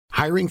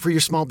Hiring for your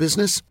small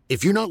business?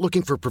 If you're not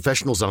looking for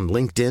professionals on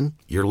LinkedIn,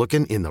 you're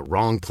looking in the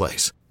wrong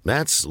place.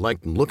 That's like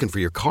looking for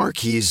your car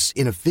keys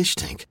in a fish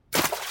tank.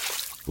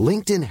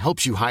 LinkedIn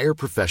helps you hire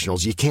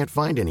professionals you can't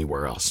find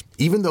anywhere else,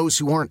 even those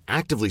who aren't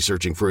actively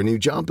searching for a new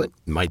job but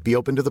might be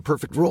open to the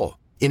perfect role.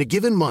 In a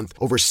given month,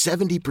 over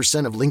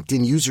 70% of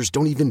LinkedIn users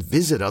don't even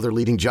visit other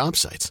leading job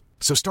sites.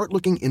 So start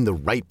looking in the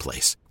right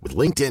place. With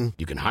LinkedIn,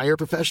 you can hire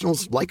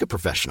professionals like a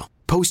professional.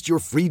 Post your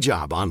free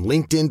job on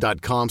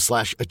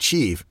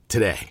linkedin.com/achieve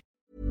today.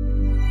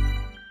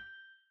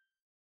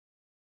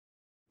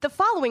 The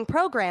following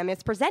program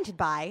is presented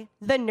by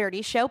the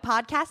Nerdy Show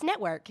Podcast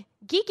Network,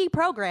 geeky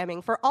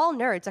programming for all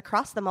nerds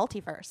across the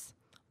multiverse.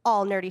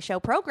 All Nerdy Show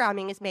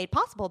programming is made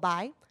possible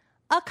by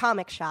A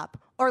Comic Shop,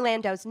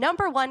 Orlando's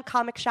 #1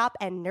 comic shop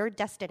and nerd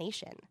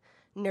destination,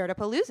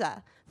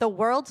 Nerdapalooza, the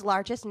world's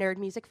largest nerd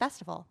music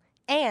festival,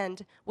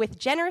 and with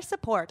generous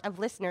support of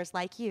listeners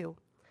like you.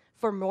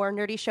 For more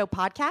Nerdy Show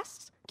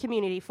podcasts,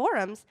 community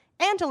forums,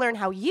 and to learn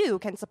how you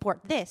can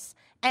support this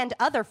and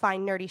other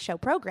fine Nerdy Show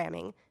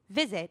programming,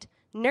 visit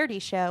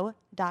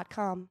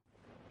nerdyshow.com.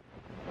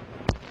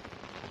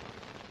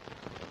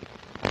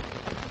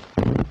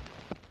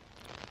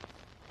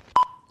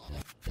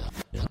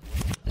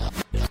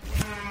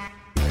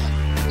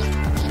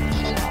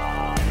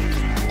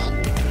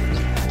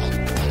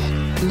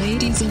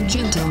 Ladies and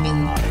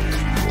gentlemen,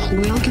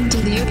 welcome to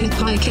the Epic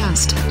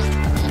Podcast.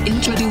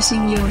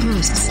 Introducing your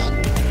hosts,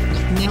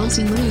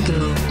 Nelson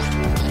Lugo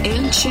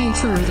and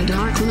Schaefer the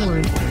Dark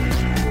Lord.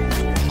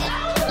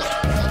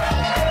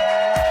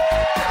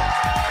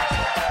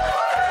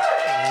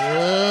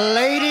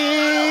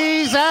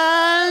 Ladies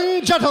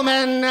and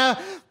gentlemen,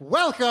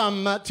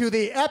 welcome to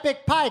the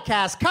Epic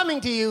Podcast, coming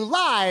to you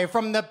live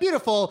from the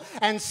beautiful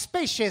and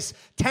spacious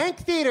Tank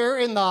Theater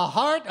in the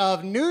heart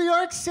of New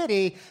York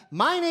City.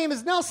 My name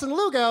is Nelson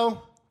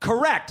Lugo.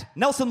 Correct.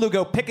 Nelson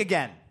Lugo, pick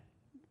again.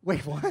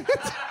 Wait, what? This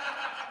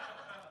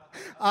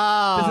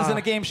isn't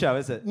a game show,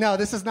 is it? No,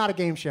 this is not a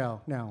game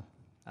show. No,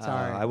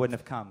 sorry. I wouldn't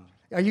have come.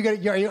 Are we gonna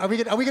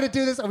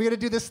do this? Are we gonna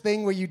do this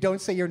thing where you don't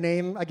say your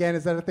name again?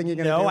 Is that a thing you're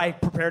gonna do? No, I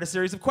prepared a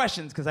series of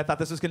questions because I thought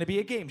this was going to be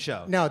a game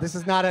show. No, this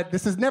is not a.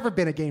 This has never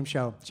been a game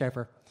show,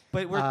 Schaefer.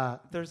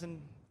 But there's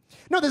an.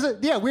 No,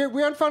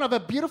 we're in front of a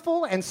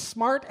beautiful and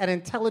smart and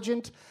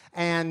intelligent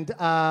and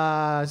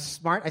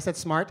smart. I said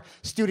smart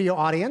studio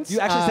audience. You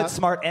actually said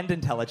smart and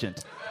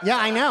intelligent. Yeah,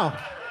 I know.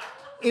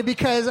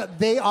 Because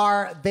they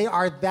are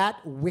that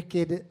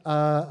wicked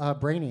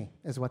brainy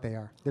is what they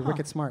are. They're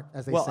wicked smart,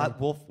 as they say.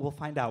 We'll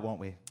find out, won't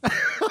we?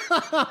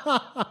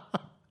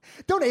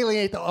 Don't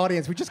alienate the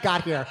audience. We just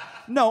got here.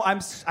 No,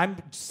 I'm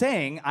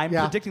saying I'm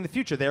predicting the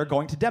future. They are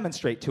going to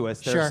demonstrate to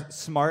us their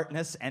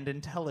smartness and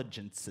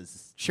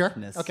intelligences. Sure.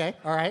 Okay.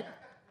 All right.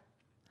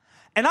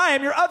 And I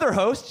am your other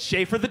host,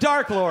 Schaefer the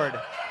Dark Lord.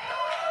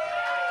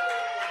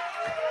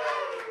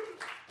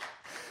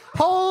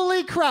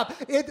 Holy crap.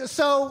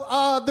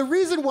 So the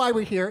reason why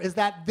we're here is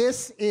that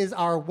this is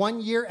our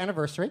 1-year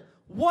anniversary.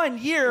 1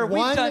 year?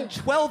 We've done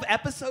 12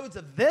 episodes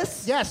of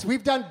this? Yes,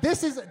 we've done.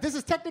 This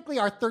is technically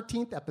our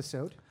 13th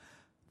episode.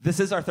 This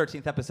is our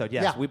 13th episode,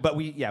 yes. Yeah. We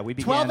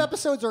began. 12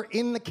 episodes are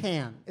in the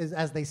can,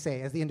 as they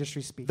say, as the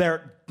industry speaks.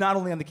 They're not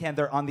only on the can,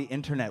 they're on the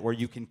internet where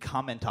you can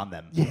comment on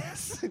them.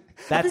 Yes.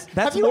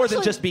 That's more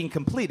than just being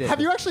completed. Have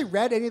you actually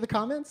read any of the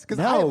comments? Because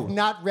I have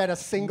not read a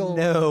single...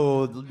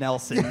 No,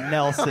 Nelson.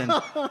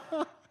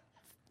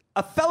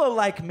 A fellow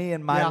like me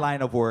in my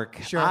line of work,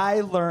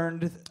 I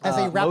learned... As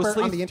a rapper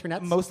on the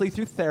internet? Mostly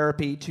through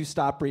therapy to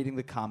stop reading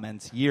the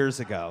comments years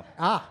ago.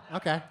 Ah,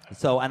 okay.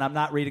 And I'm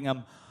not reading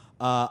them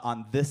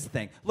on this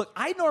thing. Look,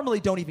 I normally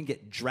don't even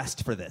get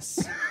dressed for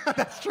this.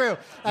 That's true.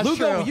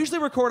 Lugo, we usually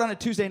record on a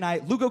Tuesday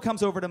night. Lugo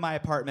comes over to my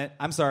apartment.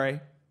 I'm sorry.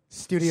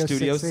 Studio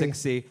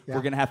 6C. Yeah.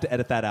 We're going to have to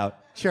edit that out.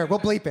 Sure, we'll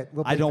bleep it.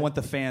 I don't want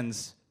the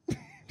fans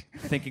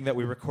thinking that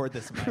we record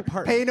this in my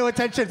apartment. Pay no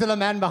attention to the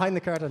man behind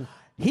the curtain.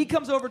 He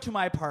comes over to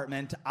my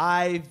apartment.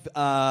 I've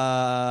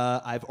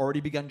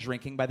already begun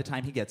drinking by the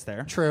time he gets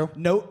there. True.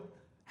 Note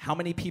how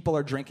many people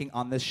are drinking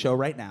on this show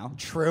right now.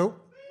 True.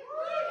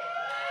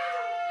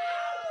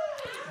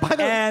 By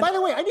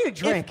the way, I need a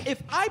drink.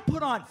 If I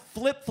put on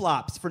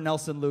flip-flops for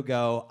Nelson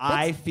Lugo,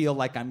 I feel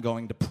like I'm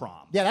going to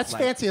prom. Yeah, that's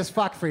fancy as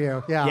fuck for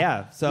you. Yeah.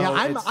 Yeah. So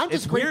I'm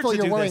just grateful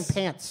you're wearing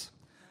pants.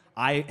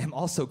 I am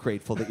also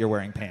grateful that you're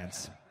wearing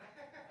pants.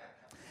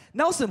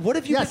 Nelson, what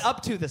have you been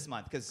up to this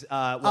month? Because,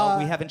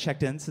 we haven't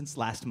checked in since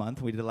last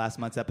month. We did last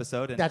month's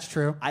episode. And that's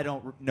true. I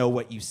don't know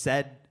what you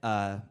said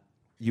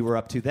you were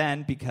up to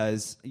then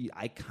because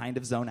I kind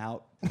of zone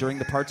out during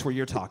the parts where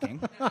you're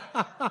talking.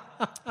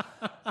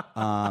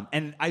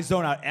 And I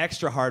zone out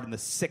extra hard in the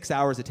 6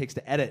 hours it takes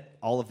to edit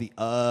all of the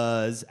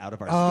uhs out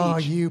of our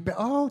speech.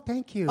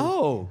 Thank you.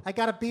 Oh. I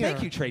got a beer.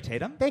 Thank you, Trey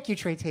Tatum. Thank you,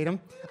 Trey Tatum.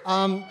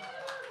 I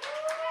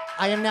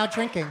am now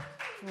drinking.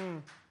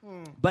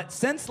 But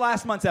since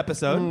last month's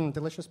episode...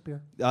 delicious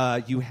beer.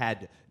 You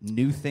had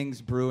new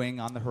things brewing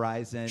on the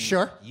horizon.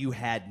 Sure. You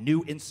had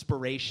new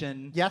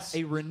inspiration. Yes.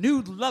 A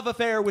renewed love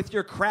affair with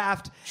your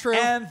craft. True.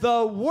 And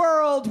the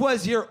world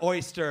was your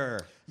oyster.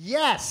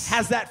 Yes.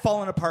 Has that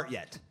fallen apart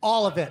yet?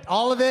 All of it.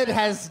 All of it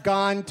has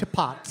gone to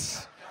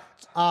pots.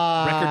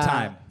 Record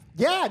time.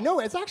 Yeah, no,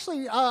 it's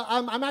actually,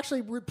 I'm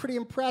actually pretty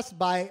impressed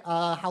by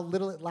how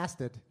little it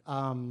lasted.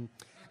 And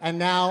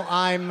now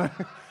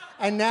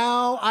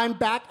I'm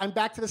back. I'm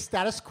back to the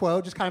status quo,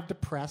 just kind of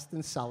depressed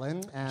and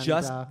sullen. And,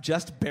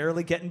 just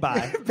barely getting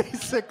by.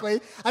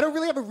 Basically, I don't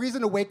really have a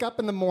reason to wake up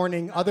in the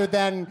morning other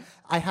than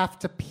I have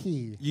to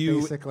pee.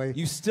 Basically,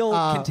 you still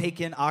can take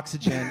in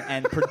oxygen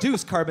and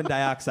produce carbon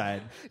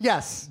dioxide.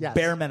 Yes.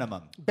 Bare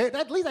minimum.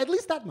 At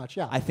least that much.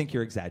 Yeah. I think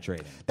you're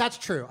exaggerating. That's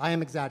true. I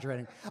am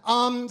exaggerating.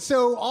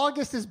 So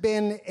August has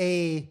been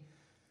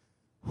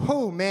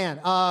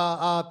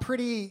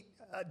pretty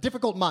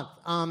difficult month.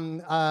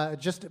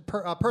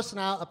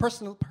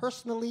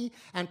 Personally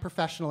and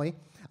professionally.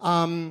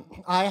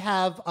 I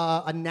have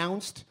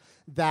announced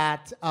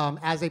that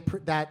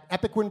that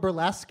Epic Win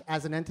Burlesque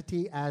as an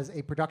entity, as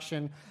a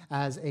production,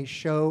 as a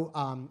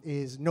show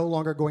is no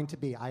longer going to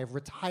be. I have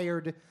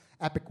retired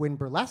Epic Win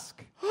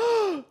Burlesque.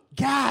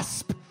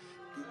 Gasp!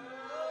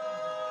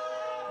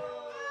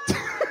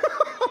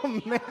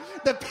 Oh, man.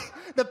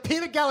 The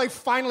peanut gallery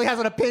finally has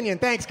an opinion.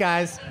 Thanks,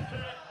 guys.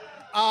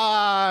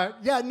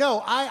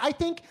 I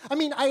think,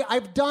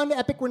 I've done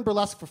Epic Win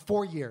Burlesque for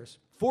 4 years.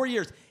 4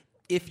 years.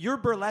 If your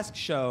burlesque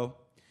show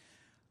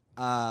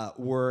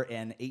were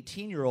an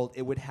 18-year-old,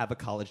 it would have a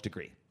college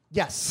degree.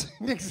 Yes.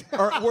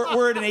 Or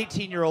we're an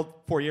 18-year-old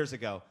 4 years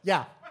ago.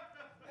 Yeah.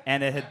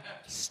 And it had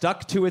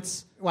stuck to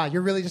its wow,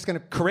 you're really just going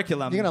to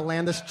curriculum. You're going to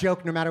land this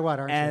joke no matter what,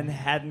 aren't you? And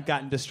hadn't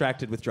gotten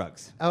distracted with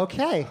drugs.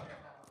 Okay.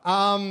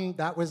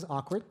 That was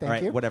awkward. Thank you.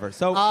 All right, whatever.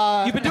 So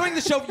you've been doing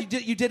the show.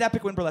 You did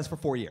Epic Win Burlesque for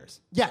 4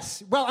 years.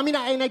 Yes. Well,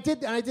 I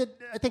did. I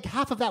think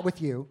half of that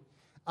with you.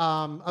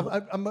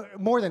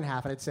 More than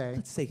half, I'd say.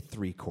 Let's say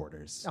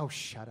 3/4. Oh,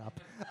 shut up.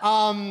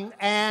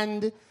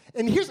 And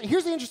here's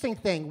the interesting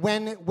thing.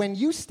 When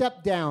you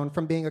stepped down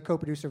from being a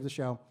co-producer of the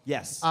show,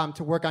 yes,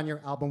 to work on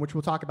your album, which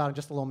we'll talk about in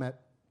just a little bit.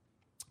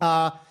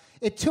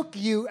 It took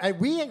you.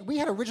 We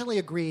had originally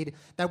agreed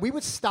that we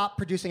would stop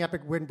producing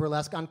Epic Win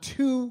Burlesque on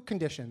 2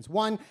 conditions.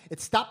 One, it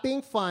stopped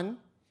being fun,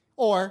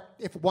 or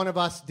if one of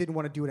us didn't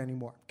want to do it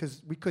anymore,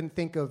 because we couldn't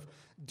think of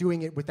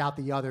doing it without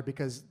the other,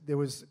 because there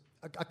was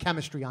a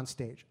chemistry on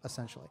stage,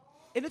 essentially.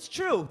 And it's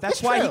true.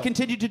 That's why he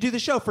continued to do the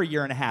show for a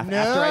year and a half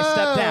after I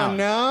stepped down.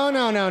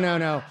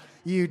 No.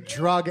 You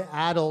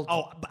drug-addled.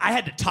 Oh, I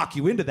had to talk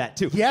you into that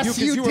too. Yes,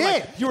 you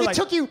did. It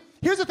took you.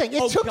 Here's the thing.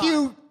 It took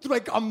you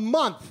like a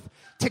month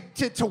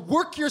to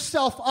work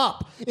yourself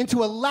up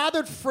into a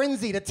lathered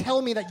frenzy to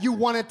tell me that you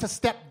wanted to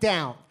step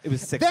down. It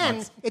was 6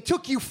 months. Then it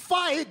took you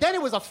 5. Then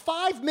it was a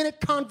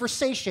 5-minute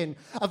conversation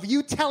of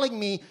you telling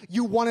me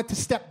you wanted to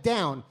step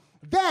down.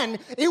 Then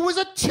it was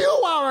a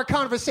 2-hour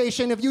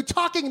conversation of you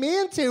talking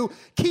me into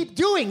keep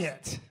doing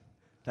it.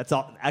 That's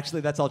all. Actually,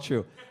 that's all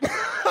true.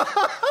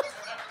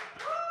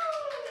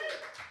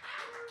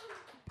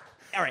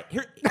 All right.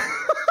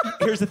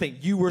 Here's the thing.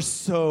 You were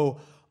so.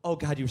 Oh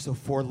God, you were so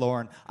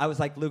forlorn. I was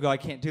like, Lugo, I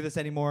can't do this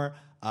anymore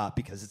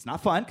because it's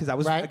not fun. Because I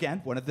was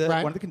again one of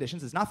the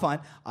conditions. It's not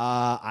fun.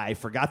 I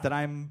forgot that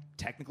I'm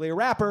technically a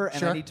rapper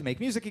and I need to make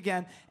music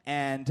again.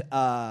 And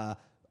I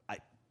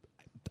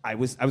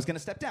was going to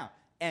step down.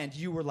 And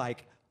you were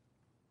like,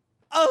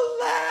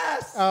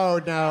 alas! Oh,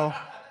 no.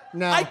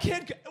 I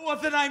can't. Well,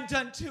 then I'm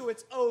done too.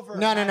 It's over.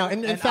 No.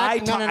 In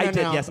fact, I did.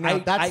 Yes,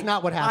 that's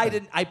not what happened. I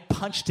didn't. I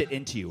punched it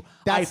into you.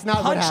 That's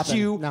not what happened. I punched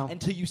you no.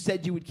 until you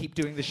said you would keep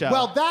doing the show.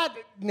 Well,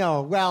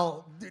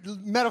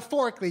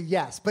 metaphorically,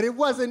 yes, but it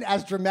wasn't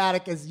as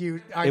dramatic as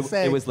you are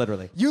saying. It was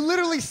literally. You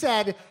literally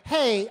said,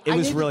 "Hey,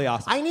 really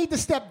awesome. I need to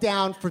step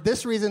down for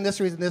this reason,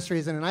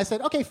 and I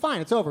said, "Okay, fine,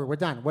 it's over. We're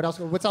done. What else?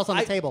 What's else on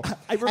the table?"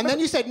 And then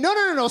you said,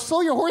 "No,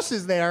 slow your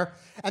horses there."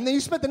 And then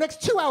you spent the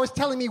next 2 hours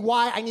telling me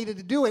why I needed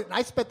to do it, and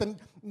I spent the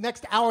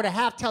next hour and a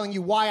half telling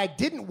you why I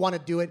didn't want to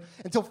do it,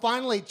 until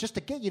finally, just to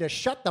get you to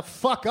shut the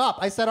fuck up,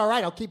 I said, "All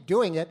right, I'll keep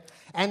doing it."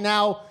 And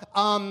now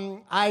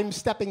I'm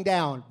stepping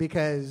down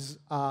because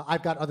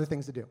I've got other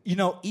things to do. You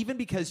know, even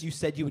because you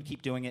said you would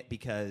keep doing it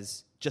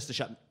because just to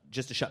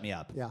shut me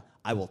up. Yeah.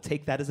 I will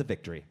take that as a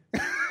victory.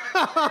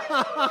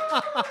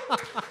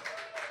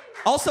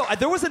 Also,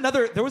 there was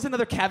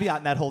another caveat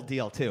in that whole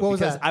deal too. What was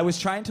because that? I was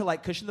trying to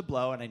like cushion the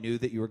blow, and I knew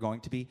that you were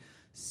going to be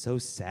so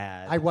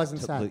sad. I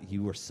wasn't sad.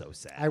 You were so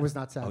sad. I was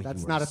not sad. Oh,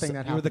 That's not a thing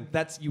that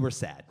happened. You were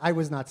sad. I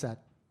was not sad.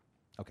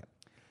 Okay.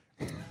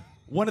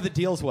 One of the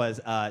deals was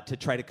to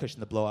try to cushion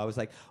the blow. I was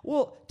like,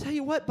 well, tell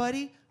you what,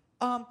 buddy,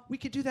 we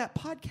could do that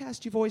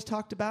podcast you've always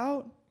talked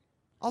about.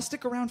 I'll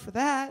stick around for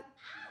that.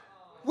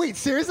 Wait,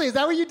 seriously? Is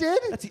that what you did?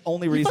 That's the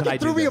only reason I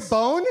do threw me a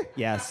bone?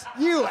 Yes.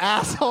 You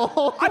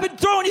asshole. I've been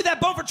throwing you that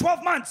bone for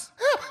 12 months.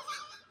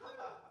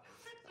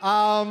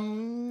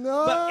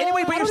 No. But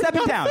anyway, you're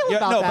stepping down.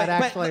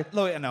 Actually.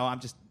 I'm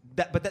just.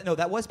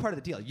 That was part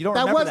of the deal. You don't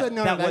remember that?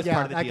 That was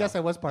part of the deal. I guess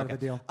I was part of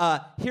the deal.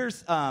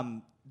 Here's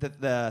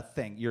the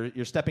thing.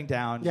 You're stepping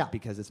down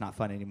because it's not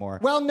fun anymore.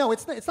 Well, no,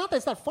 it's not that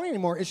it's not fun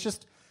anymore. It's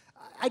just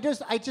I've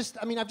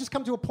just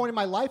come to a point in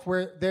my life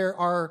where there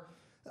are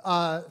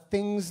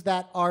things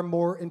that are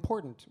more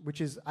important,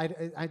 which is,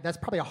 that's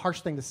probably a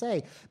harsh thing to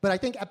say, but I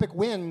think Epic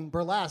Win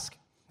Burlesque,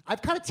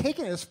 I've kind of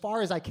taken it as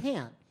far as I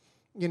can.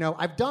 You know,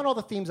 I've done all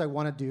the themes I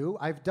want to do.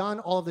 I've done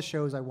all of the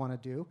shows I want to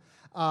do.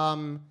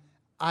 I'm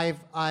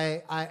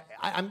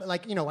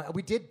like, you know,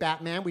 we did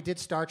Batman, we did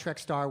Star Trek,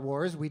 Star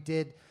Wars, we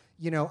did,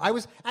 you know, I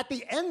was, at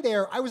the end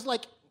there, I was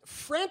like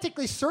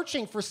frantically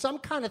searching for some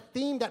kind of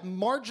theme that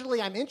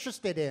marginally I'm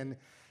interested in.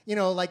 You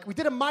know, like we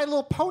did a My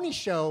Little Pony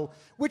show,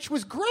 which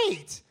was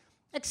great,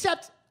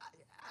 except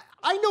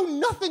I know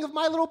nothing of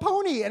My Little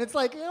Pony. And it's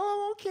like,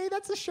 oh, okay,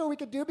 that's a show we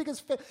could do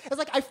because it's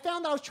like I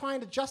found that I was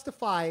trying to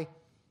justify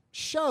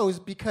shows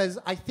because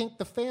I think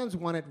the fans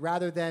want it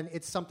rather than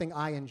it's something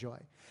I enjoy.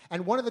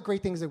 And one of the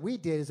great things that we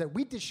did is that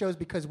we did shows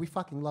because we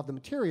fucking love the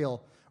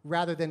material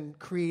rather than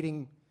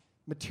creating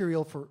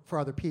material for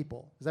other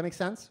people. Does that make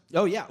sense?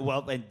 Oh, yeah.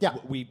 Well, and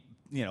we,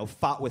 you know,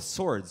 fought with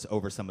swords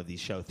over some of these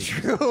show themes.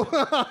 True.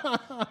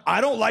 I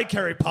don't like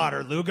Harry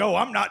Potter, Lugo.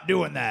 I'm not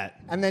doing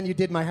that. And then you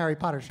did my Harry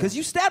Potter show. Because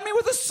you stabbed me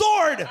with a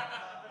sword.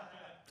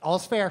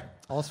 All's fair.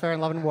 All's fair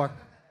in love and war.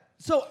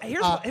 So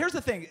here's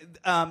the thing.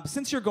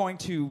 Since you're going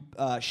to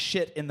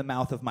shit in the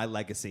mouth of my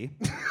legacy,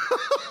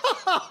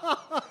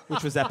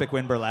 which was Epic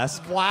Win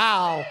Burlesque.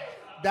 Wow.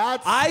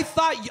 I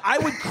thought I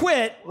would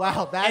quit.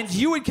 Wow, and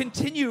you would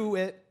continue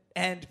it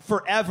and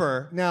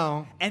forever.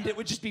 No. And it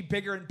would just be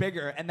bigger and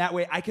bigger. And that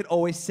way I could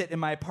always sit in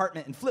my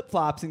apartment in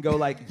flip-flops and go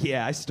like,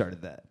 yeah, I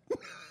started that.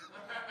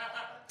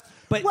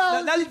 But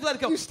now that you've let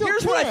it go,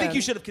 here's what I think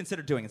you should have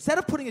considered doing. Instead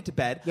of putting it to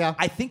bed,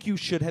 I think you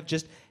should have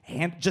just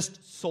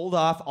sold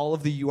off all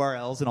of the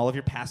URLs and all of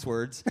your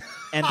passwords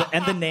and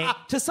the name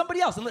to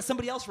somebody else and let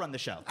somebody else run the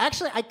show.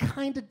 Actually, I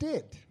kind of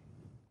did.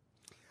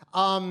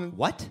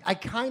 What? I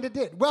kind of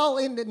did. Well,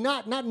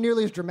 not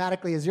nearly as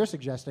dramatically as you're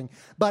suggesting,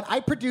 but I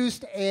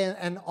produced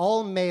an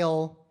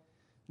all-male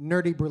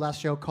nerdy burlesque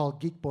show called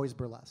Geek Boys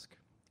Burlesque.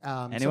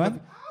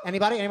 Anyone?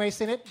 Anybody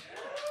seen it?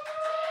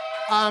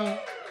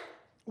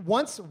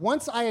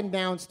 Once I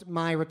announced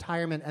my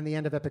retirement and the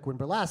end of Epic Win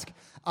Burlesque,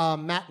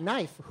 Matt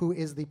Knife, who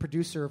is the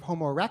producer of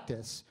Homo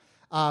Erectus,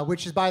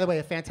 which is, by the way,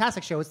 a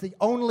fantastic show. It's the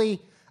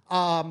only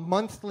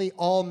monthly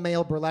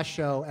all-male burlesque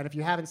show, and if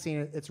you haven't seen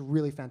it, it's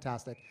really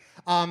fantastic.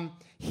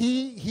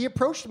 He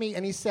approached me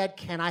and he said,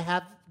 "Can I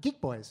have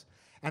Geek Boys?"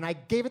 And I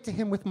gave it to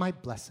him with my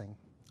blessing.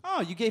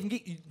 Oh, you gave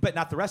him but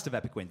not the rest of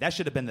Epic Win. That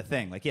should have been the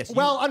thing. Like, yes.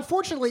 Well,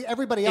 unfortunately,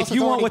 everybody else has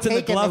already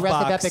taken the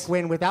rest of Epic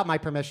Win without my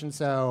permission.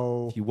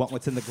 So, if you want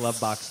what's in the glove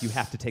box, you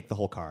have to take the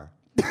whole car.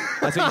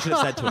 That's what you should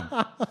have said to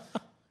him.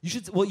 You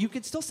should. Well, you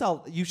could still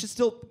sell. You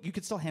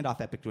could still hand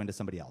off Epic Win to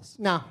somebody else.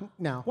 No.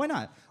 Why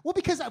not? Well,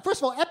 because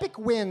first of all, Epic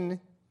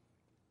Win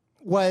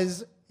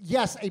was.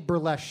 Yes, a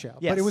burlesque show,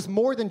 but it was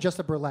more than just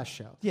a burlesque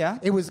show. Yeah.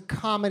 It was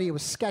comedy, it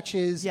was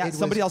sketches. Yeah,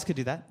 somebody else could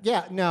do that.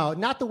 Yeah, no,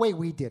 not the way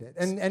we did it.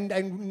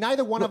 And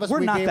neither one of us we're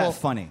would not be able... that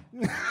funny.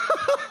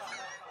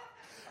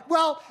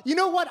 Well, you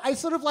know what?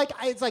 It's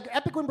like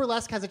Epic Win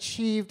Burlesque has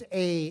achieved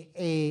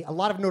a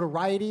lot of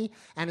notoriety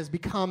and has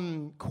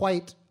become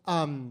quite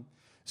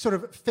sort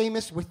of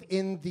famous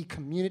within the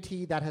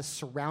community that has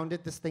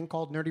surrounded this thing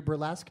called nerdy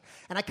burlesque.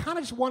 And I kind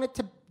of just want it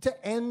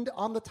to end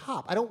on the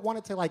top. I don't want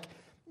it to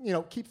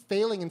keep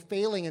failing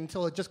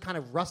until it just kind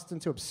of rusts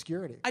into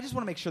obscurity. I just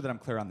want to make sure that I'm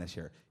clear on this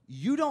here.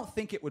 You don't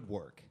think it would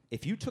work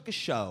if you took a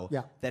show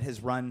that has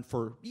run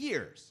for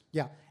years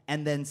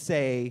and then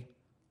say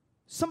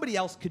somebody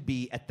else could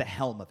be at the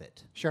helm of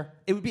it. Sure.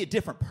 It would be a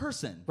different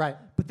person. Right.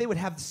 But they would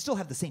still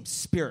have the same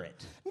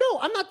spirit. No,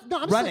 I'm not.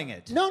 No, I'm running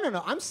saying, it. No.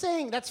 I'm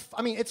saying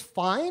it's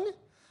fine.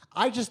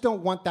 I just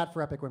don't want that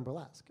for Epic Win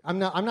Burlesque. I'm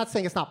not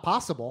saying it's not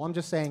possible. I'm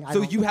just saying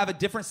So you have a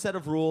different set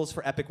of rules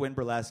for Epic Win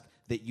Burlesque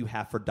that you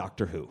have for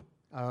Doctor Who.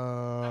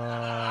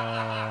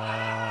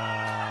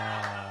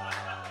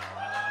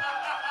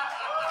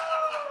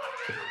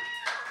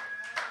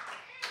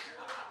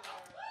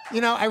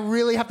 I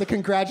really have to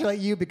congratulate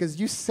you because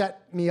you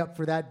set me up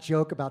for that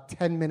joke about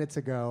 10 minutes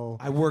ago.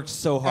 I worked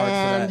so hard for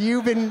that. And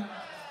you've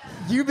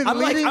been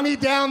leading me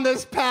down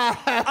this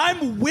path.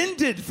 I'm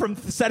winded from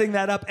setting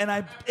that up,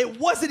 and it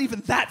wasn't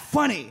even that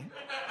funny.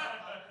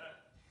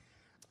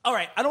 All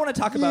right, I don't want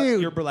to talk about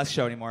your burlesque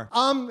show anymore.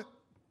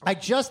 I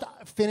just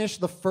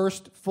finished the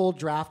first full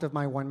draft of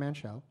my one-man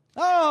show.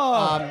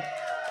 Oh!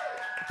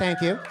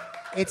 Thank you.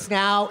 It's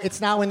now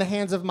in the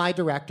hands of my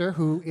director,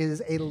 who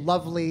is a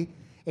lovely,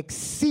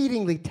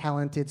 exceedingly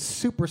talented,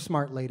 super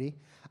smart lady,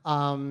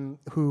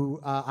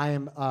 who I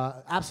am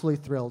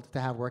absolutely thrilled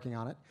to have working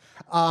on it.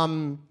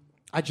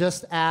 I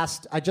just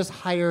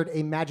hired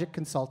a magic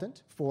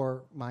consultant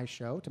for my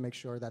show to make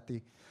sure that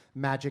the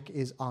magic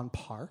is on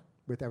par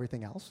with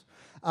everything else.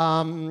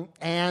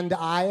 And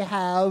I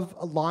have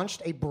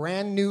launched a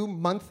brand new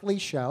monthly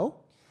show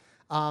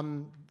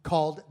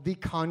called The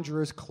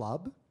Conjurer's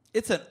Club.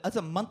 It's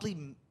a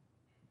monthly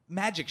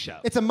magic show.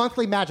 It's a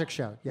monthly magic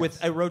show, yes.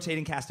 With a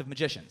rotating cast of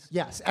magicians.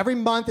 Yes. Every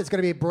month it's going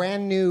to be a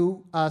brand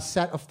new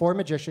set of 4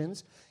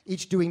 magicians,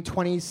 each doing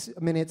 20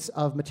 minutes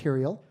of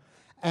material.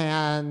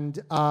 And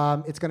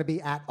it's going to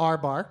be at our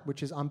bar,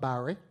 which is on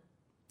Bowery,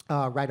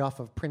 right off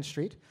of Prince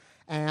Street.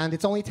 And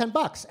it's only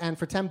 $10. And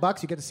for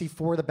 $10, you get to see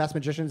 4 of the best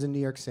magicians in New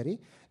York City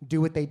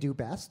do what they do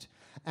best.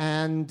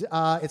 And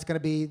it's going to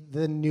be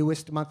the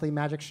newest monthly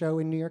magic show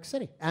in New York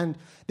City. And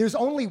there's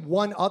only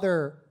one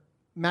other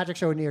magic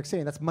show in New York City,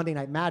 and that's Monday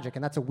Night Magic,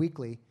 and that's a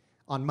weekly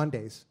on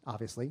Mondays,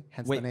 obviously,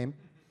 hence the name.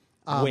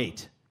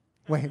 Wait.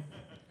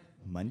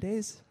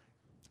 Mondays?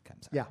 Okay,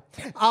 I'm sorry.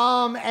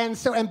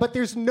 Yeah. But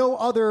there's no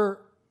other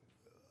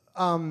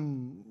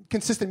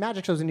consistent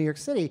magic shows in New York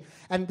City.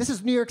 And this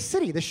is New York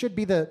City. This should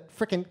be the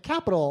freaking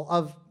capital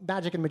of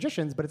magic and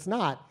magicians, but it's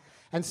not.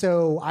 And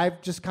so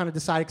I've just kind of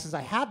decided, since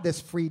I had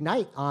this free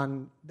night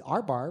on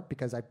our bar,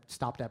 because I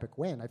stopped Epic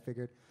Win, I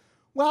figured,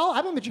 well,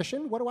 I'm a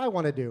magician. What do I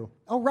want to do?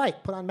 Oh, right,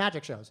 put on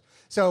magic shows.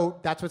 So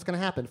that's what's going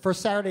to happen.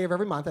 First Saturday of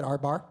every month at our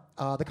bar,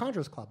 the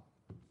Conjurers Club.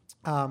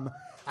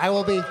 I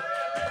will be...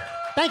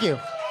 Thank you.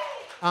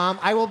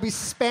 I will be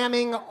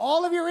spamming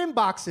all of your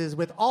inboxes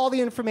with all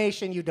the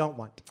information you don't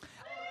want.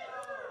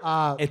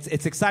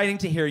 It's exciting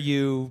to hear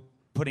you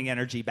putting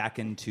energy back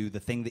into the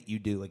thing that you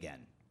do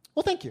again.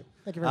 Well, thank you.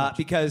 Thank you very much.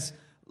 Because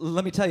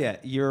let me tell you,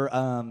 you're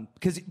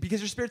because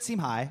your spirits seem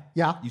high.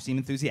 Yeah. You seem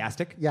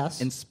enthusiastic. Yes.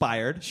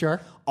 Inspired.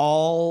 Sure.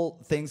 All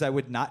things I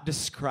would not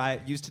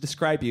use to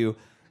describe you.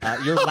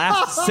 Your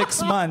last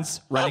 6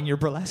 months running your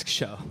burlesque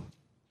show.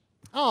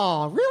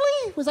 Oh,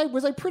 really? Was I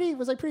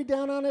pretty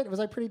down on it? Was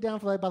I pretty down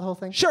about the whole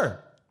thing?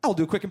 Sure. I'll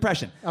do a quick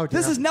impression. Oh, dear.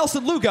 This is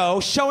Nelson Lugo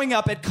showing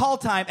up at call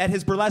time at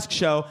his burlesque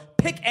show.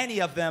 Pick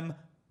any of them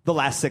the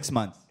last 6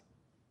 months.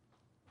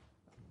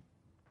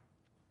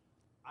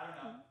 I don't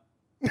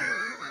know.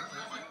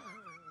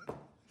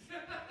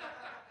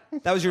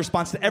 That was your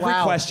response to every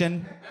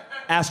question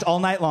asked all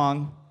night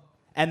long,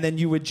 and then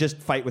you would just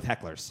fight with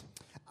hecklers.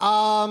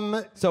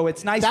 So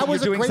it's nice that you're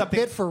doing something. That was a great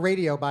bit for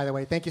radio, by the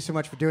way. Thank you so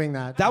much for doing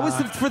that. That was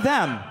for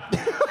them.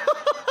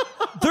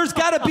 There's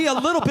got to be a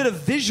little bit of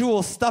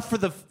visual stuff for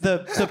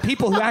the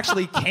people who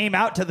actually came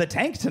out to the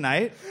tank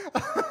tonight.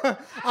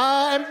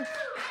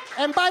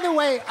 And by the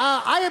way,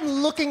 I am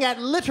looking at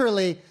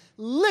literally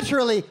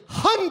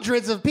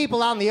hundreds of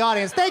people out in the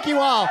audience. Thank you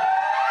all.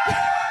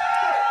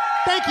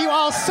 Thank you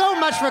all so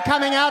much for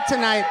coming out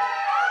tonight.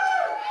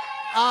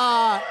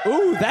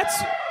 Ooh,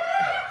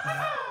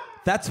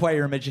 that's why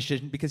you're a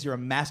magician, because you're a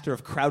master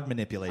of crowd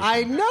manipulation.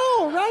 I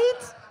know, right?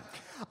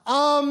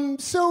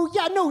 So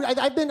yeah, no,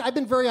 I've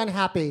been very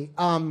unhappy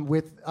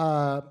with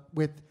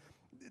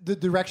the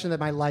direction that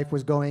my life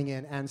was going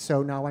in, and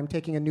so now I'm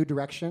taking a new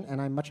direction,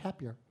 and I'm much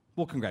happier.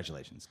 Well,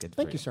 congratulations. Good.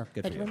 Thank you, sir.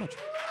 Good Thank for you very much.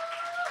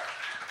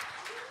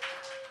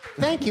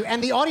 Thank you,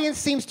 and the audience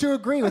seems to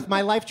agree with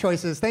my life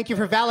choices. Thank you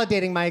for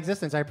validating my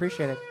existence. I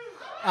appreciate it.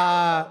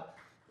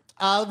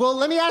 Well,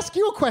 let me ask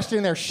you a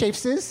question there,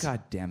 Shafes.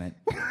 God damn it.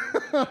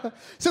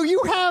 So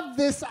you have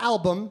this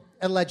album,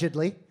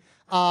 allegedly,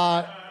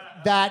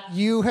 that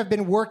you have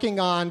been working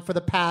on for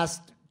the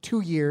past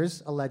 2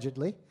 years,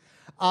 allegedly.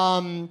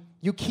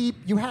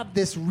 You have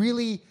this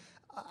really,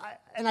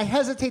 and I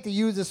hesitate to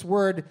use this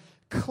word,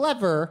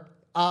 clever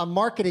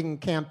marketing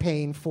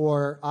campaign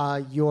for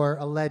your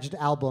alleged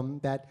album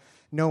that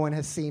no one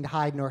has seen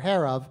hide nor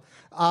hair of.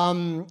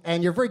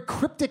 And you're very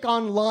cryptic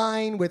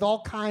online with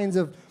all kinds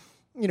of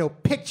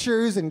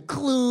pictures and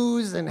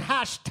clues and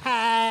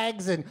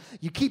hashtags, and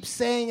you keep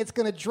saying it's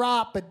going to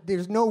drop, but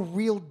there's no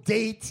real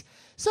date.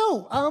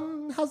 So,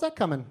 how's that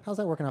coming? How's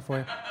that working out for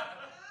you?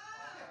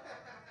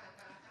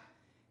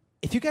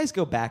 If you guys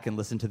go back and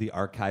listen to the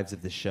archives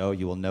of the show,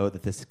 you will know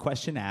that this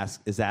question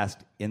is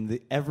asked in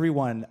every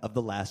one of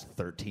the last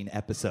 13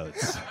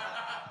 episodes.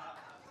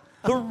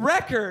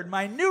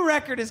 My new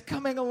record is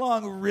coming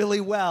along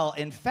really well.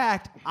 In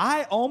fact,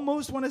 I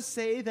almost want to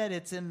say that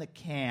it's in the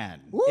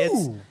can.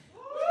 Ooh.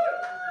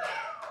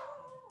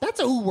 That's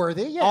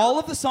ooh-worthy, yeah. All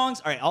of the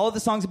songs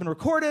have been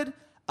recorded.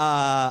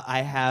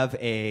 I have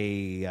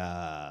a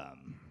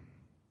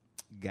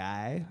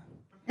guy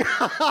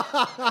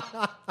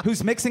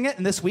who's mixing it,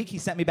 and this week he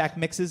sent me back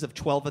mixes of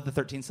 12 of the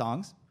 13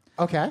 songs.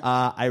 Okay.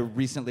 I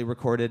recently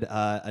recorded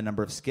a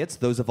number of skits.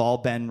 Those have all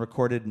been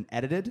recorded and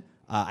edited.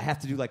 I have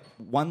to do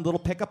one little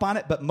pickup on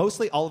it, but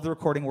mostly all of the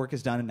recording work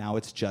is done, and now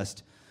it's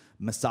just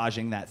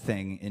massaging that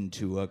thing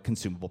into a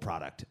consumable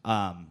product.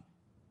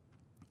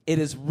 It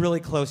is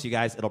really close, you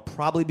guys. It'll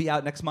probably be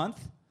out next month.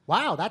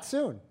 Wow, that's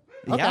soon.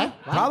 Okay. Yeah, wow.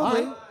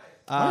 probably.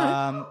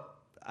 All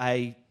right.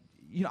 I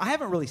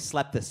haven't really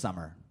slept this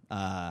summer.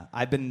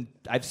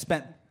 I've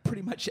spent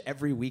pretty much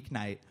every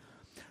weeknight.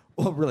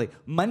 Well, really,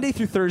 Monday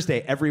through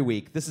Thursday every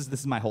week. This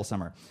is my whole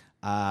summer.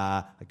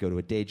 I go to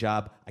a day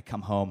job. I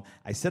come home.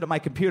 I sit at my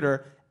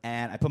computer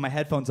and I put my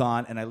headphones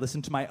on and I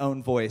listen to my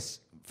own voice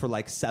for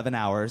 7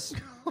 hours.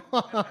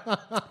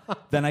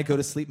 Then I go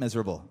to sleep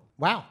miserable.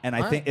 Wow. And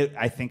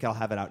I think I'll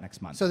have it out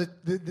next month. So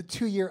the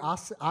 2-year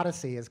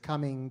odyssey is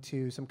coming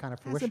to some kind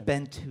of fruition. It's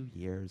been 2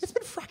 years. It's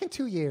been fracking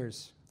 2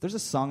 years. There's a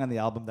song on the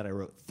album that I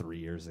wrote 3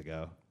 years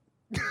ago.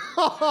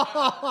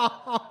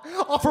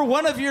 For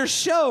one of your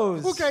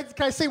shows. Well, can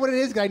I say what it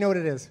is? I know what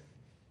it is.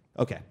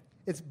 Okay.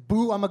 It's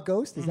Boo, I'm a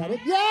Ghost. Is that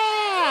it?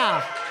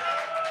 Yeah!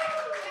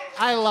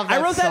 I love that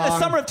I wrote that in the song.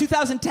 summer of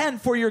 2010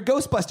 for your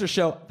Ghostbuster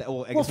show.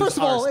 Well, first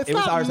of all, it's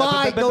not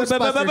my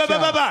Ghostbuster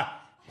show.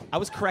 I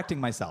was correcting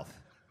myself.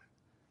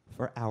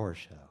 For our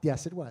show.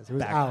 Yes, it was. It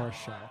was our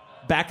show.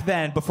 Back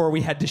then, before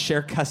we had to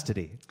share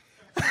custody.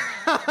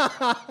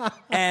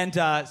 And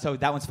so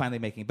that one's finally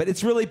making. But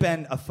it's really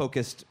been a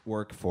focused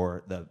work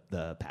for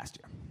the past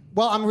year.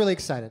 Well, I'm really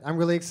excited. I'm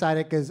really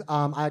excited because,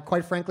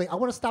 quite frankly, I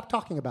want to stop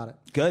talking about it.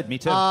 Good, me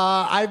too.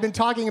 I've been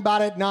talking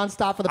about it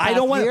nonstop for the past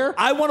year.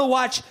 I want to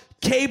watch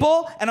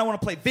cable, and I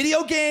want to play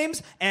video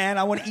games, and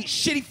I want to eat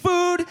shitty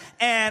food,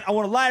 and I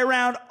want to lie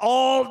around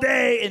all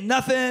day and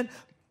nothing.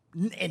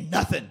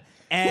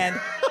 And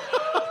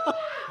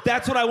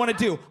that's what I want to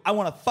do. I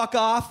want to fuck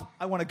off.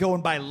 I want to go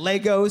and buy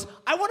Legos.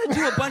 I want to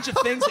do a bunch of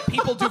things that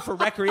people do for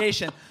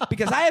recreation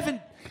because I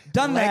haven't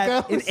done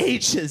that in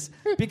ages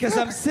because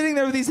I'm sitting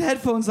there with these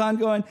headphones on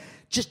going,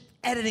 just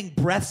editing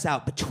breaths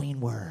out between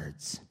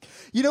words.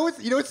 You know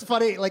what's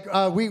funny? Like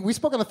we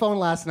spoke on the phone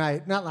last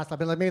night, not last night,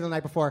 but like maybe the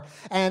night before,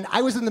 and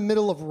I was in the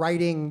middle of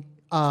writing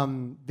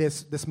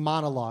this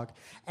monologue,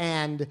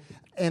 and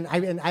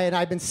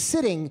I've been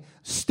sitting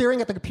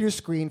staring at the computer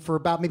screen for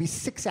about maybe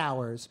 6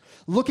 hours,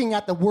 looking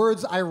at the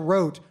words I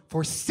wrote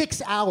for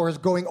 6 hours,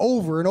 going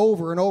over and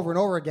over and over and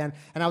over again,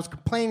 and I was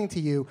complaining to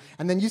you,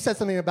 and then you said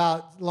something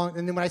about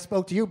and then when I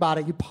spoke to you about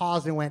it, you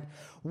paused and went,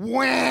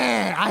 "Wah!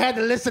 I had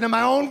to listen to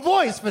my own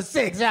voice for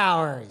 6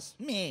 hours."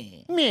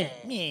 Me.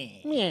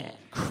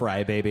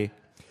 Crybaby.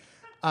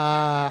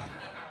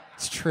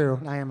 It's true.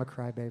 I am a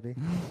crybaby.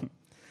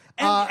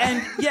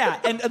 And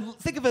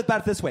think of it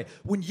about it this way.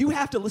 When you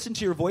have to listen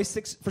to your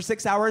voice for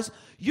 6 hours,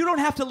 you don't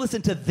have to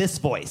listen to this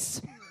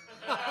voice.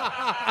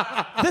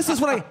 This is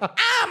what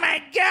oh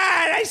my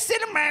God, I sit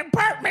in my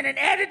apartment and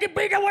edit the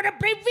beat. I want to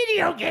play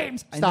video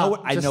games.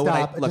 Stop.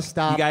 Look,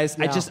 stop. You guys,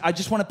 Yeah. I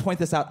just want to point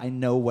this out. I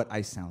know what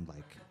I sound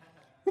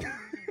like.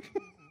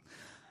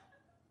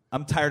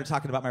 I'm tired of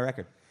talking about my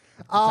record.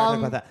 I'm talking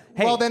about that.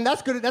 Hey, well, then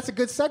that's good. That's a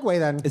good segue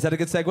then. Is that a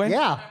good segue?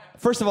 Yeah.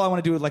 First of all, I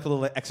want to do like a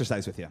little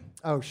exercise with you.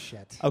 Oh,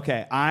 shit.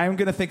 Okay, I'm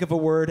going to think of a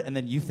word, and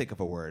then you think of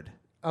a word.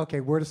 Okay,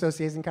 word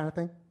association kind of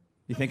thing?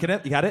 You thinking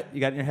it? You got it? You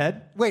got it in your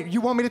head? Wait,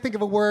 you want me to think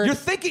of a word? You're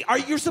thinking.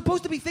 You're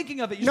supposed to be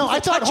thinking of it. You're No, I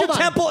supposed to thought. touch Hold your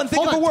on. temple and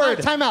think of a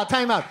word. Time out.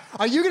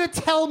 Are you going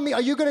to tell me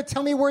a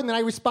word and then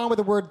I respond with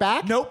a word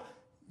back? Nope.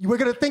 We're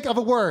going to think of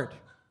a word.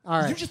 All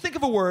right. You just think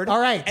of a word.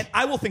 All right. And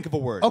I will think of a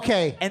word.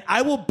 Okay. And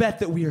I will bet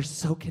that we are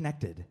so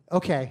connected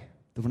Okay.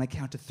 that when I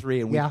count to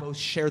 3 and we both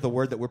share the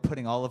word that we're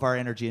putting all of our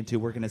energy into,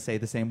 we're going to say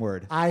the same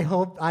word. I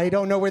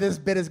don't know where this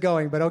bit is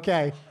going, but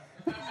okay.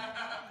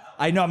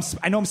 I know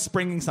I'm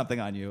springing something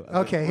on you.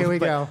 Okay, here we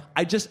go.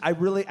 I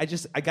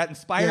got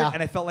inspired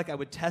and I felt like I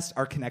would test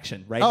our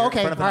connection right Oh, here okay.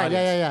 in front of an All right.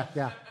 audience.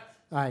 Yeah.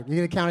 All right. You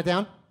going to count it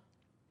down?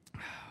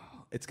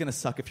 It's going to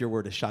suck if your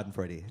word is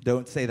Schadenfreude.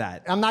 Don't say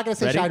that. I'm not going to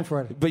say Ready?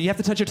 Schadenfreude. But you have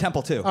to touch your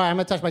temple, too. All right, I'm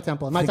going to touch my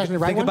temple. Am I touching the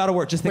right one? Think about a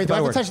word. Just think Wait, about a do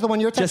I word. have to touch the one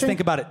you're touching? Just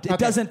think about it. It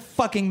doesn't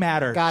fucking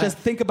matter. Got Just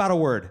think about a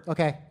word.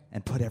 Okay.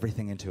 And put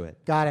everything into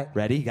it. Got it.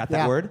 Ready? You got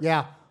that word?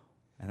 Yeah.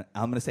 And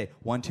I'm going to say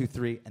 1, 2,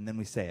 3, and then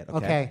we say it, okay?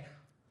 Okay.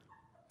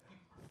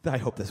 I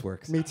hope this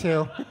works. Me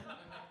too.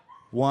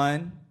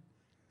 1,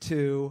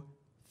 2,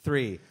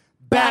 3.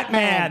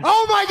 Batman!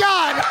 Oh my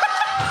God!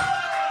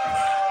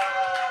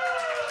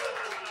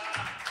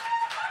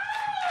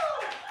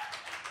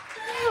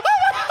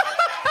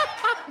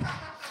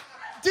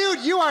 Dude,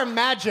 you are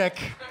magic.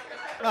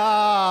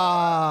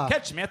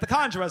 Catch me at the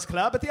Conjurers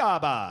Club at the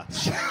Arbor.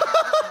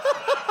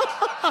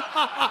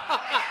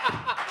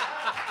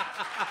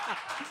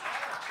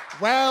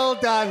 Well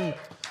done.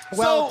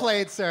 Well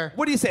played, sir.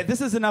 What do you say?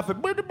 This is enough. This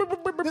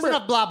is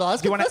enough blah blah.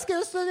 Let's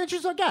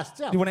introduce our guest.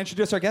 Yeah. Do you want to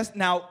introduce our guest?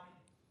 Now,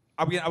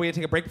 are we going to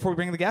take a break before we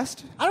bring the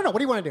guest? I don't know. What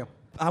do you want to do?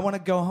 I want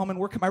to go home and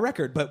work at my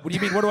record. But what do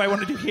you mean? What do I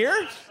want to do here?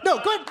 No,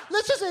 good.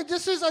 Let's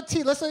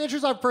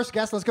introduce our first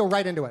guest. Let's go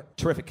right into it.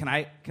 Terrific. Can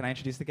I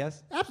introduce the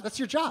guest? That's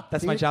your job.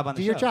 That's my job on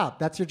the show. Do your job.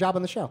 That's your job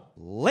on the show.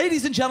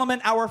 Ladies and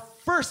gentlemen, our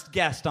first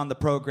guest on the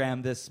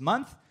program this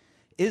month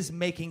is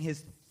making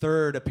his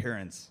 3rd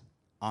appearance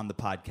on the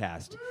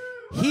podcast.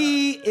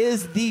 He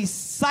is the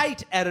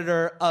site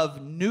editor of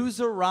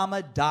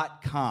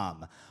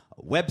Newsarama.com,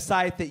 a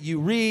website that you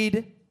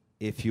read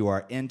if you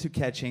are into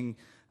catching,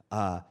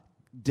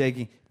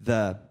 digging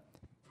the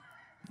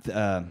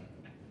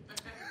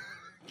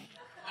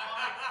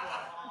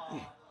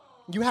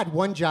You had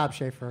one job,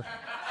 Schaefer.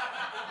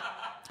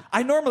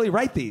 I normally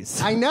write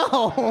these. I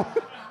know.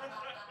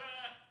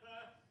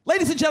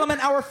 Ladies and gentlemen,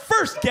 our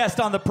first guest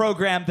on the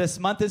program this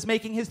month is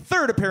making his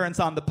 3rd appearance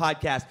on the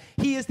podcast.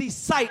 He is the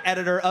site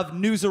editor of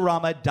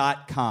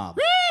Newsarama.com.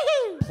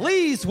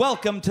 Please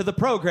welcome to the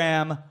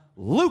program,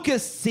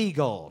 Lucas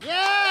Siegel.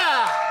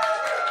 Yeah!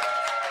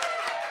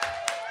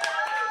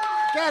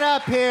 Get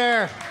up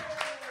here.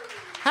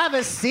 Have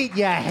a seat,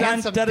 you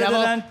handsome devil.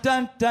 Dun,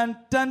 dun, dun,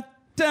 dun,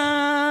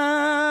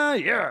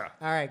 dun. Yeah.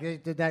 All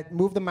right, did that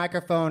move the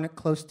microphone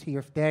close to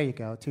your, there you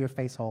go, to your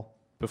face hole.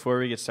 Before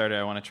we get started,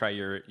 I want to try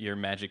your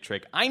magic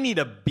trick. I need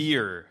a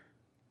beer.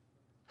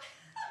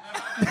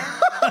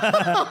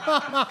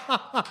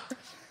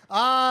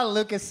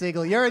 Lucas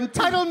Siegel, your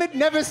entitlement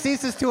never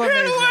ceases to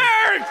amaze me.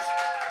 It worked!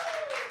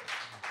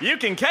 You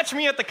can catch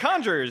me at the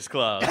Conjurers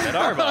Club at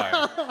our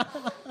bar.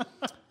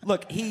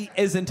 Look, he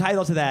is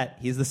entitled to that.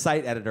 He's the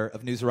site editor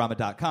of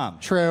Newsarama.com.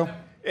 True.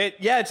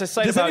 It's a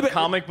site about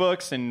comic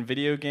books and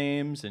video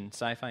games and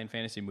sci-fi and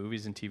fantasy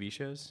movies and TV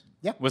shows.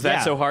 Yeah. Was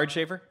that so hard,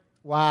 Schaefer?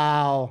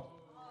 Wow.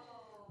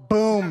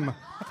 Boom.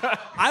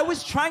 I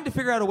was trying to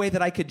figure out a way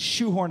that I could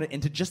shoehorn it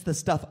into just the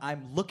stuff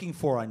I'm looking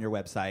for on your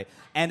website,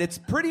 and it's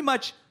pretty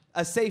much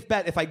a safe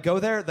bet. If I go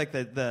there, like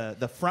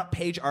the front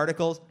page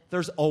articles,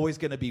 there's always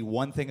going to be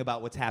one thing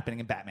about what's happening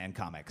in Batman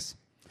comics.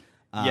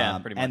 Yeah,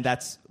 pretty much. And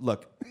that's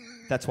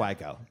why I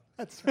go.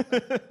 That's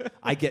right.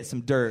 I get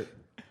some dirt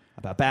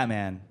about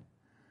Batman,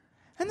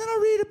 and then I'll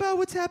read about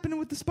what's happening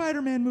with the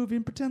Spider-Man movie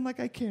and pretend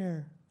like I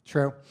care.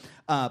 True.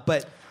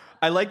 But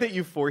I like that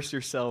you force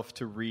yourself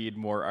to read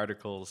more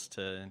articles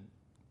to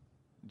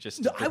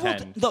just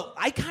pretend.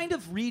 I kind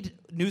of read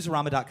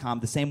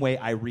Newsarama.com the same way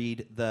I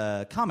read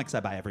the comics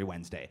I buy every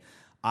Wednesday.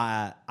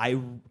 I'll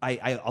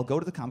go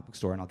to the comic book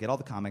store and I'll get all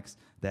the comics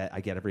that I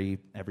get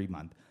every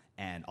month,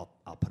 and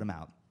I'll put them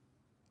out.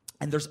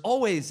 And there's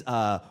always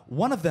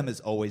one of them is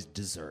always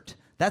dessert.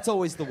 That's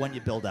always the one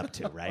you build up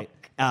to, right?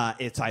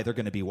 It's either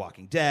going to be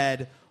Walking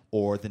Dead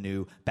or the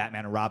new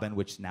Batman and Robin,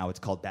 which now it's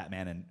called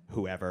Batman and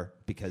Whoever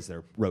because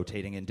they're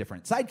rotating in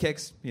different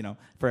sidekicks,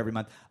 for every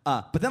month.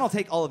 But then I'll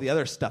take all of the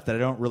other stuff that I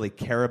don't really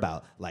care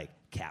about, like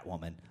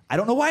Catwoman. I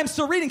don't know why I'm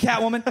still reading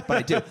Catwoman, but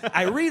I do.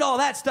 I read all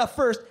that stuff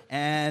first,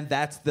 and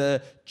that's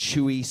the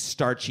chewy,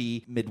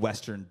 starchy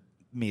Midwestern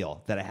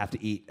meal that I have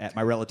to eat at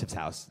my relative's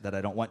house that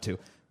I don't want to,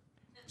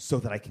 so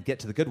that I can get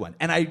to the good one.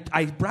 And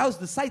I browse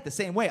the site the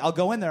same way. I'll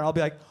go in there and I'll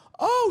be like,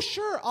 oh,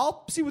 sure,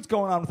 I'll see what's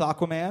going on with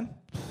Aquaman.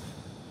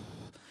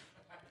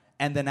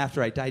 And then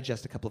after I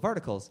digest a couple of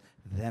articles,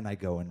 then I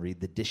go and read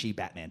the dishy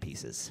Batman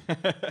pieces.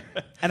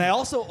 And I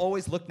also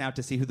always look now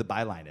to see who the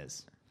byline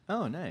is.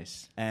 Oh,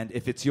 nice. And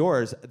if it's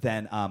yours,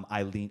 then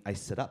I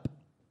sit up.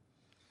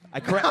 I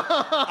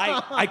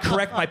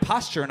correct my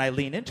posture and I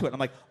lean into it. I'm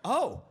like,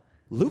 oh,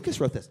 Lucas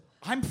wrote this.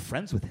 I'm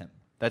friends with him.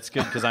 That's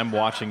good because I'm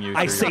watching you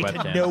through I say your to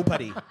webcam.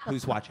 nobody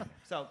who's watching.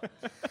 So,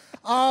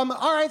 all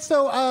right.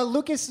 So,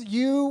 Lucas,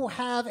 you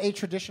have a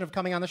tradition of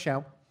coming on the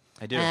show.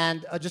 I do.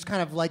 And just kind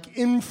of like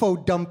info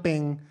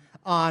dumping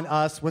on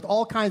us with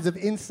all kinds of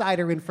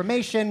insider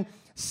information,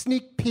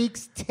 sneak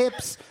peeks,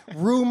 tips,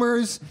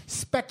 rumors,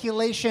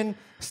 speculation,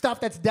 stuff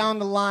that's down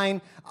the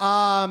line.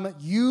 I've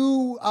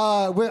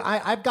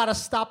got a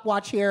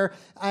stopwatch here,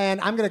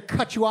 and I'm going to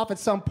cut you off at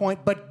some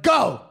point, but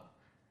go!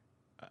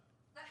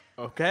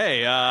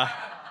 Okay. I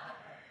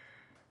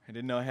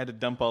didn't know I had to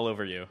dump all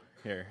over you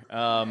here.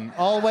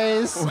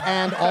 Always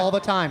and all the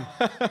time.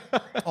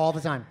 All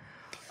the time.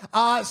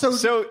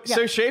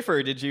 So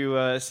Schaefer, did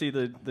you see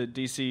the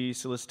DC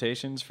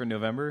solicitations for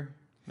November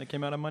that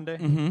came out on Monday?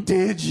 Mm-hmm.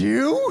 Did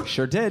you?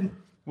 Sure did.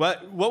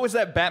 What was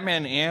that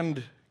Batman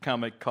and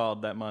comic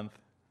called that month?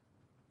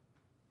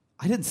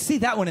 I didn't see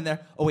that one in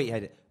there. Oh wait,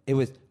 I did. It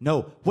was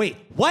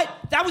what?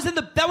 That was in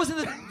the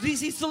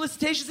DC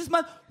solicitations this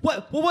month.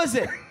 What was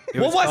it?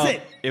 What was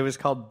it? It was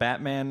called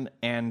Batman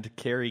and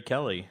Carrie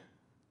Kelly.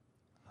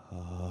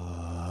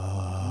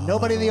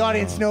 Nobody in the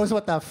audience knows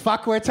what the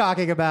fuck we're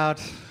talking about.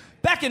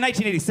 Back in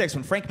 1986,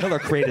 when Frank Miller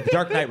created The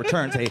Dark Knight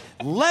Returns, a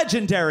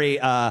legendary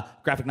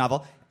graphic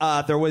novel,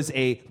 there was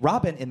a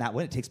Robin in that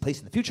one. It takes place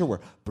in the future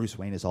where Bruce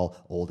Wayne is all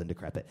old and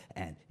decrepit,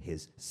 and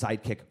his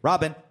sidekick,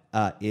 Robin,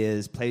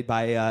 is played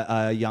by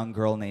a young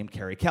girl named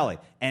Carrie Kelly.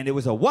 And it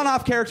was a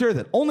one-off character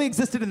that only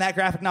existed in that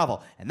graphic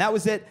novel. And that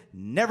was it,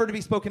 never to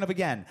be spoken of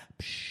again.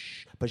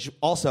 But she's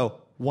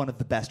also one of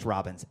the best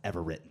Robins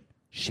ever written.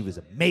 She was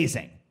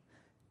amazing.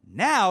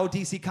 Now,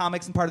 DC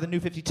Comics and part of the New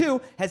 52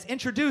 has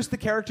introduced the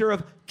character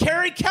of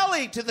Carrie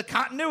Kelly to the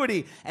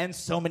continuity. And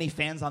so many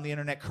fans on the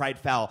internet cried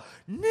foul,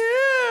 no,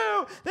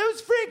 that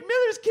was Frank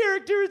Miller's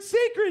character, it's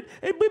sacred.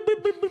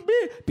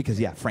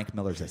 Because, yeah, Frank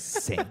Miller's a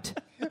saint.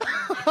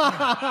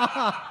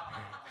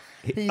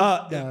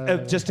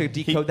 Just to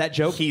decode that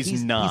joke,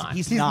 he's not.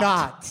 He's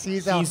not.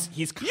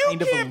 He's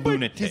kind of a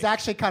lunatic. He's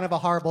actually kind of a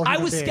horrible human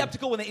I was being.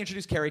 skeptical when they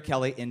introduced Carrie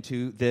Kelly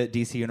into the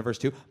DC universe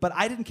too, but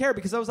I didn't care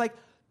because I was like,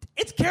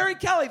 it's Carrie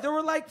Kelly. There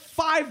were like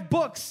 5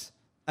 books.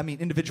 I mean,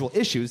 individual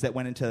issues that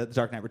went into The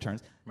Dark Knight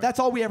Returns. Right. That's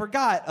all we ever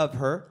got of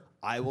her.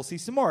 I will see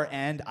some more.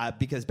 And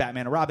because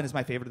Batman and Robin is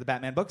my favorite of the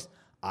Batman books,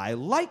 I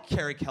like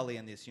Carrie Kelly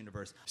in this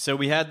universe. So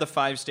we had the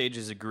 5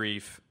 stages of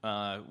grief,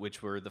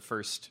 which were the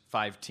first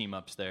 5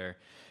 team-ups there.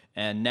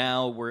 And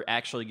now we're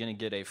actually going to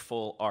get a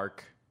full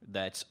arc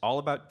that's all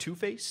about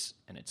Two-Face,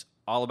 and it's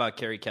all about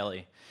Carrie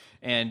Kelly.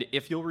 And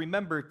if you'll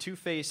remember,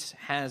 Two-Face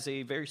has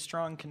a very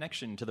strong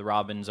connection to the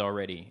Robins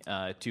already.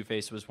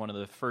 Two-Face was one of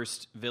the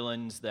first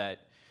villains that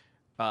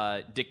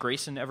Dick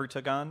Grayson ever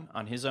took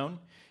on his own.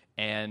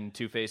 And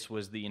Two-Face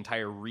was the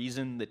entire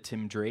reason that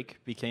Tim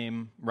Drake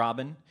became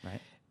Robin.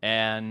 Right.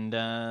 And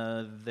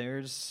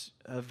there's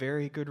a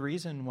very good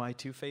reason why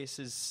Two-Face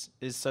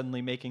is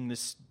suddenly making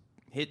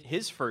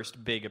his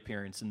first big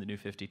appearance in the New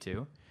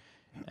 52.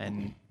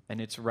 And and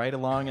it's right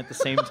along at the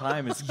same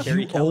time as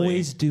Carrie Kelly. You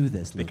always do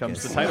this, becomes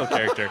Lucas. the title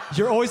character.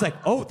 You're always like,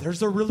 oh,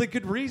 there's a really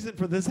good reason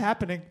for this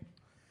happening.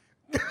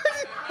 Wink.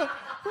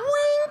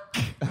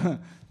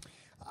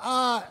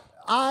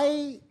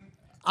 I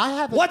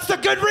have. What's the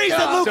good reason,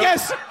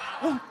 Lucas?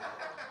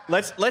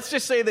 Let's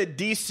just say that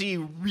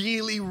DC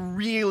really,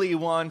 really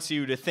wants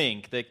you to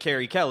think that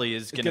Carrie Kelly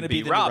is going to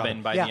be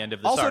Robin by the end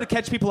of this Also, arc. to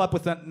catch people up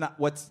with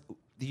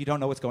you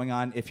don't know what's going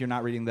on if you're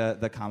not reading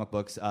the comic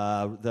books.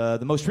 The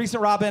most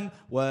recent Robin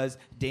was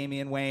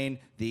Damian Wayne,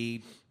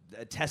 the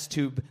test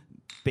tube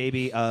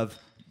baby of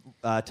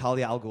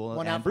Talia al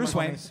Ghul and Bruce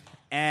Wayne,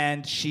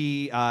 and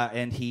he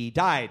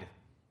died.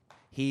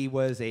 He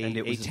was a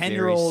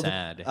 10-year-old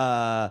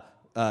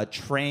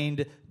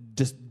trained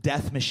just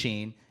death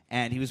machine.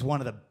 And he was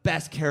one of the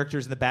best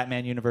characters in the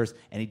Batman universe,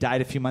 and he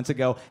died a few months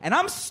ago. And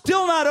I'm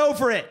still not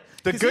over it.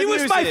 The good he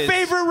was news my is-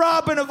 favorite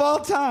Robin of all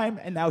time,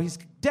 and now he's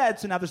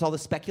dead. So now there's all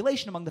this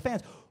speculation among the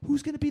fans: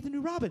 who's going to be the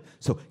new Robin?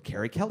 So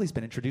Carrie Kelly's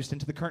been introduced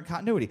into the current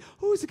continuity.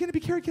 Oh, is it going to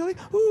be Carrie Kelly?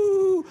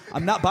 Ooh,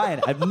 I'm not buying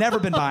it. I've never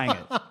been buying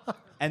it,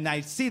 and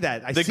I see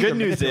that. The good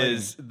news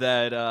is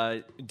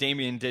that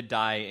Damian did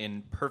die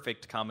in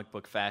perfect comic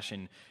book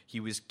fashion.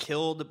 He was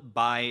killed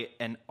by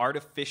an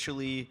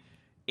artificially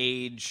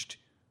aged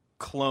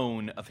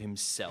clone of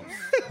himself.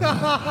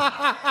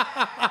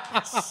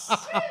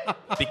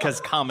 Because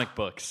comic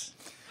books.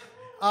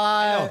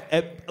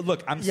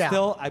 Look,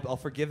 I'll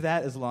forgive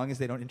that as long as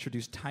they don't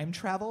introduce time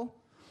travel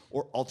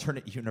or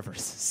alternate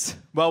universes.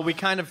 Well, we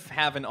kind of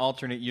have an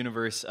alternate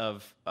universe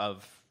of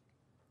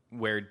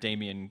where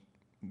Damian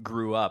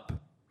grew up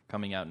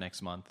coming out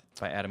next month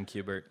by Adam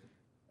Kubert.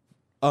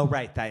 Oh,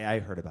 right. I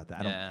heard about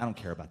that. I don't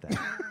care about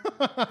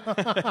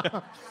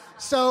that.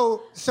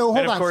 So hold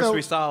on. And of course,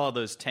 we saw all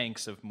those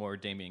tanks of more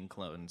Damian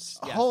clones.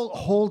 Yeah.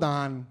 Hold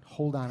on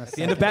a second.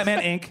 The end of Batman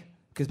Inc.,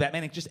 because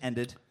Batman Inc. just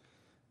ended.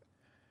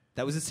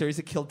 That was a series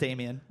that killed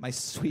Damian, my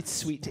sweet,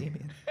 sweet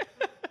Damian.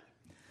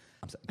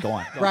 Go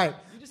on. Right.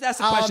 You just ask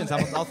the questions.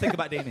 I'll think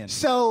about Damian.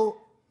 So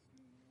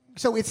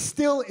it's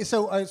still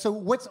so.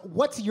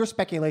 What's your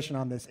speculation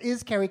on this?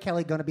 Is Carrie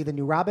Kelly going to be the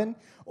new Robin,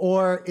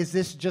 or is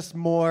this just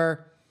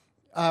more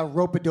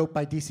rope-a-dope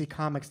by DC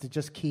Comics to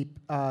just keep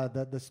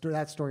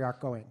that story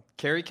arc going?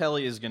 Carrie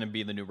Kelly is going to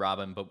be the new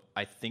Robin, but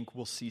I think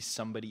we'll see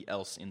somebody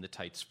else in the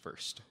tights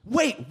first.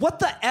 Wait, what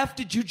the F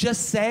did you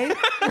just say?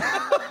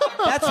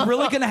 That's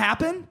really going to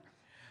happen?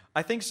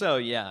 I think so.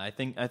 Yeah, I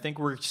think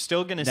we're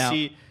still going to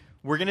see.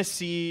 We're going to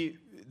see.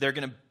 They're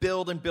going to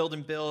build and build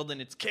and build,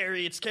 and it's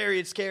Carrie,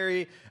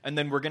 and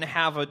then we're going to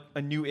have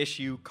a new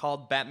issue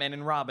called Batman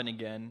and Robin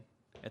again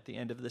at the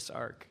end of this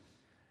arc.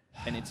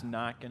 And it's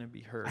not going to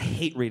be her. I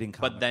hate reading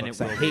comic but then books.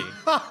 it will be.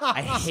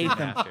 I hate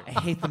them. I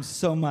hate them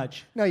so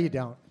much. No, you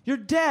don't. You're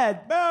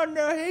dead. Oh,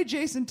 no. Hey,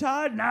 Jason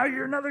Todd. Now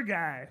you're another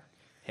guy.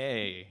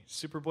 Hey,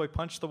 Superboy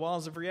punched the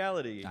walls of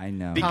reality. I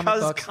know.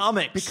 Because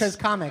comics. Because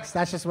comics.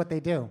 That's just what they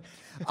do.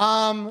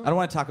 I don't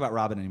want to talk about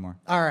Robin anymore.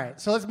 All right,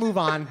 so let's move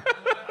on.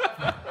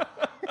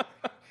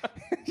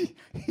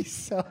 He's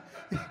so...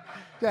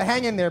 Yeah,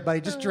 hang in there,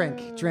 buddy. Just drink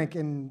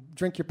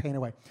your pain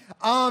away.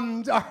 All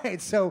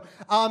right, so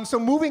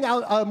moving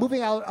out of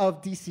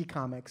DC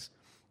Comics.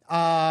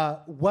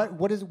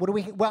 What do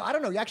we? Well, I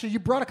don't know. Actually, you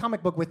brought a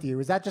comic book with you.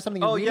 Is that just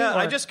something? Oh you're yeah,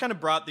 reading, I just kind of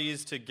brought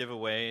these to give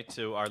away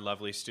to our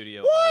lovely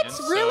studio What?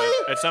 audience.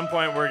 Really? So at some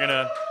point, we're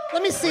gonna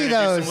let me see do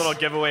those. some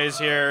little giveaways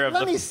here.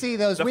 Let me see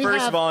those. The We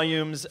first have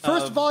volumes.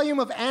 First volume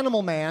of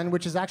Animal Man,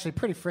 which is actually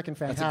pretty freaking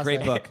fantastic. That's a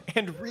great book.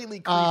 and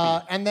really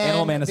creepy. And then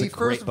Animal Man is the a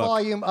great first book.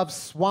 volume of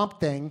Swamp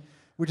Thing,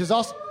 which is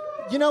also.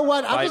 You know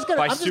what? I'm just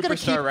gonna keep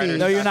Superstar these. writers.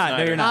 No, you're not.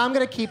 No, you're not. I'm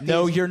gonna keep these.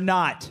 No, you're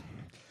not.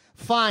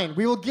 Fine.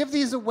 We will give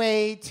these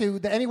away to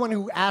anyone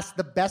who asks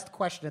the best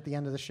question at the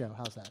end of the show.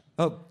 How's that?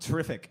 Oh,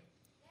 terrific.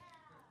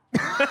 We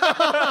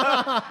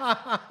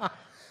have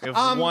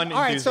one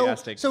All right.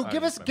 enthusiastic. So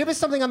give us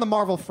something on the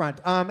Marvel front.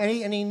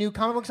 Any new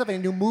comic book stuff? Any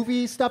new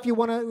movie stuff you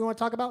want to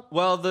talk about?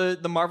 Well,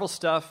 the Marvel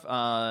stuff.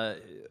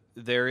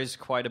 There is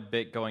quite a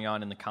bit going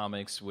on in the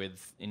comics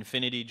with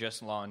Infinity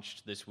just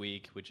launched this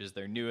week, which is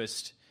their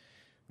newest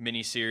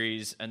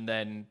miniseries, and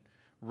then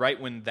right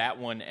when that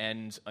one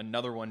ends,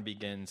 another one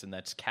begins, and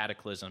that's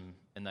Cataclysm,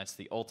 and that's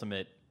the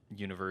Ultimate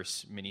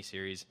Universe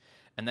miniseries,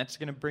 and that's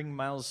going to bring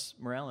Miles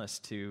Morales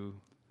to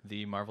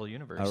the Marvel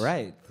Universe. All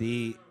right.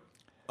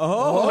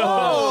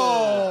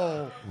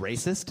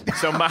 Racist?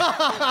 So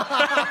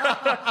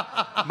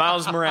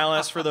Miles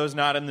Morales, for those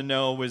not in the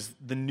know, was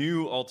the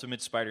new Ultimate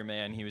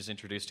Spider-Man. He was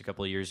introduced a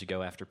couple of years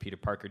ago after Peter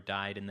Parker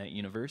died in that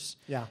universe.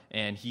 Yeah.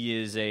 And he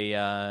is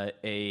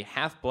a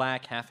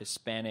half-black,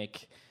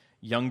 half-Hispanic,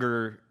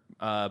 younger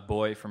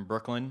boy from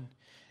Brooklyn.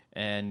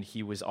 And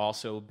he was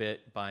also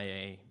bit by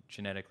a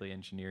genetically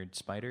engineered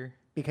spider.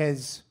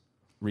 Because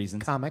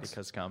Reasons. comics.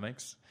 Because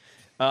comics.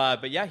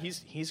 But yeah,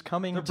 he's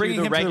coming They're to bringing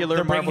the him regular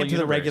they're bringing Marvel him to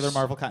the universe. regular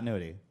Marvel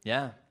continuity.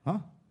 Yeah. Huh?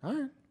 All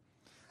right.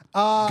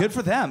 Good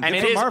for them. And Good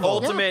it for is Marvel.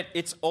 ultimate.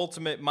 It's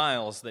Ultimate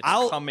Miles that's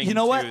coming. You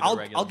know what? to the I'll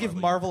regular give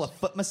Marvel Marvel universe. a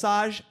foot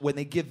massage when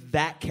they give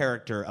that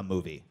character a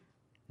movie.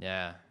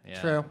 Yeah,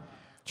 yeah. True.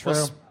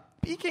 Well,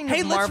 Speaking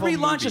Hey, of let's Marvel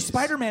relaunch movies, a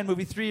Spider-Man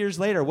movie 3 years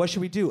later. What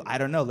should we do? I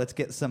don't know. Let's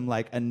get some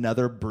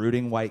another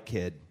brooding white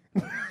kid.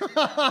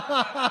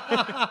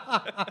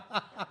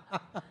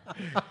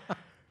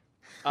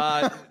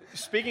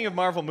 Speaking of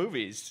Marvel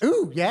movies,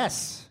 Ooh,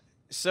 yes.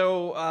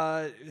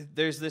 so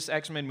there's this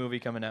X-Men movie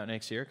coming out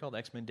next year called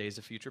X-Men: Days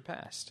of Future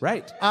Past.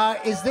 Right.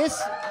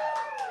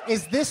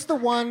 Is this the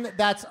one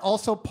that's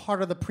also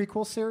part of the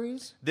prequel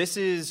series? This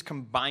is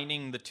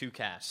combining the two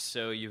casts.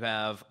 So you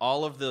have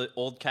all of the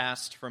old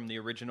cast from the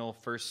original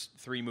first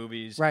 3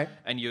 movies, right?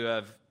 And you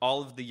have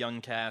all of the young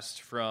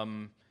cast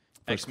from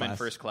X-Men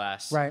First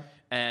Class, right?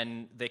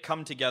 And they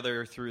come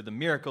together through the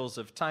miracles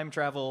of time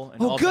travel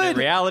and alternate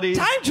realities.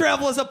 Time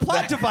travel is a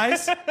plot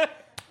device.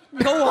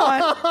 Go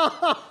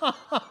on.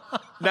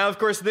 Now, of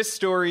course, this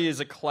story is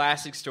a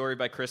classic story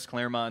by Chris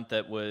Claremont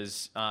that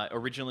was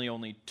originally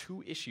only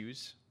 2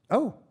 issues.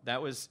 Oh.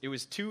 It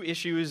was 2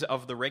 issues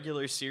of the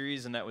regular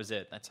series, and that was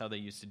it. That's how they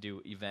used to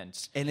do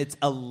events. And it's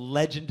a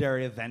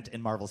legendary event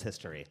in Marvel's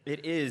history.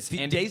 It is.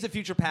 Days of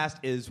Future Past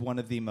is one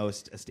of the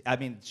most,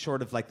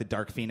 short of the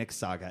Dark Phoenix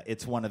saga,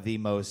 it's one of the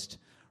most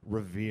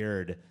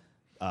revered,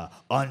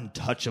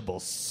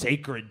 untouchable,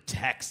 sacred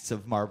texts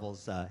of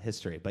Marvel's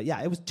history. But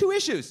yeah, it was 2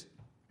 issues.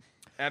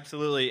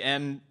 Absolutely.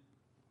 And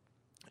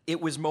it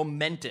was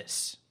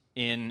momentous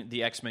in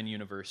the X-Men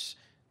universe.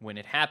 When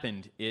it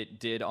happened, it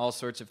did all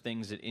sorts of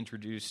things. It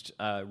introduced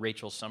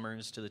Rachel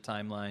Summers to the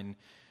timeline,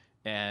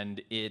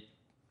 and it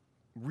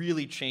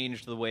really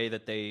changed the way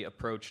that they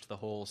approached the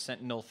whole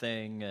Sentinel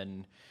thing.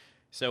 And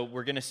so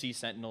we're going to see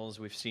Sentinels.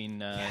 We've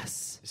seen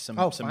some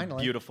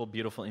beautiful,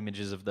 beautiful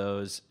images of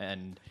those.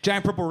 And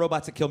giant purple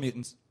robots that kill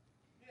mutants.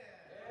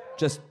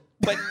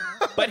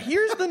 But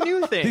here's the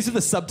new thing. These are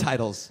the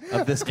subtitles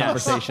of this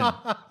conversation.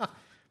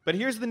 But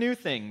here's the new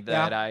thing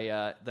that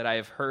I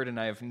have heard, and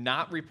I have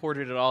not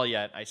reported at all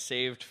yet. I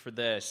saved for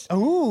this.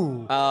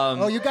 Ooh.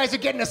 You guys are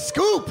getting a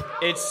scoop.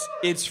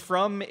 It's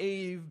from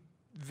a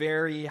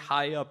very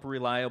high up,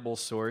 reliable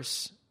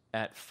source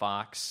at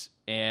Fox,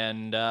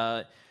 and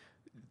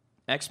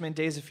X-Men: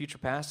 Days of Future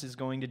Past is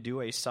going to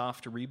do a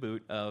soft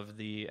reboot of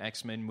the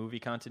X-Men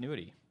movie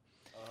continuity.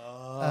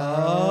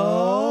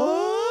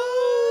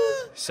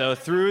 So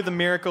through the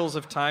miracles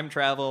of time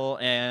travel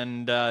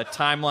and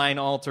timeline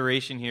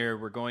alteration here,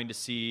 we're going to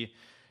see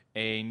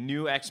a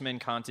new X-Men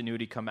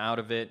continuity come out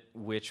of it,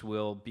 which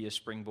will be a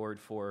springboard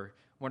for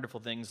wonderful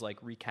things like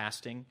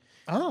recasting.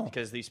 Oh.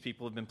 Because these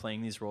people have been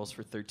playing these roles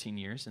for 13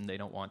 years and they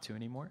don't want to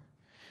anymore.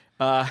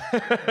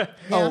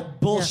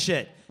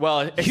 Bullshit. Yeah.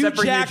 Well, except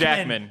for Hugh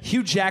Jackman.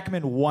 Hugh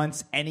Jackman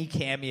wants any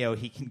cameo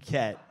he can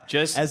get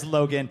as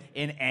Logan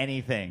in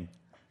anything.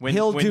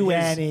 He'll do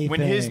anything.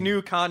 When his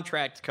new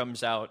contract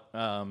comes out,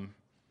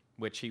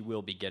 which he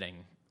will be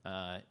getting,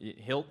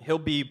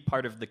 he'll be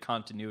part of the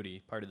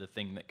continuity, part of the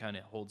thing that kind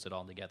of holds it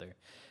all together.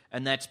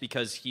 And that's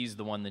because he's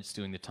the one that's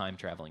doing the time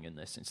traveling in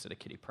this instead of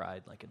Kitty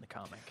Pryde, like in the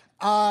comic.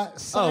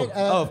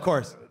 Of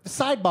course.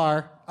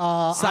 Sidebar.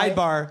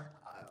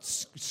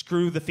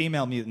 Screw the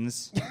female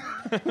mutants.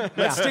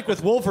 Let's stick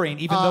with Wolverine,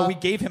 even though we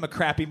gave him a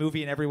crappy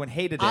movie and everyone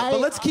hated it. But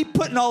let's keep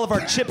putting all of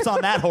our chips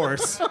on that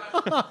horse.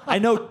 I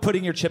know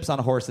putting your chips on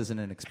a horse isn't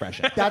an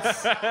expression.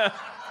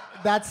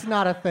 That's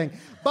not a thing.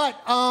 But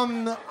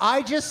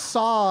I just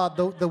saw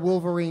the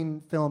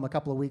Wolverine film a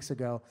couple of weeks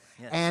ago,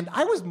 and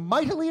I was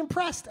mightily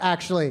impressed,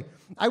 actually.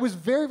 I was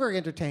very, very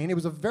entertained. It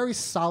was a very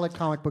solid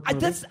comic book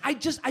movie.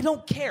 I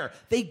don't care.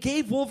 They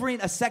gave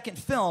Wolverine a second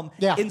film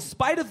in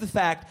spite of the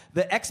fact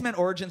that X-Men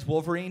Origins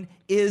Wolverine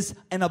is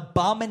an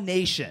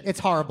abomination. It's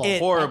horrible.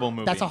 Horrible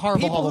movie. That's a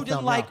horrible People who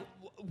film.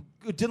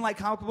 didn't like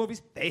comic book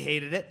movies, they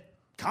hated it.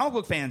 Comic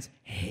book fans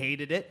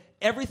hated it.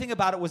 Everything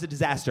about it was a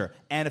disaster.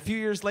 And a few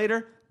years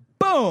later,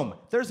 boom!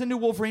 There's a new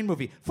Wolverine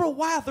movie. For a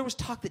while, there was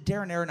talk that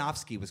Darren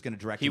Aronofsky was going to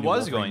direct. He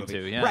was going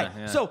to, yeah. Right.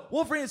 Yeah. So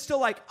Wolverine is still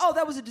like, oh,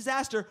 that was a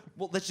disaster.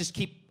 Well, let's just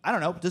keep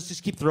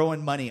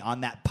throwing money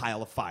on that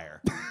pile of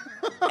fire.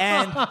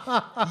 And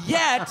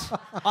yet,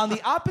 on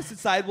the opposite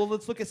side, well,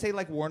 let's look at say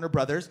like Warner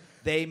Brothers.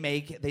 They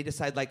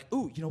decide like,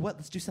 ooh, you know what?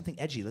 Let's do something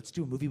edgy. Let's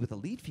do a movie with a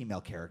lead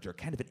female character,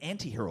 kind of an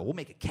anti-hero. We'll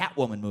make a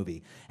Catwoman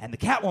movie, and the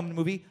Catwoman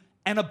movie,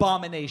 an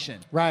abomination.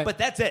 Right. But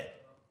that's it.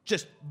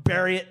 Just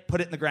bury it, put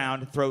it in the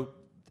ground, throw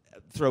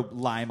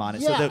lime on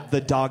it so that the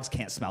dogs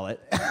can't smell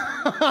it.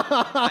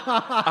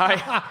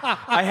 I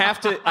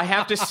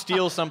have to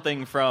steal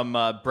something from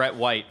Brett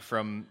White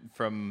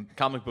from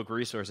Comic Book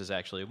Resources,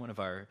 actually, one of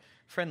our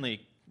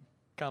friendly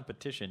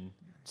competition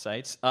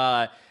sites.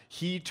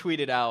 He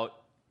tweeted out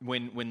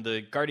when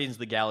the Guardians of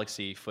the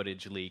Galaxy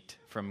footage leaked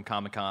from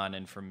Comic-Con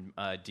and from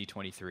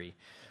D23,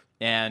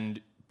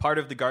 and part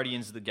of the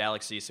Guardians of the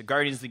Galaxy, so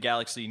Guardians of the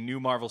Galaxy, new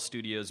Marvel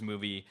Studios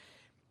movie,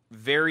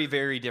 very,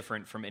 very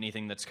different from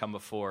anything that's come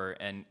before,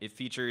 and it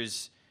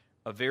features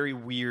a very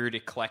weird,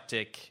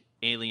 eclectic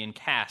alien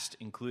cast,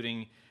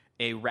 including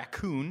a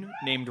raccoon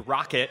named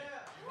Rocket,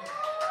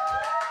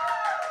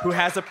 who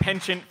has a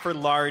penchant for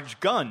large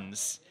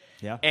guns.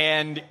 Yeah.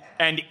 And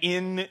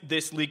in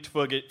this leaked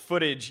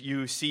footage,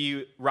 you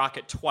see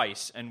Rocket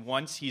twice, and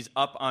once he's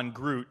up on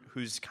Groot,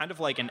 who's kind of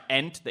like an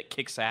Ent that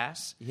kicks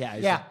ass. Yeah,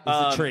 he's Yeah.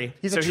 a tree.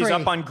 He's so a he's tree.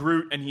 up on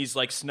Groot, and he's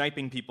like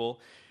sniping people.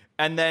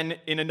 And then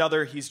in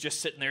another, he's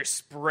just sitting there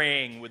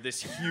spraying with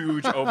this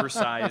huge,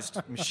 oversized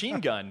machine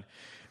gun.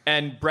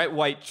 And Brett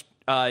White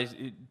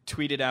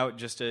tweeted out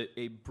just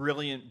a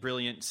brilliant,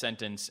 brilliant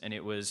sentence, and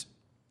it was,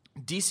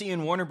 DC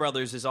and Warner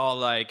Brothers is all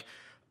like,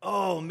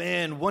 oh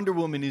man, Wonder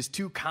Woman is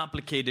too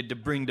complicated to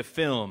bring to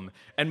film.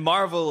 And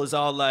Marvel is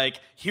all like,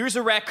 here's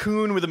a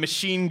raccoon with a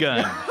machine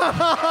gun.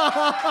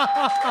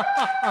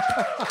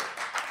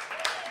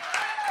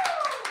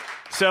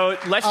 So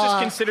let's just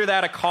consider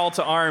that a call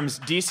to arms.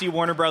 DC,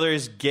 Warner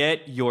Brothers,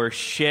 get your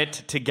shit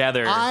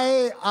together.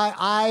 I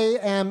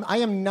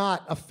am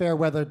not a fair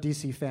weather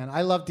DC fan.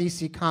 I love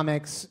DC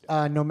Comics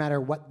no matter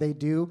what they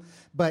do,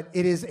 but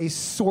it is a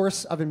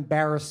source of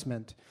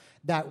embarrassment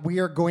that we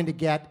are going to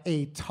get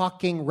a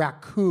talking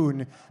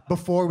raccoon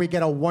before we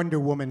get a Wonder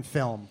Woman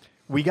film.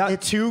 We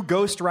got 2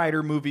 Ghost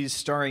Rider movies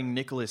starring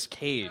Nicolas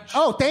Cage.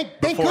 Oh,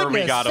 thank before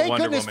goodness! we got a Thank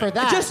Wonder goodness Woman. for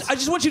that. I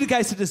just want you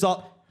guys to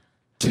dissolve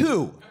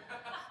 2.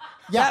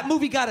 Yeah. That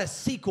movie got a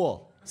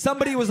sequel.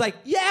 Somebody was like,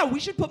 "Yeah, we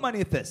should put money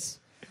at this."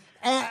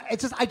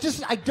 It's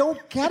just I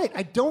don't get it.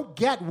 I don't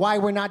get why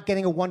we're not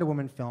getting a Wonder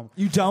Woman film.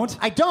 You don't?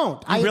 I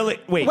don't.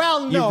 Wait,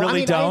 Well, no. you really I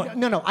mean, don't?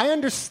 No. I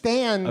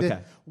understand Okay.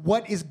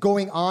 what is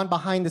going on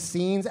behind the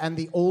scenes and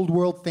the old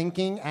world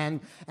thinking and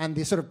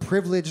the sort of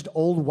privileged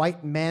old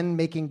white men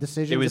making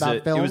decisions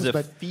about films. It was a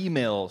but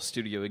female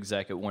studio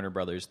exec at Warner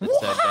Brothers that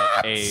said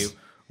that a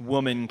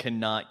woman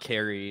cannot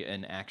carry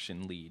an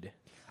action lead.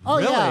 oh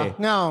yeah, Really?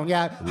 no,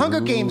 yeah. Hunger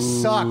Games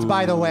sucked,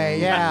 by the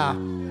way. Yeah.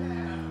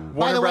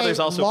 Warner Brothers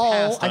also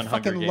passed on I fucking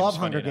Hunger Games. love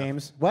funny Hunger enough.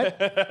 Games.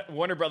 What?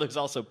 Warner Brothers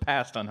also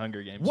passed on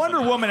Hunger Games. Wonder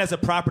funny enough. Woman as a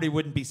property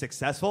wouldn't be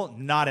successful,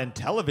 not in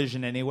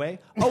television anyway.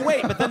 Oh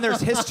wait, but then there's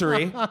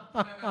history.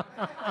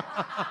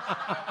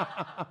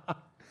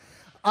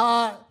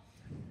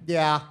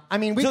 Yeah. I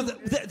mean, we. So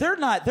they're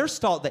not. They're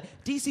stalled.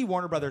 DC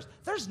Warner Brothers.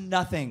 There's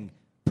nothing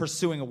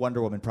pursuing a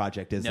Wonder Woman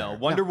project, is No, there?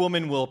 Wonder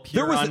Woman will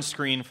appear was on a-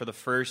 screen for the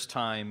first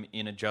time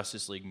in a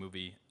Justice League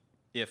movie,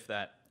 if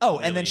that. Oh,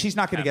 and then really she's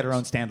not going to get her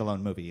own happens.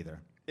 standalone movie either.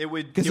 It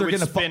would Because they're going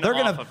to spin spin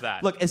off off of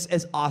that. Look,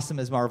 as awesome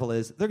as Marvel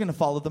is, they're going to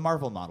follow the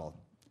Marvel model.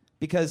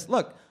 Because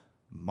look,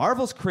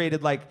 Marvel's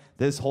created like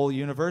this whole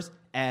universe,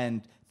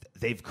 and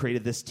they've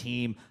created this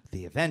team,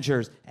 the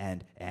Avengers,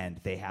 and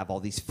they have all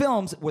these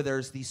films where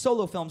there's these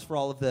solo films for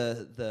all of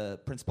the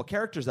principal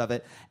characters of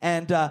it.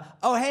 And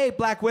oh hey,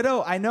 Black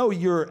Widow, I know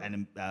you're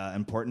an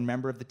important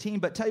member of the team,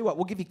 but tell you what,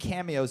 we'll give you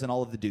cameos in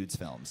all of the dudes'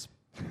 films.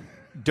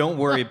 Don't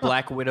worry,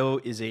 Black Widow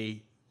is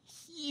a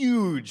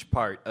huge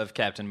part of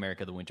Captain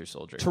America: The Winter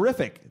Soldier.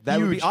 Terrific. That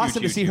would be Huge,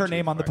 awesome huge, to see huge, her huge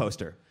name on the part.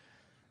 poster.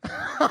 Yeah,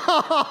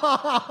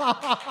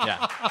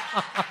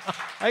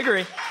 I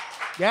agree.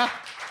 Yeah.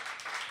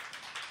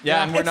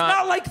 Yeah, and we're It's not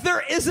not. like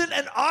there isn't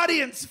an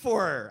audience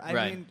for her. I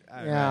Right. mean,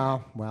 Yeah,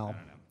 well,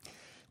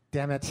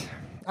 damn it.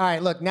 All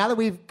right, look, now that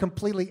we've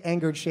completely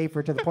angered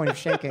Schaefer to the point of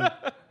shaking,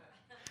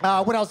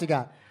 what else you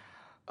got?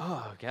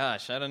 Oh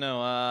gosh, I don't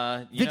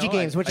know. Video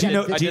games, what I you did,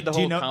 know- I do- did the do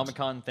you whole know-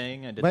 Comic-Con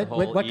thing. I did What- the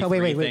whole what-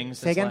 E3 wait, thing say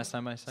since again? last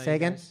time I saw Say you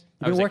again? guys.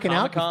 You've I was been at working out?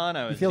 Comic-Con.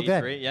 You I was feel at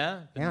good. E3. Yeah.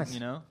 Yes. You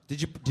know.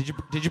 Did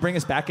you bring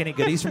us back any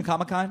goodies from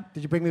Comic-Con?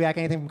 Did you bring me back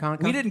anything from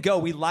Comic-Con? We didn't go.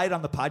 We lied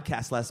on the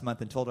podcast last month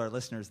and told our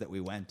listeners that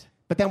we went.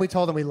 But then we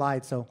told them we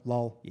lied, so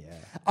lol.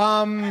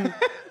 Yeah.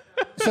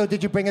 So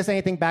did you bring us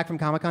anything back from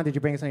Comic-Con? Did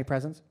you bring us any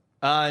presents?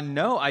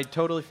 No, I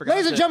totally forgot.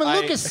 Ladies and gentlemen,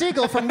 Lucas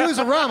Siegel from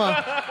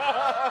Newsarama.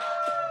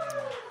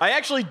 I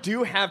actually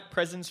do have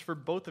presents for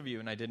both of you,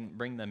 and I didn't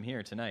bring them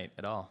here tonight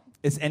at all.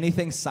 Is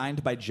anything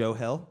signed by Joe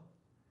Hill?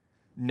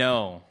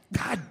 No.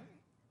 God.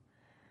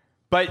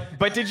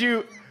 But did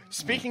you?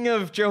 Speaking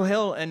of Joe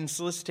Hill and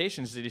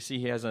solicitations, did you see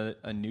he has a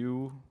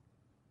new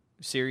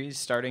series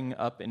starting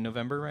up in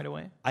November right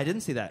away? I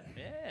didn't see that.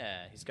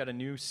 Yeah, he's got a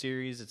new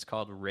series. It's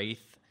called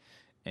Wraith,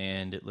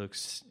 and it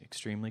looks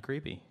extremely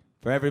creepy.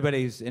 For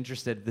everybody who's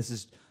interested, this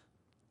is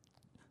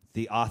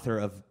the author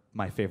of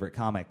my favorite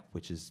comic,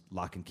 which is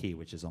Lock and Key,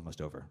 which is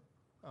almost over.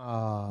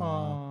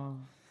 Lock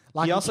He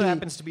and also Key.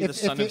 happens to be the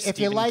son of if you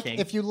Stephen like, King.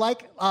 If you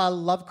like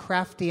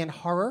Lovecraftian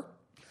horror,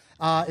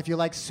 if you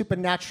like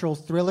supernatural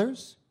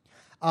thrillers,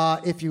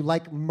 if you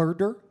like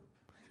murder,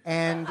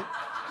 and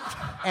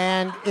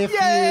if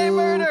Yay, you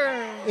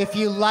murder! if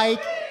you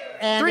like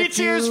and Three if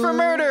cheers you- for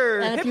murder!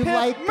 and if Hip, you hip,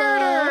 like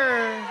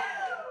murder!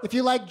 if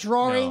you like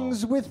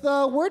drawings with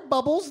word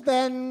bubbles,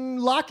 then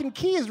Lock and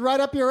Key is right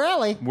up your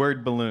alley.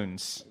 Word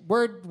balloons.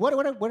 What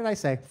did I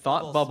say?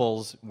 Thought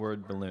bubbles,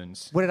 word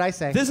balloons. What did I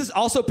say? This is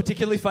also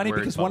particularly funny Word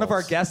because one of our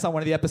bubbles. guests on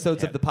one of the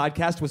episodes of the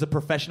podcast was a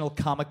professional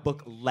comic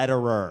book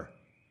letterer.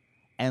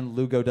 and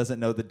Lugo doesn't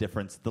know the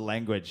difference, the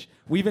language.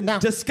 We even Now,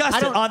 discussed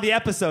it on the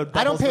episode.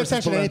 I don't pay Bubbles versus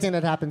attention to balloons. anything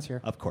that happens here.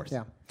 Of course.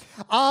 Yeah.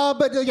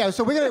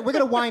 So we're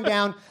gonna wind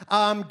down.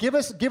 Give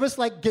us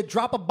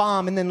drop a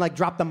bomb and then like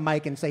drop the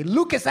mic and say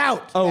Lucas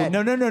out. Oh, Ed.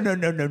 no.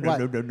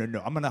 What?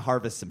 I'm going to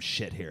harvest some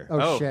shit here.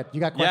 Oh shit. You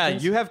got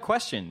questions? Yeah, you have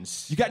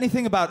questions. You got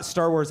anything about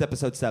Star Wars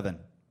Episode 7?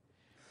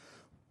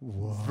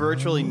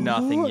 Virtually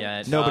nothing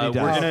yet. Nobody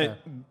does.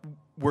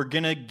 We're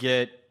gonna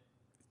get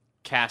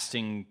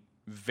casting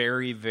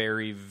very,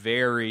 very,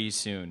 very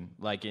soon.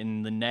 Like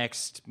in the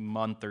next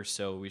month or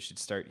so, we should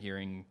start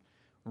hearing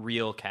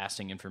real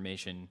casting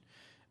information.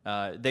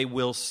 They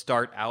will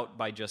start out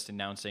by just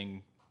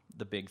announcing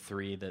the big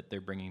three that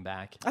they're bringing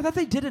back. I thought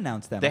they did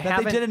announce them. They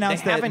did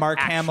announce that haven't Mark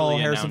Hamill,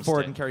 actually Harrison announced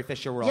Ford, it. and Carrie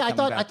Fisher were all Yeah,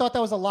 coming back. I thought that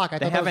was a lock.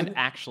 They haven't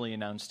actually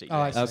announced it yet. Oh,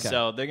 I see. Okay.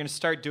 So they're going to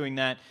start doing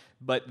that,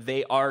 but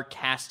they are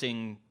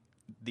casting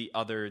the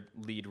other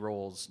lead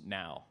roles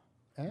now,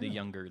 the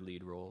younger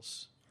lead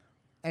roles.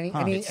 Any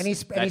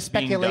That's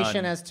speculation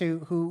being done. as to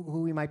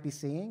who we might be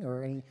seeing,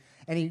 or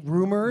any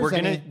rumors?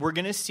 We're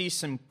gonna see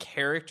some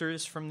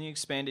characters from the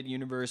expanded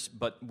universe,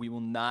 but we will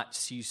not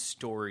see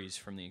stories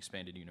from the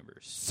expanded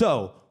universe.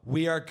 So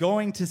we are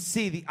going to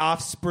see the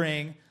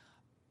offspring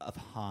of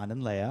Han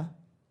and Leia.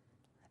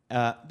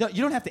 No,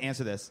 you don't have to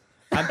answer this.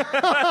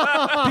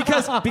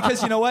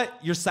 Because you know what?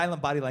 Your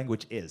silent body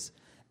language is.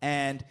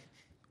 And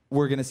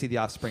we're going to see the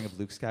offspring of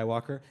Luke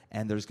Skywalker,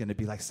 and there's going to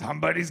be like,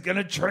 somebody's going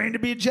to train to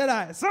be a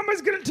Jedi.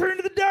 Somebody's going to turn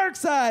to the dark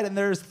side. And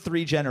there's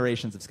 3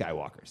 generations of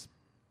Skywalkers.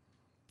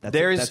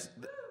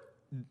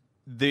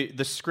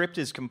 The script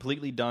is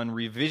completely done.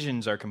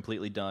 Revisions are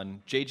completely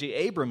done. J.J.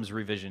 Abrams'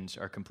 revisions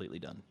are completely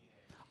done.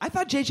 I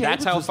thought J.J.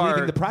 That's Abrams how was far-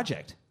 leaving the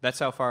project. That's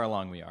how far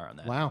along we are on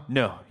that. Wow.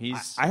 No,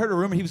 he's I heard a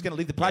rumor he was going to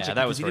leave the project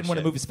that because was he didn't want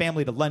to horseshit. move his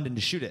family to London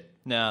to shoot it.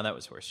 no, that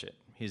was horseshit.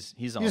 He's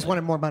on. You just it.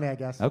 wanted more money, I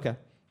guess. Okay.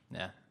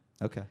 Yeah.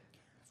 Okay.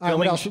 All right,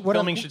 what else?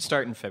 Filming should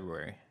start in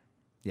February.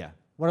 Yeah.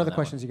 What other that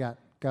questions you got?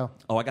 Go.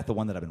 Oh, I got the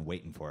one that I've been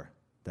waiting for,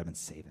 that I've been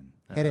saving.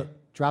 Hit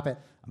it. Drop it.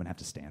 I'm going to have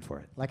to stand for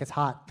it. Like it's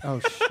hot. Oh,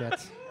 shit.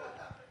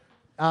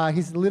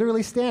 He's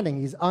literally standing.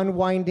 He's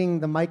unwinding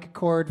the mic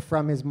cord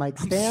from his mic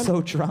stand. I'm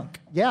so drunk.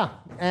 Yeah,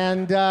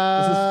 and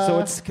so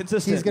it's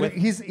consistent He's gonna,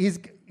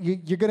 with-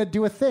 you're gonna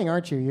do a thing,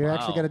 aren't you? You're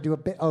actually gonna do a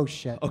bit. Oh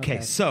shit.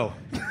 Okay, so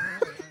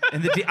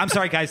I'm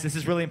sorry, guys. This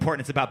is really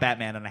important. It's about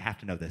Batman, and I have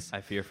to know this. I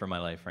fear for my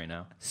life right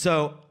now.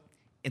 So,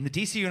 in the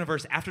DC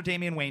universe, after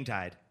Damian Wayne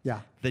died, Yeah.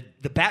 the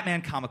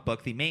Batman comic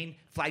book, the main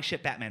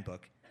flagship Batman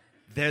book,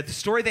 the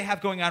story they have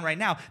going on right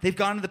now, they've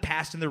gone to the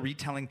past and they're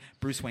retelling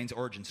Bruce Wayne's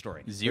origin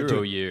story.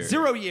 Zero year.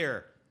 0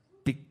 year.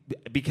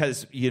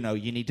 Because, you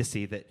need to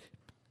see that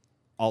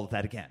all of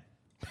that again.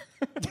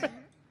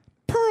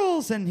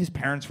 Pearls, and his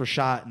parents were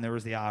shot, and there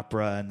was the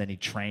opera, and then he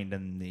trained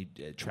and he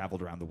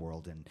traveled around the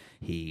world, and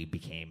he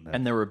became.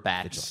 And there were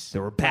bats.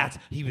 There were bats.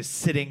 He was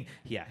sitting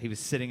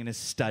in his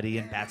study,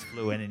 and bats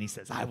flew in, and he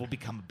says, "I will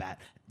become a bat."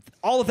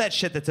 All of that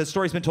shit. That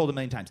story's been told a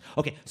million times.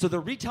 Okay, so they're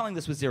retelling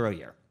this with 0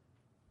 year.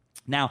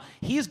 Now,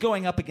 he is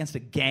going up against a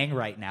gang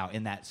right now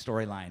in that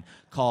storyline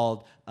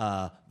called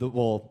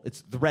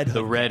it's the Red Hood.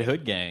 The Red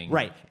Hood Gang.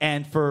 Right.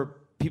 And for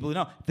people who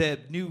know, the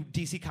new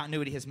DC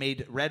continuity has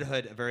made Red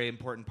Hood a very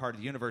important part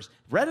of the universe.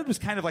 Red Hood was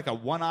kind of like a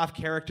one-off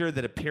character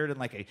that appeared in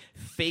like a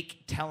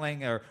fake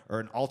telling or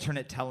an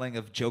alternate telling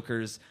of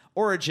Joker's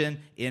origin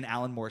in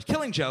Alan Moore's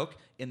Killing Joke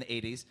in the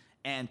 80s.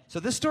 And so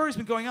this story's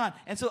been going on.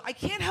 And so I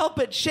can't help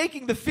but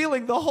shaking the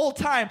feeling the whole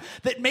time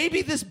that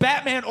maybe this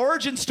Batman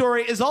origin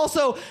story is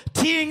also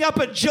teeing up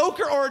a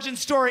Joker origin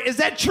story. Is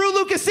that true,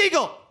 Lucas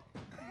Siegel?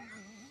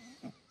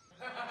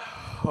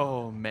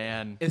 Oh,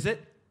 man. Is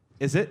it?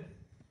 Is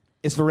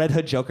the Red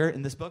Hood Joker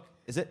in this book?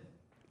 Is it?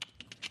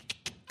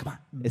 Come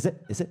on. Is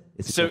it? Is it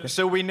Joker?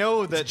 So we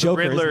know that the Joker,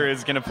 Riddler isn't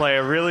is going to play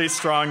a really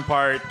strong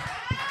part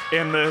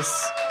in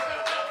this.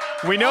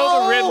 We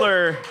know the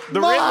Riddler.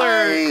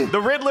 The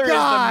Riddler is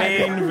the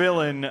main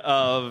villain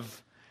of.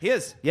 He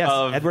is. Yes.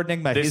 Of Edward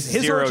Nygma. this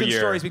His 0 origin year.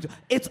 stories.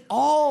 It's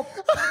all.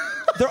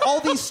 They're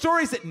all these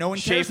stories that no one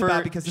cares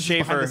about because this is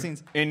behind the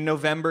scenes. In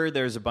November,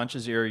 there's a bunch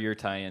of 0 year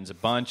tie-ins. A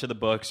bunch of the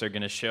books are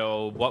going to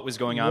show what was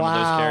going on with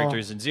those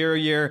characters in 0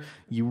 year.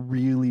 You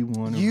really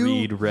want to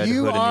read Red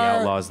Hood and the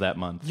Outlaws that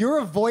month. Your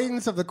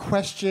avoidance of the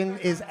question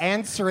is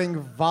answering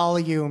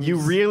volumes. You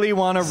really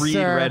want to read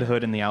Sir. Red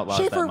Hood and the Outlaws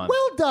Schaefer, that month.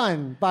 well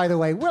done, by the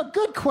way. Well,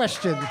 good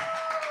question.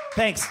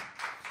 Thanks.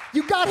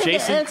 You got him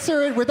Jason- to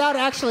answer it without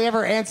actually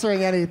ever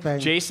answering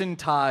anything. Jason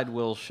Todd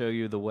will show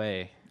you the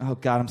way. Oh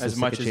God, I'm so As sick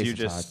much of as Jason you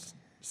just Todd.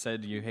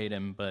 said you hate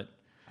him, but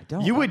I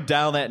don't. you would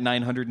dial that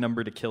 900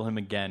 number to kill him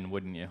again,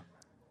 wouldn't you?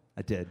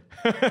 I did.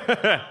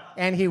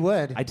 And he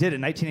would. I did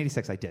in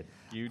 1986. I did.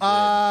 You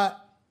did.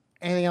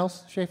 Anything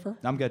else, Schaefer?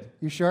 I'm good.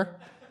 You sure? Are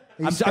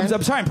you I'm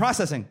spent? sorry. I'm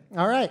processing.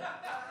 All right.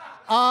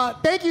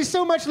 Thank you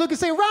so much,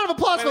 Lucas. A round of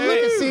applause for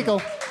Lucas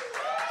Siegel.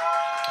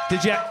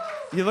 Did you?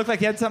 You look like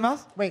you had something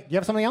else. Wait, you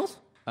have something else?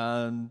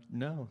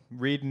 No.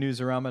 Read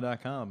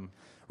Newsarama.com.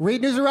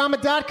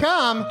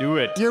 ReadNewsarama.com. Do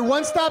it. Your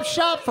one-stop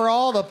shop for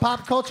all the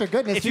pop culture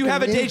goodness. If you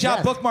have a day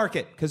job, bookmark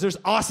it, because there's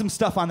awesome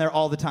stuff on there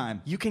all the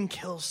time. You can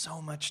kill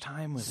so much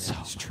time with it.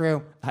 It's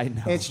true. I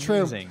know. It's true.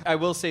 Amazing. I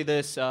will say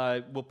this: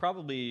 we'll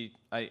probably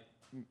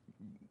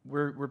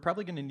we're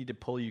probably going to need to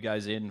pull you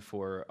guys in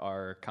for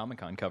our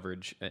Comic-Con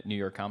coverage at New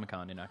York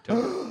Comic-Con in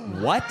October.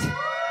 What?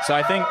 So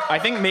I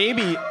think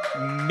maybe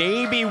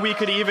we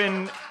could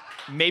even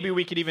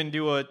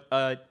do a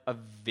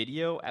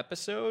video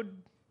episode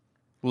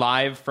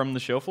live from the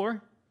show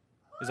floor.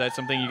 Is that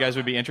something you guys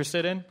would be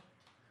interested in?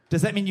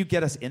 Does that mean you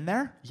get us in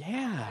there?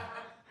 Yeah.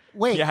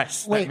 Wait,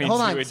 Yes, that wait, means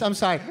hold you on. would- I'm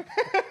sorry.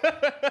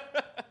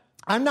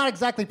 I'm not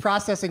exactly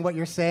processing what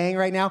you're saying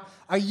right now.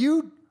 Are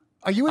you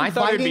inviting... I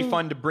thought it'd be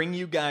fun to bring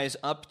you guys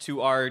up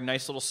to our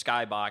nice little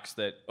skybox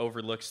that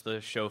overlooks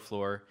the show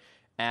floor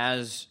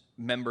as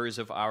members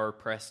of our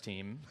press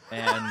team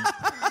and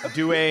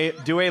do a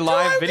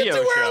live video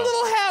show. Wear a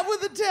little hat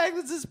with a tag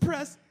that says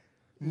press.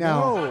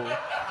 No.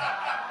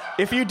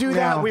 If you do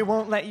that, we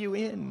won't let you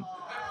in.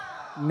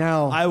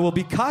 No. I will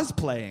be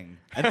cosplaying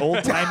an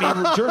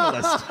old-timey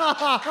journalist.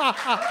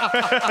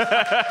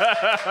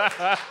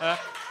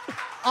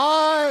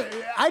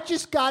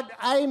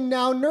 I'm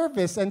now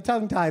nervous and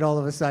tongue-tied all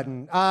of a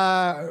sudden.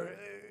 Yeah,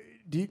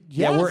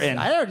 we're in.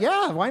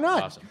 Why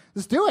not? Awesome.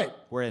 Let's do it.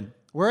 We're in.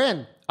 We're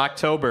in.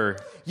 October.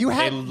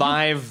 A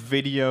live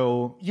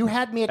video. You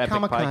had me at Epic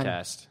Comic-Con.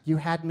 podcast. You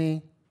had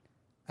me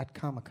at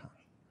Comic-Con.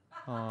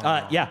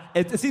 Yeah,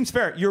 it seems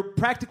fair. You're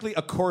practically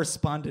a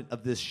correspondent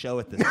of this show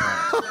at this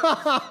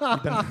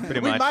point.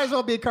 Pretty We much. might as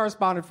well be a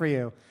correspondent for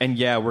you. And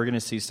yeah, we're going to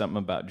see something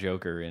about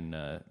Joker in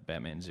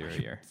Batman Zero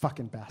Year.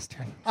 Fucking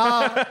bastard.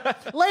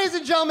 Ladies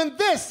and gentlemen,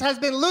 this has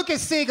been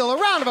Lucas Siegel. A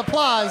round of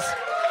applause.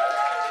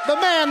 The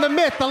man, the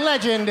myth, the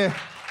legend.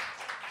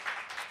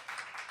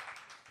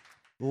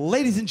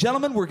 Ladies and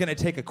gentlemen, we're going to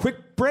take a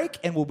quick break,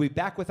 and we'll be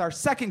back with our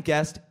second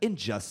guest in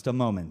just a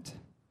moment.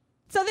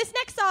 So this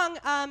next song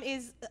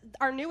is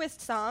our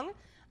newest song.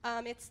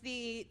 It's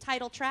the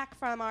title track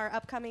from our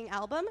upcoming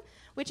album,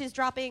 which is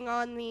dropping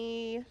on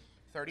the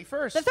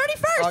 31st. The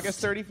 31st.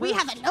 August 31st. We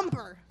have a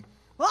number.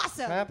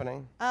 Awesome. It's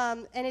happening.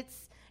 And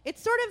it's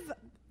sort of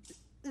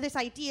this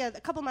idea.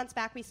 A couple months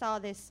back, we saw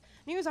this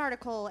news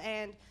article,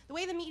 and the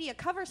way the media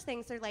covers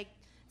things, they're like,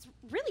 it's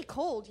really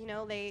cold. You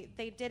know, they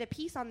did a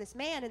piece on this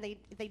man, and they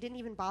didn't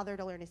even bother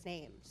to learn his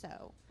name.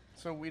 So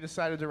we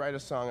decided to write a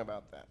song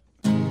about that.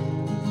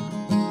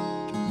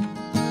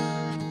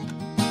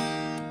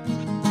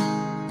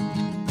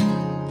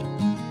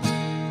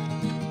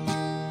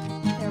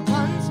 There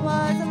once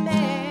was a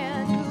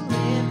man who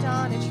lived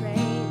on a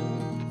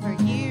train. For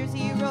years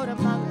he rode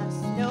among us,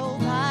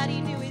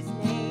 nobody knew his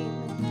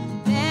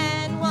name.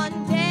 Then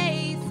one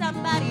day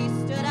somebody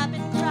stood up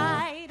and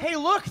cried. Hey,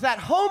 look, that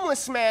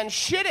homeless man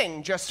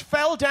shitting just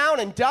fell down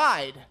and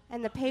died.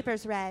 And the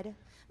papers read,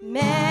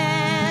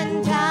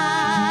 man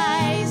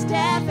dies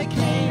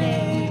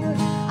defecating.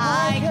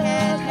 I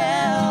can't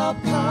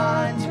help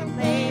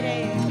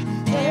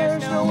contemplating.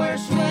 There's no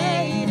worse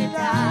way to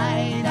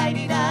die.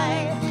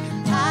 Die-dee-die.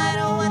 I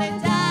don't want to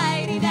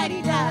die.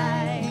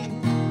 Die-dee-die.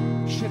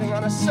 Shitting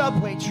on a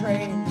subway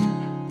train.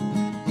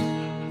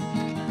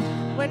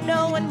 When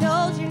no one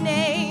knows your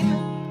name.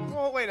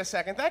 Oh, wait a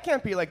second. That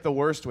can't be like the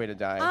worst way to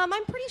die. I'm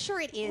pretty sure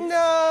it is.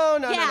 No.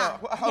 Yeah,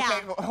 Okay,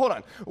 yeah. hold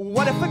on.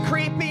 What if a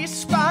creepy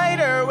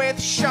spider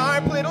with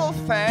sharp little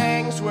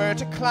fangs were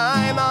to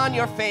climb on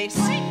your face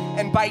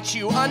and bite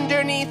you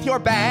underneath your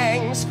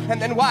bangs?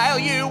 And then while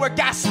you were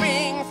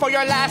gasping for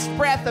your last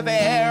breath of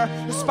air,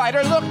 the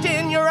spider looked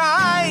in your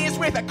eyes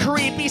with a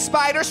creepy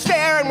spider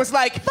stare and was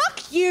like,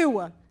 Fuck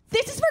you!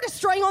 This is for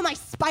destroying all my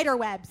spider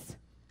webs.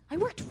 I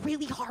worked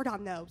really hard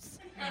on those.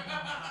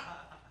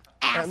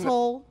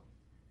 Asshole.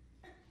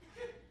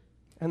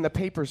 and the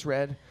papers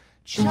read,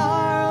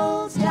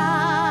 Charles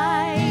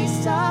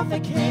dies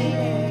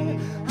suffocating.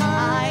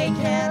 I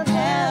can't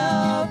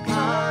help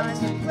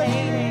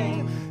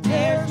contemplating.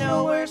 There's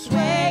no worse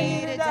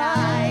way to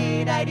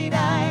die.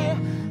 Die-dee-die.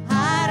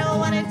 I don't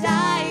want to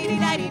die.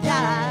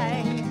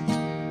 Die-dee-die.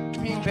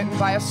 being bitten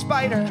by a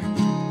spider.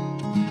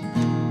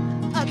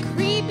 A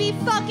creepy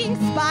fucking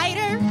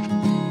spider.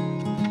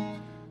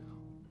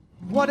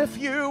 What if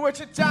you were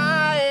to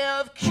die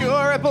of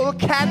curable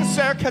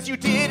cancer because you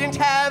didn't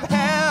have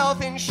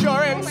health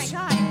insurance? Oh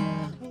my god.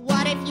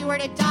 What if you were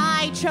to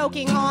die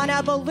choking on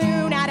a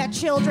balloon at a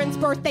children's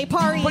birthday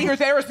party? But you're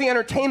there as the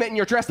entertainment and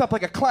you're dressed up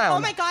like a clown.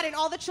 Oh my god, and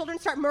all the children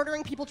start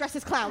murdering people dressed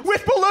as clowns.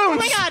 With balloons! Oh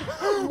my god.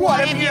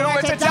 What if you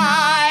were to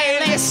die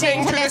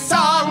listening to this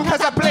song because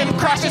a blimp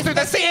crashes through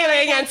the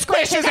ceiling and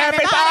squishes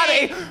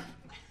everybody?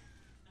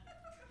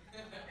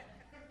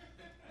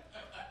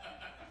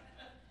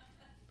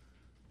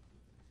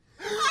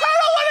 I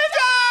don't want to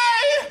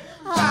die!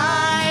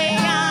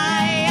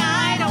 I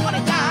don't want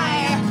to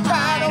die.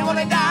 I don't want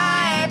to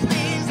die.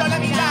 Please don't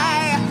let me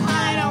die.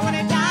 I don't want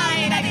to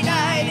die. I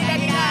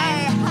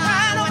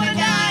don't want to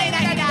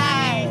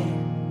die.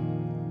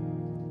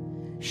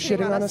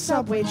 Shitting on a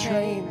subway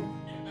train.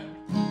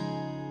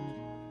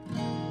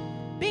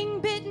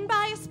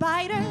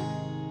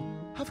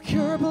 of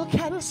curable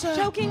cancer.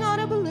 Choking on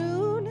a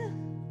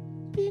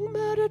balloon. Being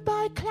murdered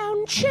by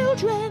clown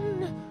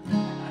children.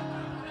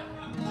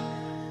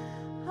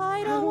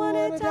 I don't want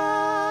to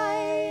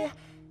die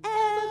ever.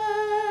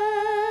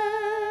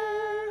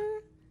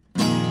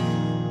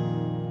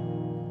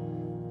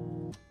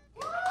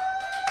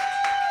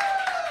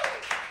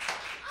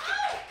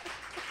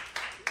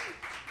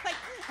 Like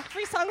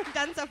every song we've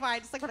done so far, I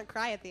just want to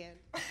cry at the end.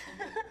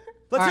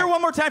 Let's hear it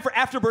one more time for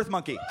Afterbirth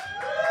Monkey.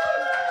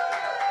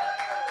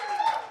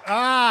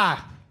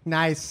 Ah,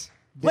 nice.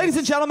 Ladies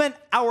and gentlemen,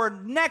 our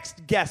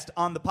next guest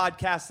on the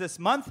podcast this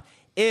month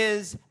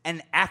is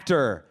an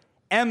actor,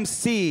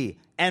 MC,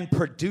 and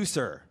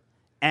producer,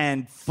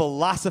 and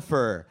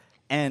philosopher,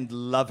 and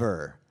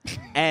lover,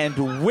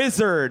 and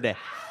wizard,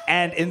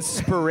 and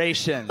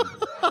inspiration.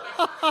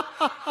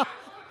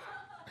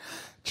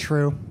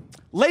 True.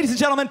 Ladies and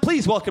gentlemen,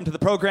 please welcome to the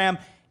program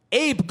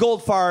Abe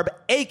Goldfarb,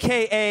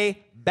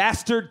 a.k.a.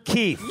 Bastard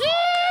Keith. Yeah!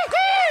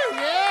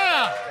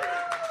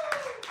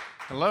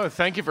 Hello,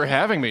 thank you for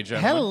having me,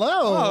 gentlemen.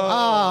 Hello.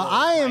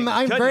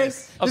 I'm very.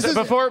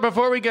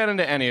 Before we get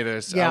into any of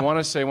this, Yeah. I want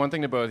to say one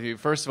thing to both of you.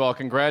 First of all,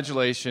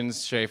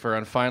 congratulations, Schaefer,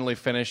 on finally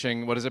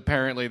finishing what is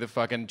apparently the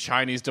fucking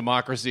Chinese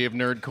democracy of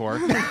nerdcore.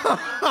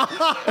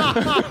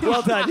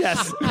 Well done,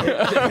 yes.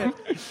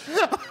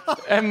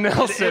 And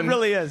Nelson. It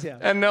really is, yeah.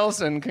 And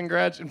Nelson,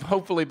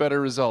 hopefully better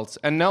results.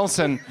 And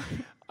Nelson,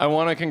 I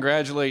want to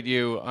congratulate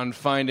you on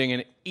finding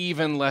an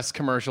even less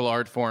commercial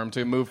art form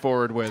to move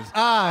forward with.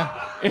 Well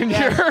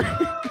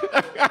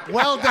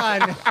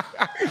done.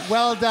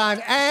 Well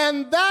done.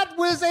 And that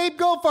was Abe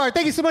Goldfarb.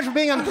 Thank you so much for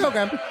being on the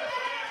program.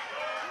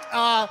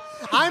 I'm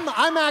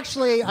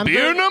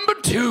Beer number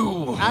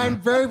 2. I'm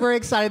very, very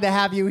excited to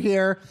have you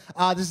here.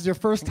 This is your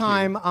first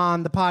time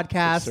on the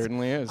podcast. It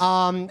certainly is.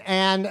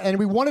 And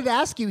we wanted to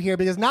ask you here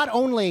because not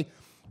only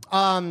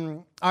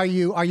are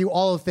you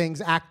all of things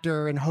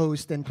actor and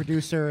host and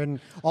producer and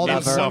all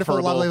those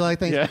wonderful, lovely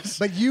things, yes.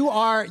 but you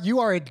are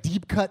a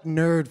deep cut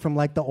nerd from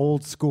like the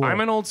old school.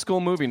 I'm an old school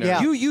movie nerd.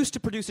 Yeah. You used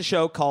to produce a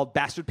show called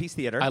Bastard Piece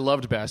Theater. I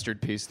loved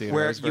Bastard Piece Theater.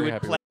 Where I was very you would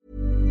happy play.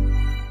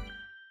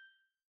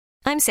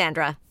 I'm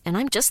Sandra, and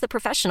I'm just the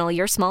professional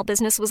your small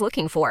business was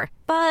looking for.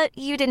 But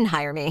you didn't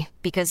hire me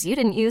because you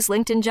didn't use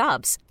LinkedIn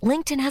Jobs.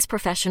 LinkedIn has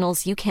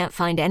professionals you can't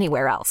find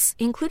anywhere else,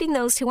 including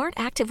those who aren't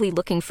actively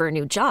looking for a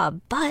new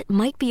job, but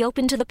might be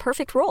open to the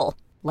perfect role,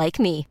 like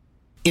me.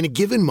 In a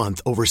given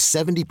month, over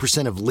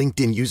 70% of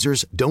LinkedIn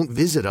users don't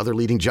visit other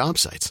leading job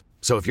sites.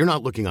 So if you're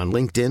not looking on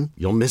LinkedIn,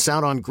 you'll miss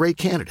out on great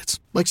candidates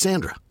like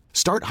Sandra.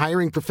 Start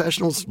hiring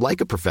professionals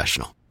like a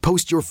professional.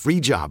 Post your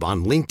free job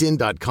on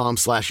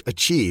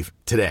linkedin.com/achieve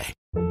today.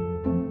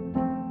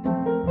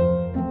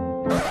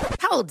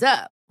 Hold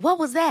up. What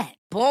was that?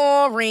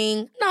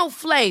 Boring. No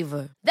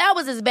flavor. That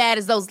was as bad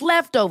as those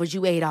leftovers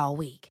you ate all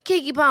week.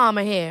 Keke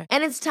Palmer here,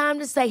 and it's time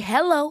to say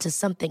hello to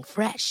something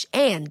fresh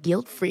and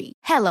guilt-free.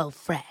 Hello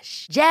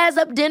Fresh. Jazz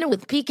up dinner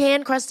with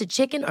pecan-crusted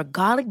chicken or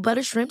garlic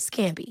butter shrimp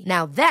scampi.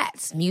 Now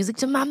that's music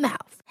to my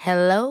mouth.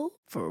 Hello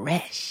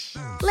Fresh.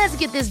 Let's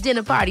get this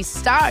dinner party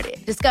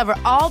started. Discover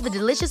all the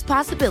delicious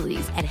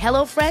possibilities at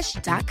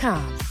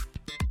HelloFresh.com.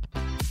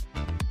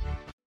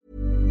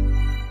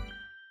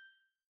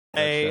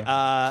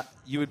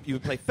 You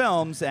would play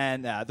films,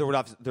 and there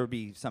would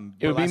be some.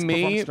 It would be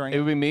me. During It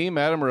would be me,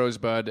 Madame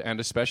Rosebud, and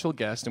a special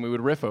guest, and we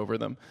would riff over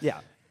them.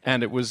 Yeah.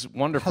 And it was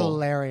wonderful.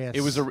 Hilarious.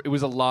 It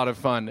was a lot of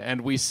fun,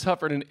 and we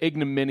suffered an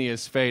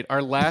ignominious fate.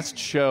 Our last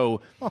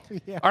show,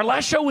 our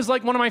last show was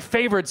like one of my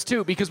favorites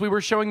too, because we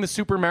were showing the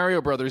Super Mario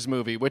Brothers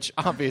movie, which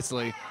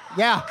obviously,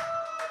 yeah.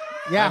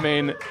 I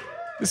mean,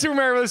 the Super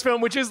Mario Brothers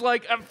film, which is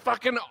like a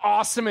fucking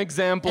awesome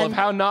example of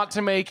how not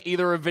to make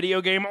either a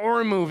video game or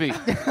a movie.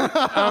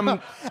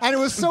 And it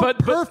was so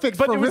perfect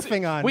for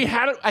riffing on. We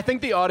had, I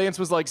think the audience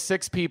was like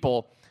 6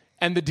 people,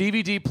 and the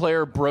DVD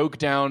player broke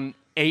down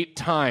 8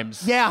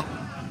 times. Yeah.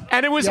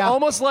 And it was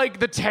almost like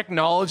the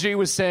technology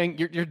was saying,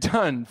 you're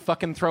done.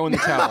 Fucking throw in the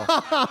towel.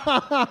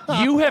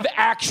 You have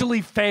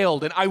actually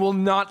failed, and I will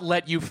not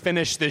let you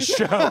finish this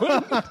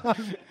show.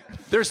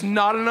 There's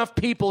not enough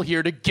people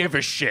here to give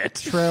a shit.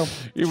 True.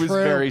 It was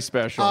very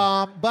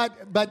special. But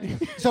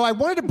so I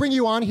wanted to bring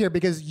you on here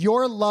because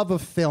your love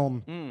of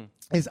film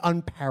is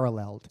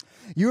unparalleled.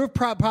 You have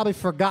probably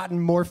forgotten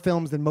more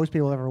films than most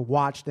people have ever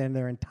watched in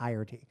their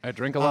entirety. I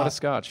drink a lot of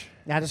scotch.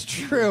 That is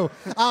true.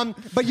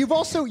 But you've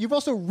also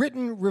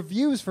written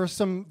reviews for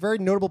some very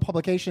notable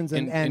publications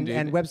and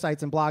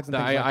websites and blogs and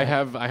things like that.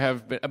 I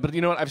have been, but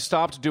you know what? I've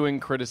stopped doing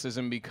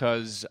criticism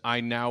because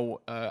I now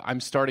I'm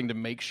starting to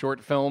make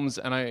short films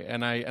and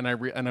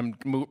I'm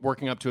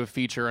working up to a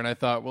feature, and I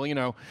thought, well, you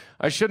know,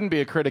 I shouldn't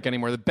be a critic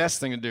anymore. The best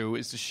thing to do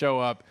is to show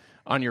up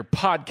on your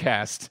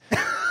podcast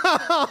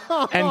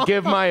and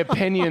give my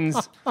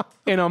opinions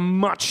in a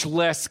much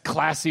less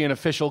classy and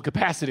official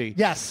capacity.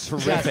 Yes,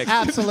 terrific,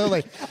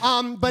 absolutely.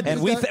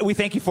 We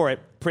thank you for it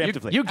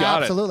preemptively. You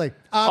got absolutely. it.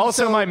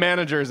 Also, my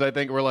managers, I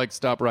think, were like,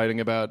 stop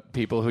writing about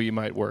people who you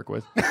might work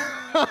with.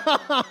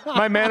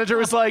 My manager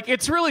was like,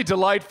 it's really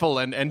delightful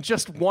and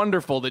just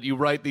wonderful that you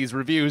write these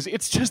reviews.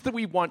 It's just that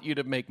we want you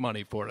to make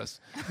money for us.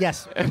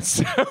 Yes. And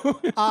so...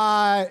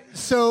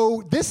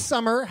 so this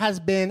summer has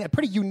been a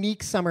pretty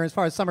unique summer as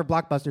far as summer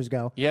blockbusters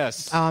go.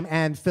 Yes.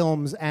 And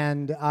films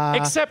and...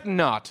 Except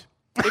not.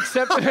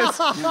 Except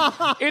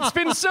it's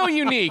been so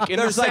unique in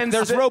the sense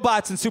there's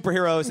robots and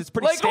superheroes. It's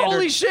pretty standard.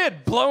 Holy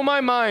shit, blow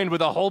my mind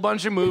with a whole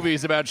bunch of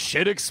movies about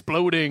shit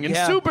exploding and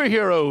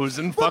superheroes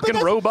and fucking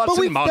robots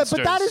and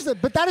monsters.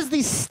 But that is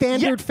the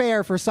standard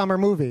fare for summer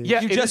movies. Yeah,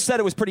 you just said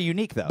it was pretty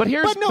unique though. But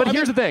here's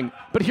the thing.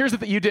 But here's the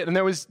thing you did, and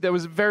that was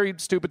a very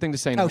stupid thing to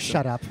say. Oh,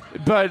 shut up.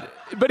 But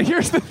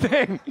here's the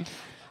thing.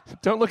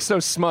 Don't look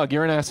so smug.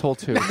 You're an asshole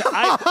too.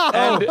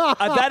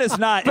 That is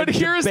not. But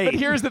here's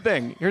the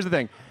thing. Here's the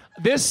thing.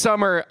 This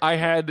summer, I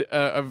had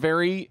a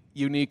very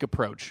unique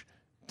approach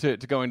to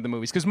going to the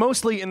movies. Because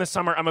mostly in the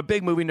summer, I'm a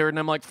big movie nerd, and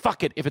I'm like,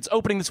 fuck it. If it's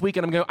opening this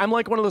weekend, I'm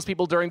like one of those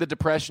people during the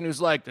Depression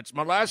who's like, it's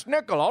my last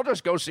nickel. I'll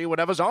just go see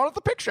whatever's on at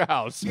the picture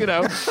house, you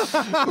know?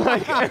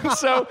 And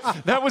so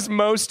that was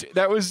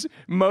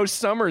most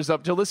summers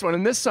up till this one.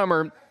 And this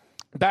summer...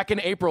 Back in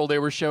April, they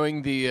were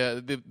showing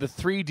the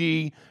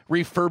 3D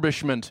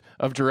refurbishment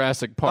of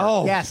Jurassic Park.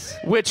 Oh, yes.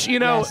 Which, you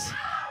know...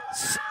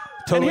 Yes.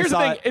 And here's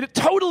the thing,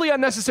 totally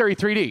unnecessary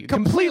 3D.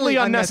 Completely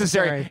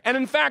unnecessary. And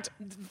in fact,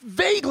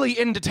 vaguely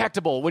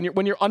indetectable when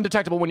you're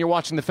undetectable when you're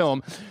watching the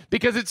film.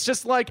 Because it's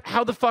just like,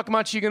 how the fuck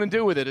much are you going to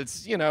do with it?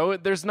 It's, you know,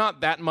 there's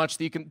not that much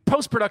that you can...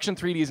 Post-production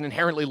 3D is an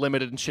inherently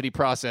limited and shitty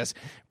process.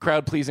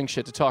 Crowd-pleasing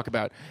shit to talk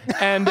about.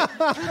 And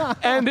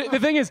and the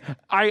thing is,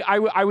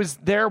 I was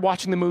there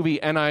watching the movie,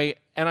 and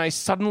I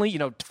suddenly, you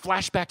know,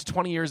 flashed back to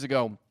 20 years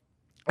ago.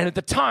 And at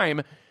the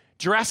time...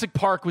 Jurassic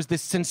Park was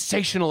this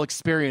sensational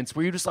experience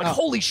where you're just like,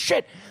 holy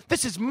shit,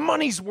 this is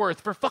money's worth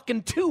for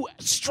fucking 2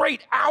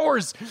 straight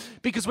hours.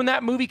 Because when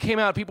that movie came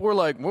out, people were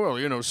like, well,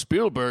 you know,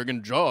 Spielberg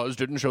and Jaws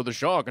didn't show the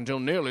shark until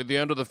nearly the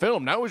end of the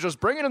film. Now he's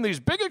just bringing in these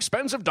big,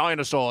 expensive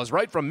dinosaurs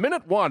right from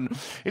minute one.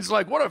 It's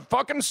like, what a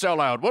fucking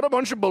sellout. What a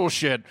bunch of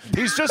bullshit.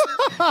 He's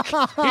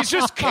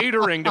just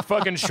catering to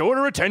fucking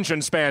shorter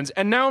attention spans.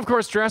 And now, of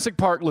course, Jurassic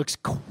Park looks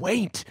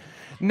quaint.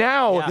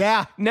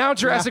 Now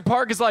Jurassic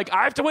Park is like,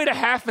 I have to wait a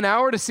half an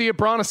hour to see a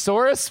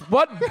brontosaurus?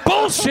 What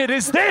bullshit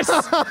is this?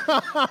 and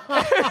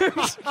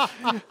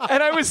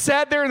I was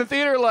sat there in the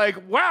theater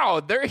like,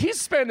 wow, he's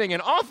spending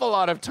an awful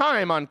lot of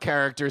time on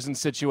characters and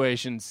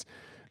situations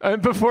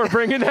before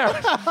bringing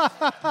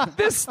out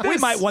this. We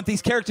might want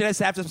these characters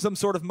to have some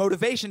sort of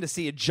motivation to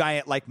see a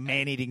giant, like,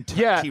 man-eating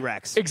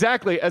T-Rex.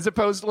 Exactly, as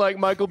opposed to, like,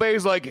 Michael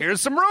Bay's like,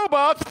 here's some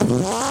robots.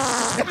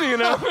 You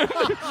know?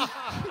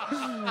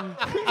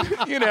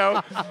 You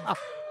know,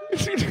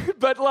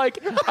 but like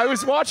I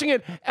was watching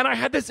it and I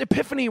had this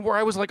epiphany where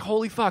I was like,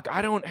 holy fuck,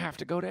 I don't have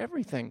to go to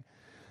everything.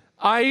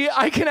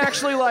 I can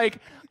actually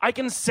I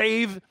can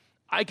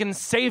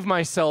save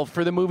myself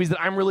for the movies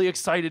that I'm really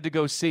excited to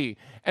go see.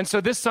 And so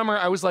this summer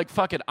I was like,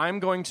 fuck it, I'm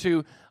going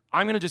to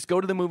just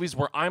go to the movies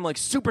where I'm like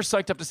super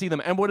psyched up to see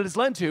them. And what it has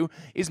led to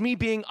is me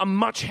being a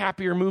much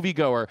happier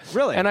moviegoer.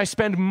 Really? And I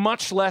spend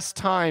much less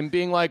time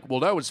being like,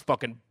 well, that was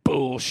fucking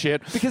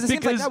bullshit. Because it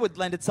seems like that would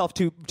lend itself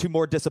to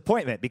more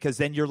disappointment, because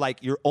then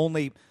you're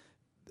only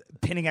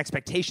pinning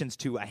expectations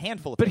to a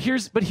handful of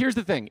people. But here's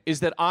the thing,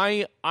 is that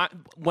I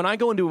when I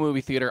go into a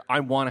movie theater,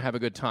 I want to have a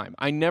good time.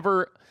 I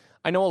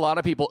know a lot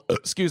of people,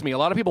 a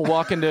lot of people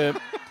walk into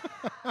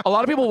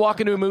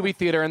a movie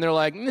theater and they're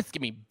like, this is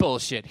gonna be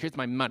bullshit. Here's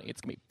my money.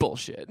 It's gonna be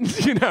bullshit.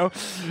 You know,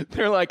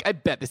 they're like, I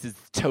bet this is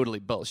totally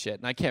bullshit,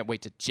 and I can't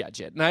wait to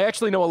judge it. And I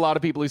actually know a lot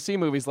of people who see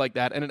movies like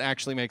that, and it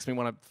actually makes me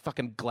want to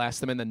fucking glass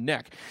them in the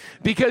neck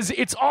because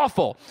it's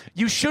awful.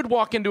 You should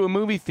walk into a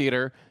movie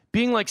theater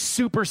being like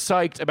super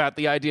psyched about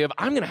the idea of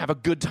I'm gonna have a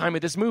good time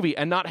at this movie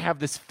and not have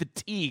this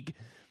fatigue.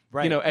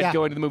 Right. You know, at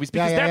going to the movies.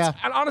 Because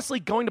and honestly,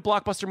 going to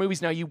blockbuster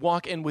movies now, you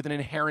walk in with an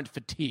inherent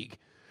fatigue.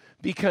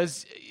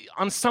 Because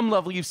on some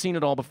level, you've seen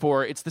it all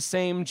before. It's the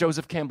same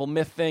Joseph Campbell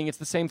myth thing. It's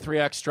the same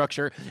 3-act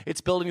structure.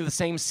 It's building to the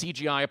same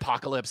CGI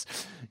apocalypse.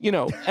 You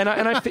know,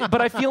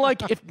 but I feel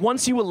like if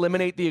once you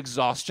eliminate the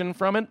exhaustion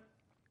from it,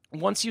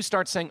 once you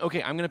start saying,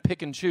 okay, I'm going to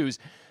pick and choose,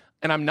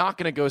 and I'm not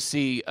going to go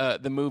see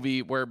the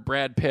movie where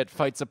Brad Pitt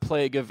fights a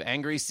plague of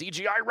angry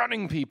CGI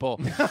running people.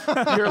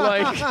 You're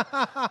like...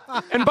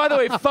 And by the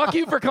way, fuck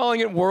you for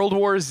calling it World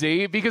War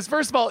Z, because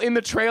first of all, in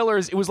the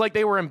trailers, it was like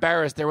they were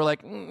embarrassed. They were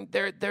like,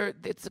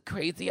 it's a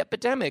crazy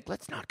epidemic.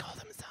 Let's not call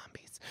them zombies.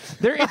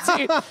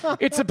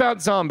 It's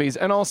about zombies.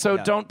 And also,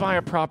 don't buy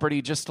a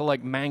property just to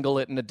like mangle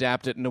it and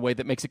adapt it in a way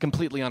that makes it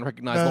completely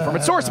unrecognizable from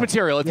its source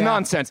material. It's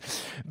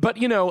nonsense. But,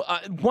 you know,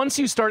 once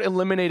you start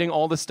eliminating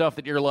all the stuff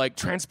that you're like,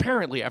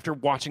 transparently, after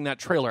watching that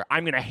trailer,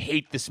 I'm going to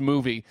hate this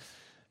movie.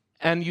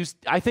 And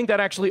I think that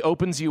actually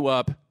opens you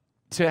up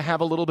to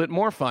have a little bit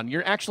more fun.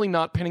 You're actually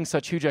not pinning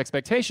such huge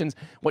expectations.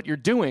 What you're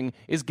doing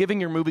is giving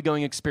your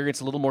movie-going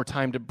experience a little more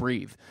time to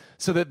breathe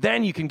so that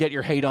then you can get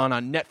your hate on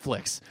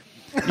Netflix.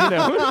 You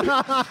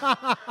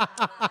know.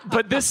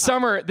 But this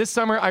summer,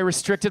 I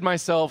restricted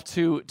myself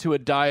to a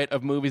diet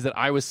of movies that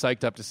I was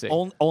psyched up to see.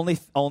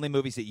 Only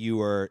movies that you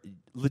were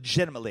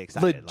legitimately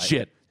excited. Legit.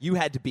 Like, you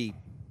had to be.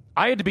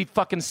 I had to be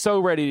fucking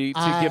so ready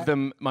to give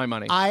them my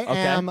money. I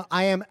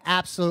am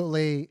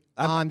absolutely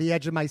on the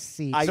edge of my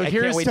seat. So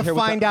here's to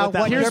find out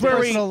what your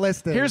personal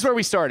list is. Here's where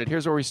we started.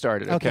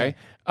 Okay.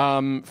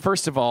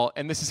 First of all,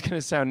 and this is going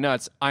to sound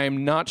nuts, I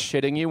am not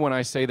shitting you when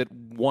I say that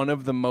one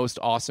of the most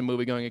awesome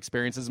movie-going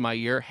experiences of my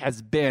year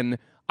has been,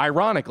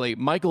 ironically,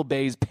 Michael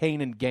Bay's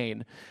Pain and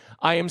Gain.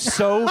 I am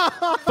so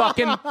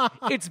fucking...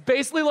 It's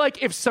basically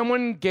like if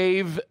someone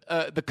gave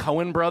the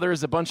Coen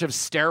brothers a bunch of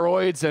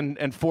steroids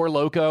and Four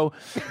Loko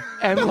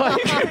and like...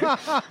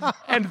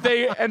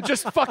 and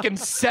just fucking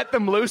set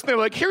them loose. And they're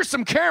like, here's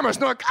some cameras.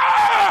 And they're like,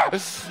 ah!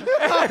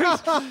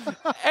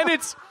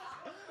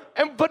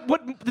 But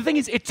the thing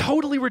is, it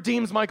totally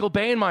redeems Michael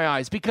Bay in my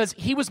eyes because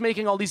he was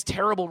making all these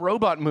terrible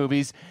robot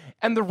movies.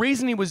 And the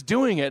reason he was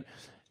doing it,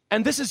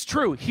 and this is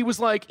true, he was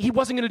like, he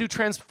wasn't going to do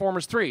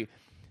Transformers 3.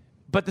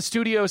 But the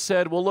studio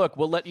said, well, look,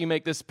 we'll let you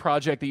make this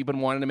project that you've been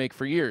wanting to make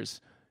for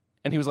years.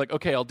 And he was like,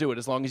 okay, I'll do it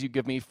as long as you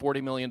give me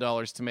 $40 million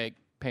to make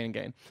Pain and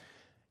Gain.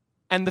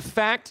 And the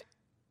fact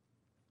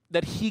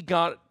that he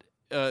got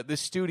the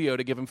studio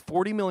to give him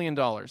 $40 million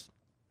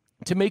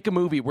to make a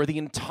movie where the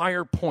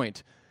entire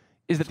point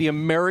is that the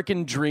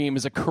American dream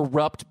is a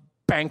corrupt,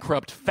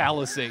 bankrupt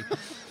fallacy.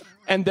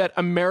 And that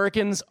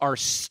Americans are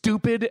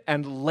stupid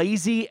and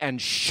lazy and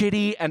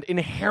shitty and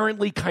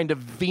inherently kind of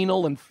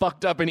venal and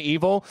fucked up and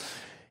evil.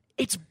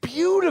 It's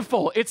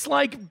beautiful. It's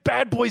like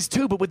Bad Boys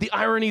 2, but with the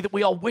irony that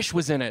we all wish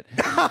was in it.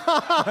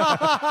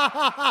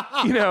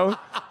 You know?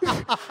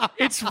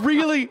 It's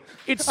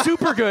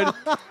super good.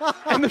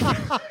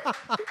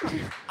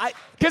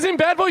 Because in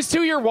Bad Boys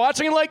 2, you're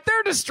watching and like,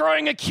 they're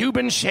destroying a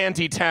Cuban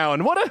shanty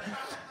town.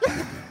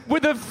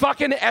 With a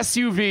fucking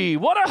SUV.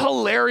 What a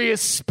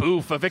hilarious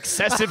spoof of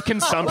excessive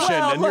consumption.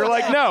 And you're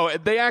like, no,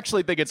 they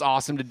actually think it's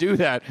awesome to do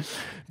that.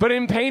 But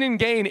in Pain and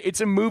Gain,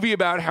 it's a movie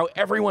about how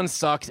everyone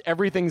sucks,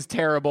 everything's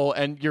terrible,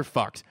 and you're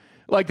fucked.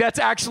 Like, that's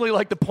actually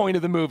like the point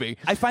of the movie.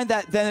 I find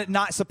that then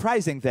not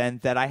surprising then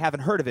that I haven't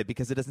heard of it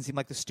because it doesn't seem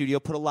like the studio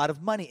put a lot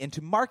of money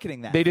into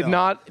marketing that They did film.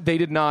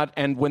 not.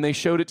 And when they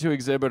showed it to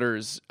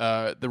exhibitors,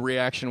 the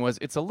reaction was,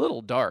 it's a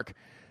little dark.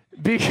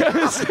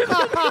 Because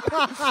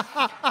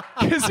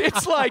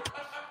it's like,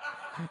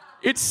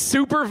 it's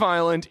super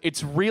violent.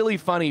 It's really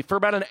funny. For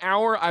about an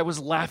hour, I was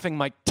laughing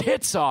my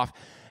tits off.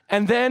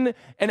 And then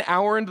an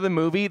hour into the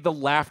movie, the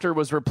laughter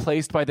was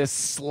replaced by this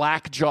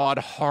slack-jawed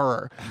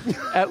horror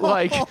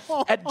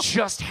at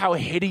just how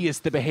hideous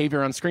the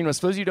behavior on screen was.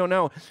 For those of you who don't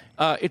know,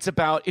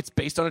 it's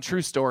based on a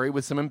true story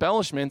with some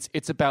embellishments.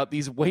 It's about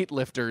these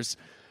weightlifters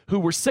who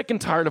were sick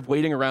and tired of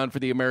waiting around for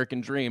the American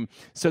dream.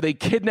 So they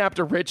kidnapped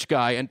a rich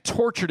guy and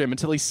tortured him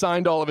until he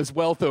signed all of his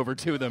wealth over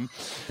to them.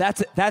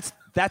 That's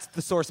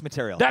the source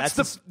material. That's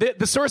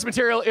the source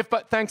material.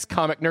 Thanks,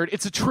 comic nerd.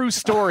 It's a true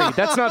story.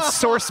 That's not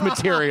source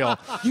material.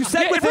 You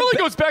said it really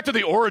goes back to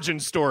the origin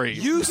story.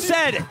 You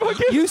said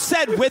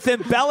with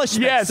embellishments.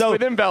 Yes, so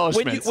with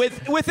embellishments.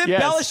 With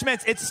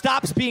embellishments, it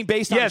stops being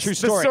based on a true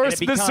story.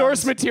 The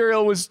source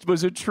material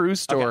was a true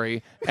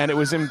story, and it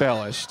was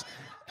embellished.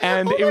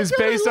 And it was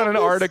based on an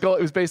article.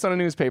 It was based on a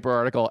newspaper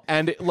article.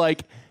 And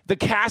the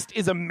cast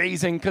is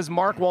amazing because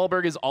Mark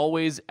Wahlberg is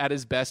always at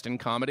his best in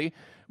comedy.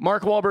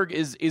 Mark Wahlberg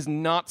is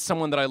not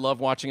someone that I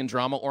love watching in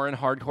drama or in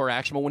hardcore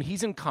action. But when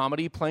he's in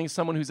comedy, playing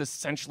someone who's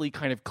essentially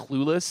kind of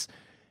clueless,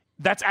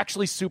 that's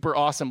actually super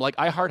awesome. Like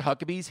I Heart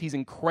Huckabees, he's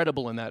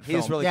incredible in that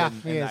film. He's really good.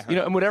 He is. You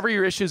know, and whatever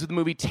your issues with the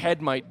movie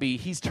Ted might be,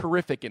 he's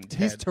terrific in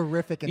Ted. He's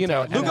terrific in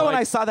Ted. Lugo and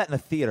I saw that in the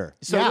theater.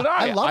 So did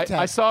I. love Ted.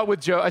 I saw it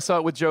with Joe. I saw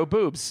it with Joe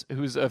Boobs,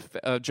 who's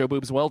Joe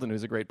Boobs Weldon,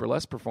 who's a great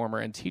burlesque performer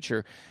and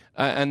teacher.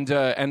 And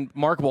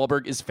Mark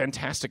Wahlberg is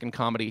fantastic in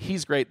comedy.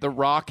 He's great. The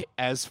Rock,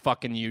 as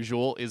fucking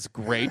usual, is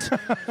great.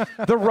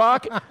 The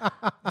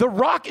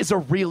Rock is a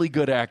really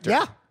good actor.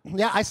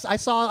 Yeah, I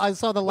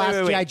saw the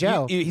last G.I.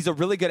 Joe. He's a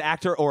really good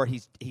actor, or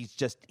he's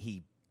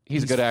a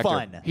good actor.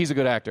 Fun. He's a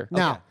good actor.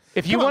 No.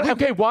 If you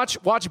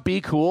watch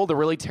Be Cool, the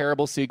really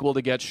terrible sequel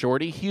to Get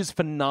Shorty. He's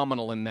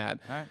phenomenal in that.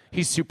 Right.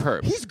 He's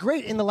superb. He's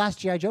great in the last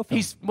G.I. Joe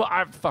film.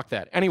 Fuck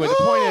that. Anyway, the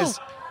point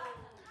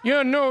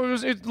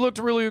is, it looked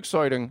really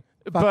exciting.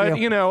 Fuck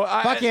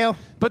you.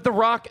 But The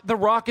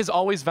Rock is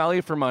always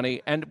value for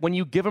money, and when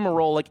you give him a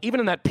role, like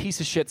even in that piece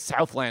of shit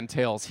Southland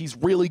Tales, he's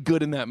really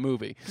good in that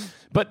movie.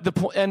 But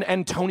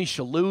and Tony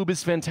Shalhoub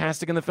is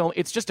fantastic in the film.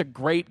 It's just a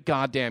great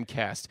goddamn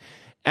cast.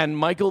 And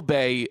Michael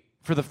Bay,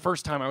 for the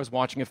first time I was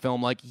watching a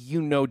film,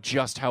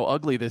 just how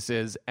ugly this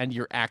is, and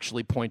you're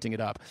actually pointing it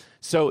up.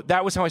 So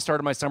that was how I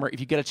started my summer. If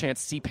you get a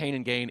chance, see Pain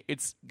and Gain.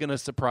 It's gonna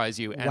surprise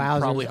you and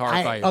probably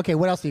horrify you. Okay,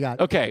 what else do you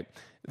got? Okay.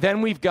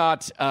 Then we've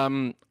got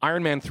Iron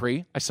Man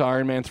 3. I saw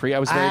Iron Man 3. I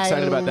was very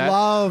excited about that. I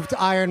loved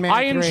Iron Man 3.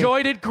 I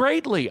enjoyed it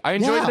greatly. I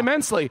enjoyed it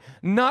immensely.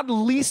 Not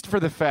least for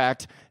the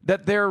fact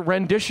that their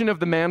rendition of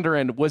the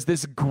Mandarin was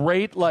this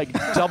great, like,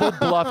 double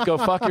bluff, go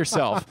fuck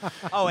yourself.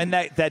 Oh, and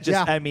that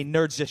just, I mean,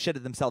 nerds just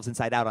shitted themselves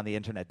inside out on the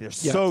internet. They're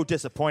so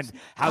disappointed.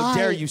 How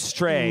dare you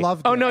stray?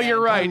 Oh, no, you're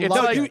right. It's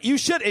like, you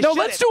should.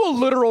 Let's do a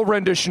literal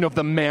rendition of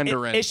the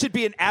Mandarin. It should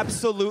be an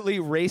absolutely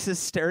racist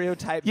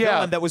stereotype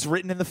villain that was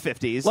written in the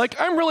 50s. Like,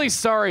 I'm really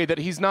sorry that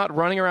he's not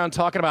running around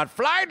talking about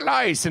flight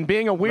lice and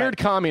being a weird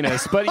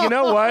communist. But you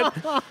know what?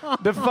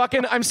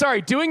 I'm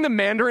sorry, doing the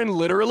Mandarin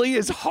literally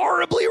is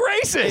horribly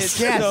racist.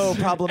 It's so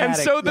problematic.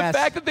 And so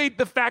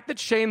the fact that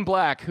Shane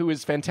Black, who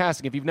is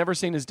fantastic, if you've never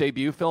seen his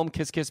debut film,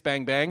 Kiss Kiss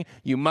Bang Bang,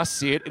 you must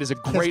see it. It is a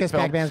great Kiss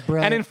film. Bang Bang's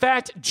brilliant. And in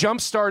fact,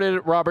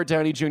 jump-started Robert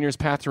Downey Jr.'s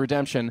path to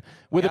redemption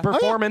with a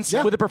performance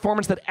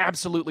that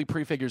absolutely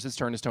prefigures his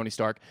turn as Tony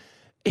Stark.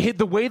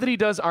 The way that he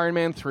does Iron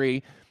Man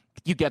 3,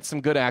 you get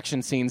some good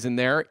action scenes in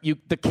there.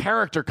 The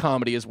character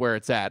comedy is where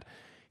it's at.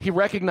 He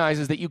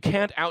recognizes that you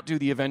can't outdo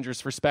the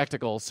Avengers for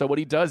spectacle, so what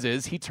he does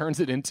is he turns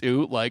it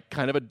into like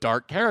kind of a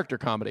dark character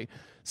comedy.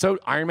 So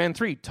Iron Man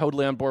 3,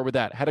 totally on board with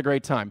that. Had a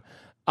great time.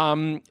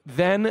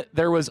 Then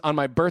there was on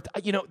my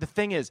birthday. You know, the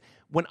thing is,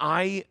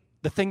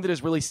 the thing that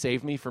has really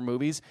saved me for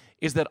movies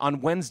is that on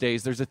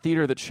Wednesdays there's a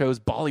theater that shows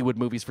Bollywood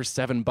movies for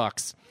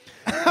 $7,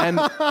 and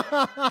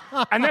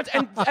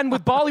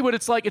with Bollywood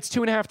it's like it's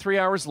 2.5, 3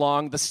 hours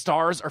long. The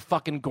stars are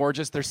fucking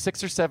gorgeous. There's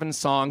 6 or 7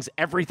 songs.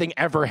 Everything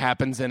ever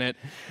happens in it,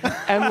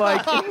 and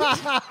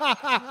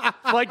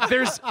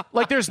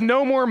there's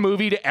no more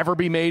movie to ever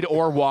be made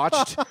or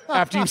watched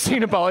after you've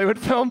seen a Bollywood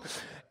film.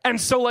 And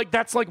so, like,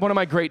 that's, like, one of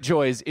my great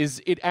joys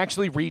is it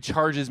actually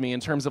recharges me in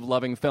terms of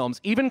loving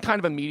films. Even kind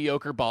of a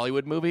mediocre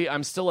Bollywood movie,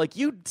 I'm still like,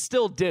 you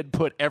still did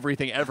put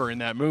everything ever in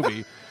that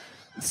movie.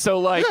 So,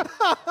 like,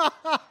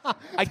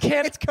 I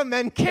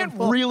can't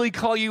really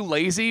call you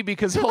lazy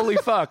because, holy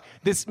fuck,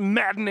 this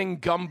maddening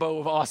gumbo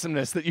of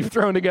awesomeness that you've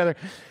thrown together.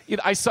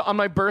 I saw on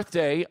my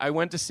birthday, I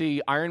went to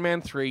see Iron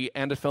Man 3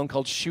 and a film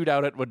called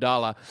Shootout at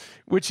Wadala,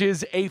 which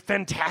is a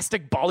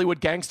fantastic Bollywood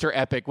gangster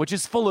epic, which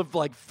is full of,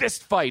 like,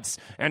 fist fights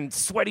and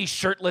sweaty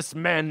shirtless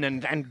men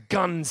and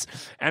guns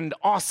and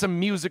awesome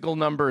musical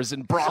numbers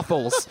and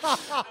brothels.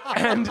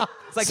 And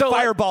it's like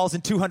fireballs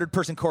and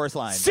 200-person chorus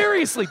lines.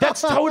 Seriously, that's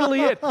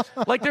totally it.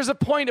 Like, there's a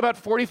point about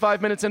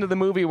 45 minutes into the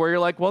movie where you're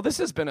like, well, this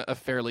has been a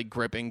fairly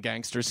gripping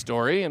gangster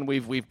story, and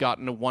we've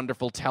gotten a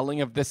wonderful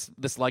telling of this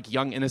like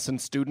young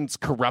innocent student's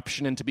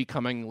corruption into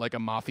becoming like a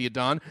mafia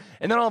don.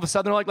 And then all of a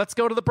sudden they're like, let's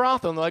go to the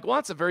brothel. And they're like, well,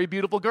 that's a very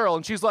beautiful girl.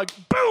 And she's like,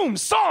 boom,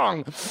 song.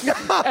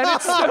 And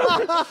it's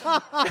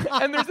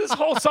and there's this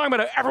whole song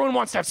about how everyone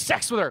wants to have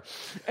sex with her,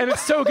 and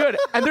it's so good.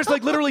 And there's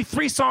like literally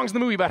 3 songs in the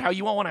movie about how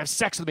you all want to have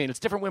sex with me, and it's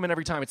different women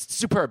every time. It's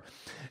superb.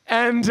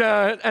 And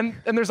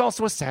there's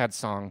also a sad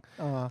song,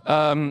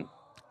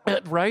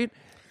 right?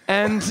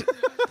 And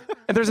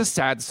there's a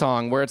sad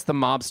song where it's the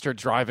mobster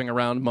driving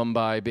around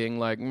Mumbai being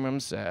like, I'm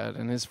sad,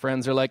 and his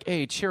friends are like,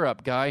 hey, cheer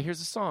up, guy,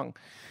 here's a song.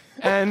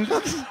 And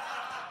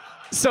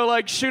so,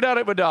 like, Shootout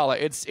at Wadala,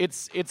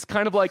 it's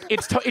kind of like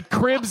it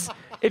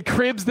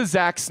cribs the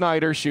Zack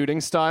Snyder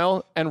shooting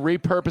style and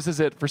repurposes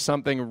it for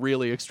something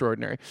really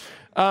extraordinary.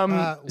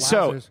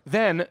 So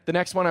then the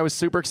next one I was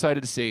super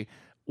excited to see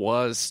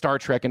was Star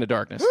Trek Into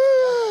Darkness.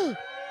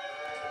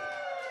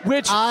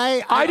 Which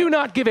I do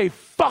not give a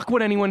fuck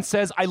what anyone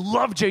says. I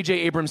love J.J.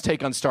 Abrams'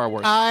 take on Star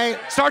Wars.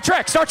 Star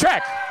Trek.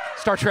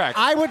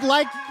 I would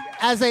like,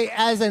 as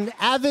an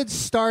avid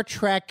Star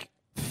Trek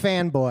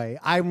fanboy,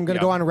 I'm going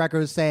to go on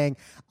record saying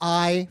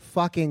I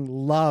fucking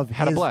love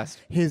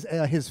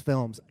his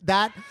films.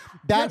 That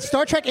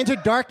Star Trek Into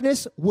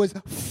Darkness was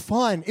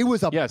fun. It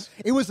was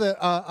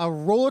a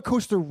roller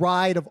coaster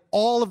ride of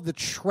all of the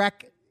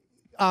Trek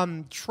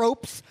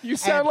tropes. You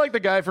sound like the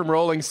guy from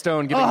Rolling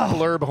Stone giving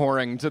blurb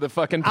whoring to the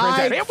fucking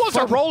print. It was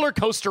a roller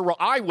coaster.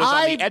 I was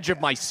on the edge of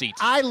my seat.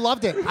 I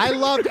loved it. I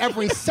loved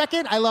every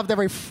second. I loved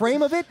every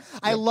frame of it.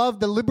 I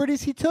loved the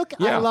liberties he took.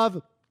 Yeah.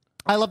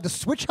 I love the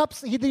switch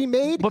ups that he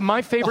made. But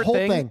my favorite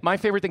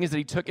thing is that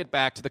he took it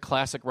back to the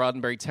classic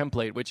Roddenberry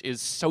template, which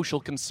is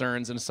social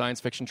concerns and science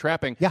fiction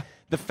trapping. Yeah.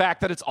 The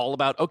fact that it's all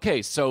about,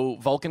 okay, so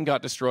Vulcan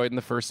got destroyed in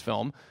the first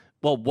film.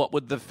 Well, what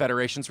would the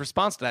Federation's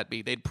response to that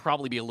be? They'd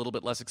probably be a little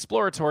bit less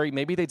exploratory.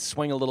 Maybe they'd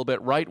swing a little bit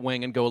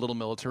right-wing and go a little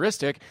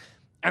militaristic.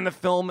 And the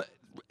film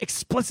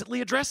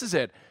explicitly addresses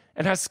it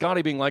and has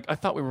Scotty being like, I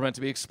thought we were meant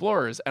to be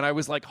explorers. And I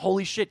was like,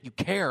 holy shit, you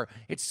care.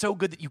 It's so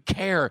good that you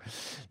care.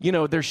 You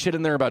know, there's shit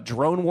in there about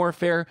drone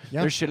warfare.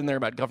 Yep. There's shit in there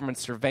about government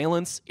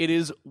surveillance. It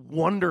is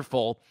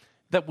wonderful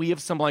that we have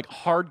some, like,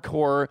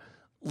 hardcore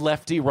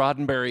lefty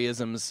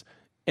Roddenberryisms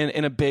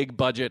in a big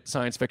budget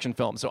science fiction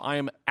film. So I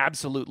am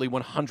absolutely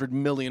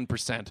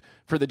 100,000,000%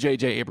 for the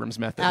J.J. Abrams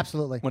method.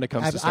 Absolutely. When it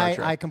comes to Star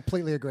Trek. I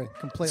completely agree.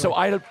 So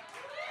I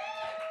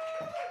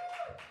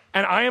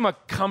am a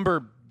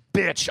Cumber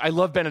bitch. I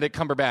love Benedict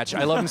Cumberbatch.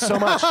 I love him so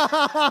much.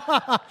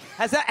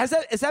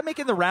 Is that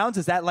making the rounds?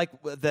 Is that like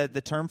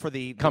the term for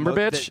the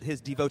Cumberbatch?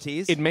 his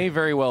devotees? It may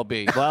very well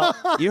be. Well,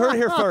 you heard it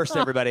here first,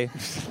 everybody.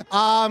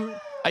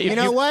 You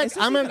know what?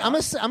 I'm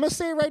gonna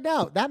say it right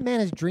now. That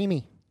man is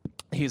dreamy.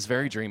 He's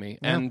very dreamy,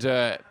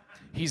 and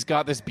he's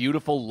got this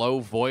beautiful low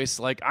voice.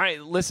 Like,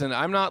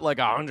 I'm not like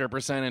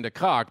 100% into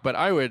cock, but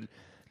I would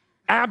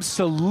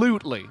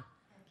absolutely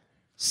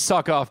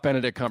suck off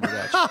Benedict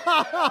Cumberbatch.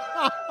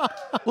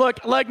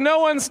 Look, like no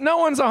one's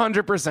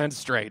 100%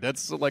 straight.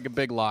 That's like a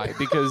big lie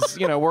because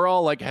we're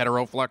all like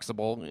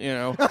hetero-flexible.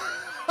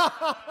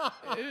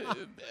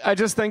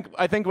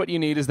 I think what you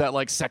need is that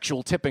like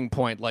sexual tipping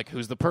point. Like,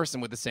 who's the person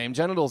with the same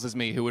genitals as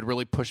me who would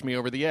really push me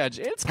over the edge?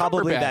 It's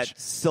probably Cumberbatch. That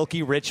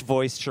silky, rich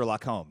voiced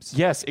Sherlock Holmes.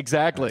 Yes,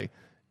 exactly.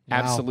 Wow.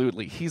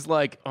 Absolutely. He's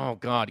like, oh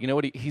God, you know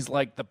what? He's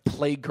like the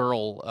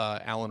Playgirl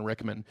Alan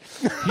Rickman.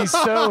 He's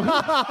so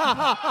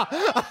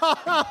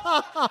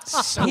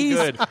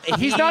good.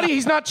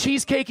 He's not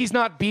cheesecake. He's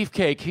not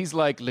beefcake. He's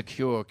like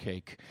liqueur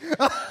cake.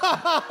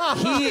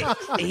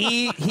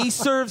 He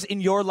serves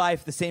in your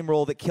life the same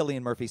role that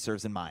Cillian Murphy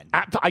serves in mine.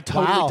 I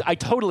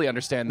totally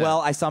understand that.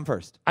 Well, I saw him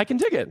first. I can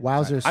dig it.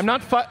 Wowzers. I'm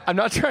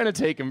not trying to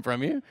take him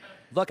from you.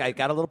 Look, I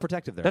got a little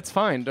protective there. That's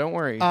fine. Don't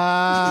worry.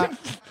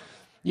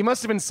 You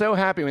must have been so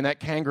happy when that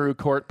kangaroo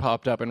court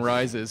popped up in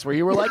Rises, where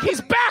you were like,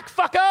 "He's back,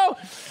 fucko!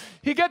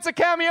 He gets a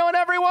cameo in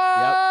everyone."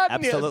 Yep,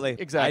 absolutely. Yes,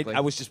 exactly.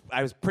 I was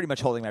pretty much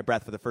holding my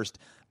breath for the first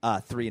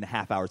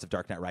 3.5 hours of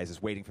Dark Knight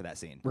Rises, waiting for that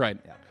scene. Right.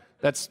 Yeah.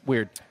 That's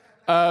weird.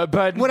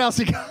 But what else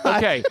you got?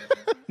 Okay.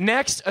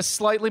 Next, a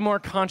slightly more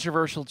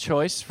controversial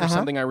choice for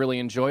something I really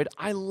enjoyed.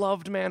 I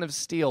loved Man of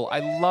Steel.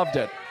 I loved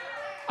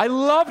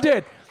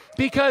it.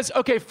 Because,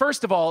 okay,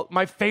 first of all,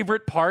 my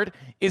favorite part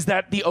is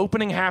that the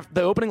opening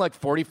like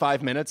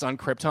 45 minutes on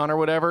Krypton or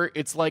whatever,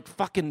 it's like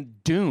fucking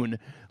Dune.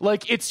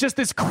 Like, it's just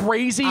this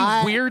crazy,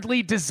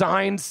 weirdly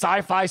designed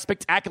sci-fi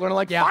spectacular.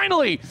 And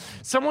finally,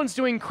 someone's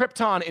doing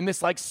Krypton in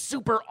this like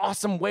super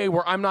awesome way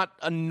where I'm not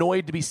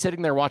annoyed to be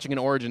sitting there watching an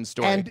origin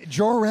story. And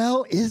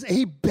Jor-El is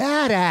a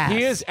badass.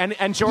 He is,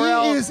 and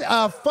Jor-El... He is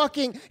a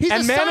fucking... He's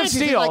and a Man scientist.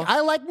 of Steel. He's like,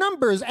 I like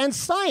numbers and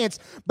science,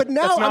 but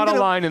now That's not a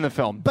line in the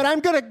film. But I'm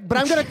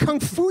gonna kung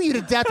fu you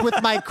to death with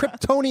my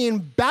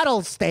Kryptonian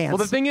battle stance. Well,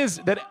 the thing is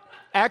that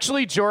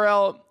actually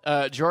Jor-El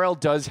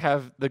does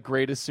have the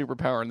greatest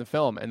superpower in the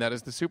film, and that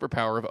is the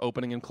superpower of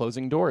opening and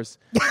closing doors.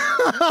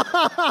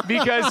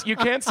 Because you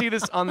can't see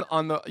this in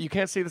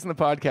the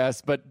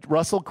podcast, but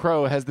Russell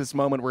Crowe has this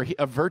moment where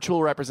a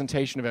virtual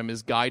representation of him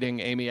is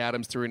guiding Amy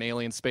Adams through an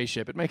alien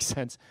spaceship. It makes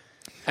sense.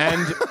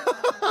 And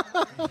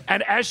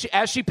and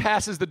as she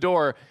passes the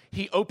door,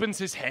 he opens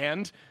his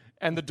hand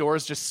and the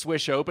doors just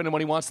swish open, and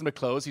when he wants them to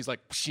close,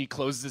 she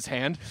closes his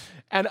hand.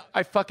 And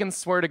I fucking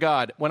swear to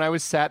God, when I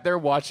was sat there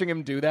watching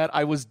him do that,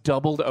 I was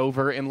doubled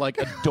over in like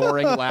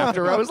adoring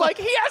laughter. I was like,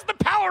 he has the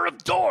power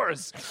of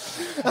doors.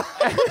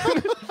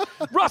 And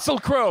Russell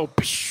Crowe.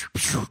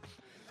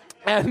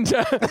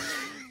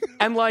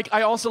 And like,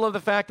 I also love the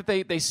fact that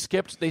they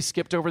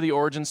skipped over the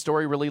origin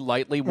story really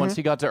lightly. Once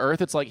he got to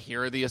Earth, it's like,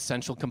 here are the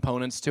essential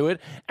components to it.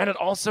 And it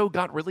also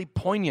got really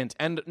poignant.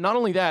 And not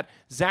only that,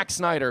 Zack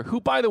Snyder,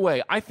 who, by the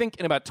way, I think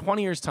in about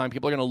 20 years' time,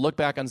 people are going to look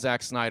back on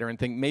Zack Snyder and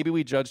think maybe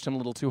we judged him a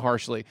little too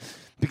harshly.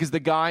 Because the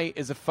guy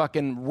is a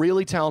fucking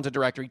really talented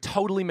director. He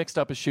totally mixed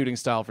up his shooting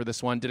style for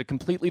this one, did a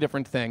completely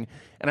different thing.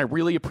 And I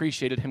really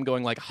appreciated him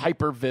going like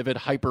hyper vivid,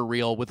 hyper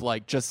real with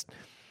like just...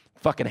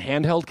 fucking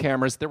handheld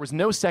cameras. There was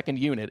no second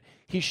unit.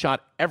 He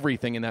shot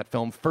everything in that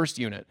film, first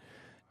unit.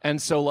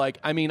 And so, like,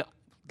 I mean,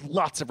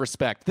 lots of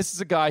respect. This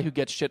is a guy who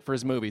gets shit for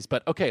his movies.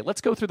 But, okay,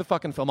 let's go through the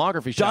fucking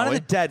filmography, shall we? Dawn of the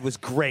Dead was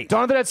great.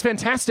 Dawn of the Dead's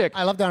fantastic.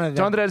 I love Dawn of the Dead.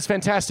 Dawn of the Dead is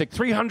fantastic.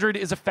 300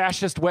 is a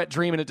fascist wet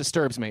dream, and it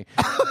disturbs me.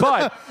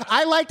 But...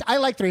 I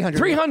like 300.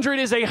 300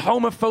 is a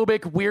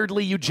homophobic,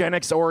 weirdly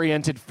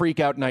eugenics-oriented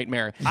freak-out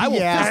nightmare. I will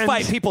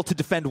fist-fight people to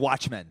defend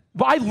Watchmen.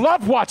 I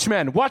love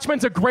Watchmen.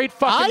 Watchmen's a great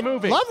fucking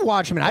movie. I love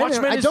Watchmen.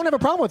 I don't have a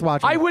problem with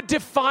Watchmen. I would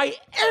defy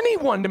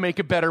anyone to make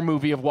a better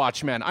movie of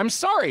Watchmen. I'm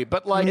sorry,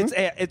 but like...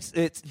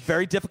 It's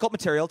very difficult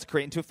material to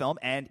create into a film,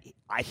 and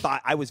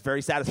I was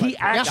very satisfied. He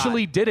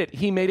actually did it.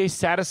 He made a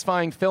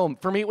satisfying film.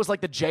 For me, it was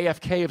like the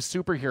JFK of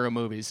superhero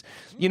movies.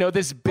 You know,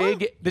 this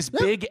big,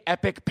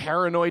 epic,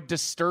 paranoid,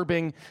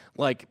 disturbing,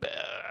 like...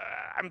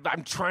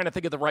 I'm trying to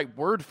think of the right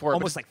word for it.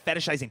 Almost like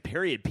fetishizing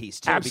period piece,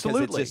 too.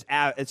 Absolutely.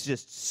 Because it's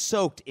just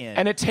soaked in.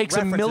 And it takes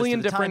a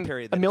million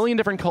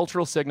different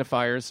cultural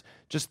signifiers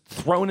just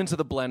thrown into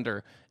the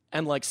blender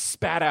and like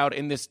spat out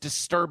in this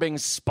disturbing,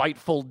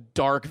 spiteful,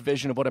 dark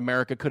vision of what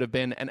America could have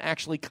been and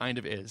actually kind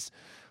of is.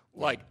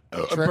 Like,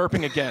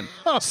 burping again.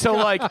 So,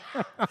 like,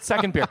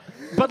 second beer.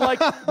 But, like,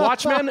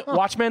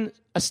 Watchmen,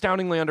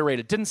 astoundingly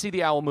underrated. Didn't see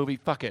the Owl movie.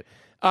 Fuck it.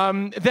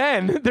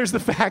 Then there's the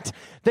fact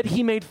that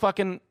he made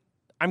fucking...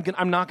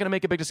 I'm not going to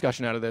make a big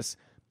discussion out of this.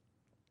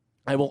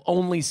 I will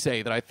only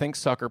say that I think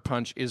Sucker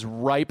Punch is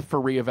ripe for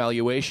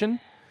reevaluation.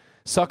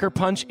 Sucker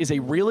Punch is a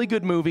really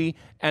good movie,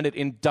 and it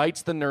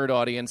indicts the nerd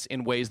audience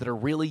in ways that are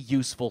really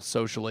useful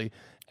socially.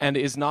 and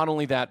is not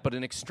only that, but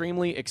an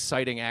extremely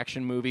exciting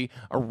action movie,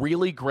 a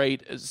really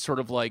great sort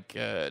of like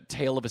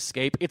tale of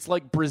escape. It's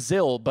like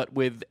Brazil, but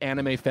with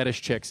anime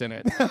fetish chicks in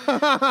it.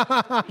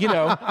 You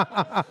know?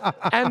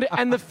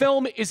 And the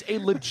film is a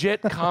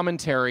legit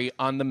commentary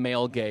on the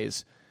male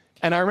gaze.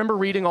 And I remember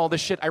reading all this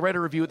shit. I read a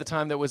review at the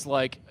time that was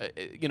like,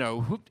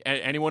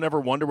 anyone ever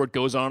wonder what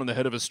goes on in the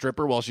head of a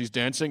stripper while she's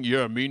dancing?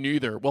 Yeah, me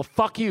neither. Well,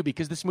 fuck you,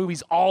 because this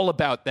movie's all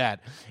about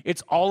that.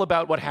 It's all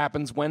about what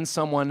happens when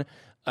someone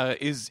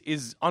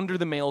is under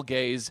the male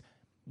gaze.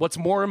 What's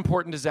more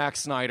important to Zack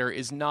Snyder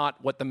is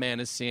not what the man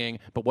is seeing,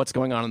 but what's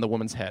going on in the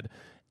woman's head.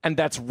 And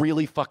that's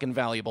really fucking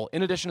valuable.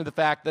 In addition to the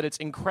fact that it's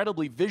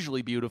incredibly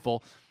visually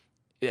beautiful,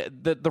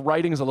 the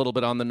writing's a little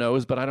bit on the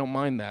nose, but I don't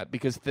mind that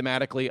because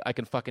thematically I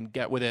can fucking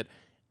get with it.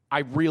 I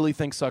really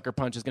think Sucker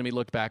Punch is going to be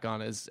looked back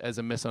on as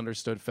a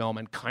misunderstood film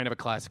and kind of a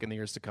classic in the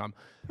years to come.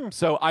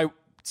 So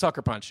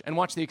Sucker Punch, and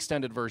watch the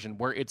extended version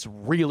where it's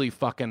really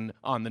fucking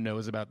on the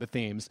nose about the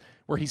themes,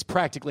 where he's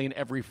practically in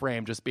every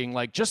frame just being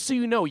like, just so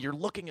you know, you're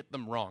looking at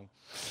them wrong.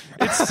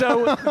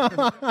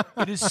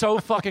 It is so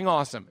fucking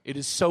awesome. It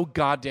is so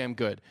goddamn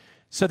good.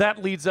 So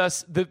that leads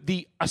us,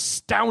 the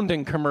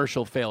astounding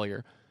commercial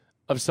failure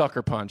of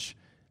Sucker Punch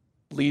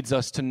leads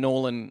us to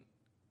Nolan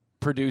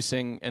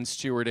producing and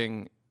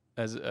stewarding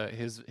as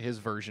his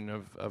version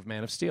of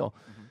Man of Steel.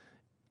 Mm-hmm.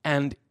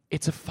 And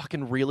it's a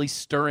fucking really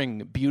stirring,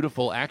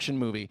 beautiful action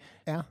movie.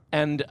 Yeah.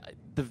 And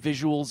the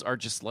visuals are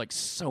just like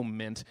so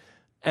mint.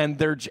 And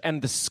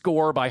the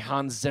score by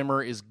Hans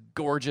Zimmer is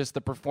gorgeous. The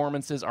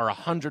performances are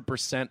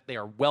 100%. They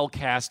are well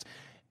cast.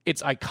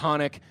 It's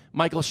iconic.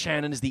 Michael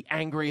Shannon is the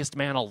angriest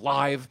man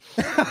alive.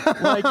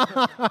 Like,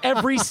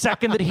 every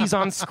second that he's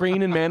on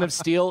screen in Man of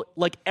Steel,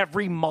 like,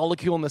 every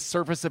molecule on the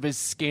surface of his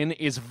skin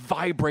is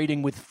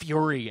vibrating with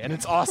fury, and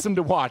it's awesome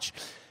to watch.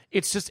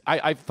 It's just,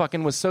 I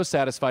fucking was so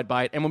satisfied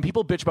by it. And when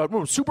people bitch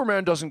about,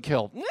 Superman doesn't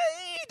kill. He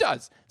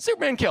does.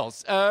 Superman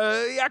kills.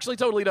 He actually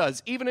totally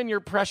does. Even in your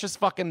precious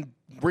fucking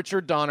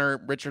Richard Donner,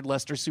 Richard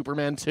Lester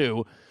Superman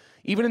 2,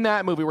 even in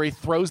that movie where he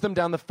throws them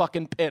down the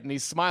fucking pit and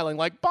he's smiling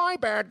like, bye,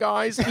 bad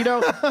guys. You know,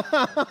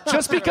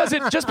 just because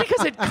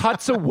it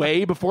cuts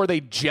away before they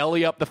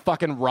jelly up the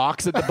fucking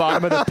rocks at the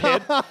bottom of the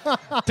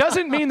pit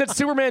doesn't mean that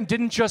Superman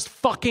didn't just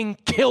fucking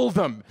kill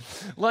them.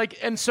 Like,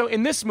 and so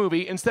in this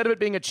movie, instead of it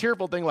being a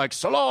cheerful thing like,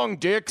 so long,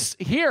 dicks,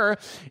 here,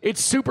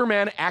 it's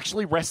Superman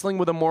actually wrestling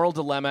with a moral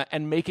dilemma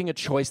and making a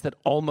choice that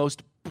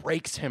almost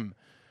breaks him.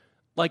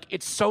 Like,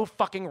 it's so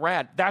fucking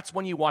rad. That's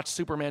when you watch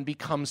Superman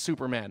become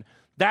Superman.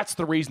 That's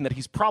the reason that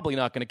he's probably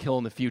not going to kill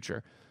in the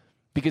future,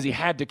 because he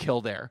had to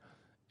kill there.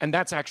 And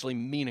that's actually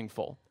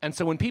meaningful. And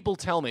so when people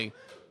tell me,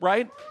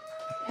 right?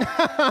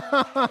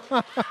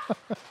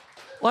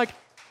 Like,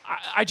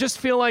 I just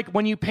feel like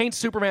when you paint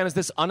Superman as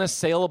this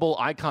unassailable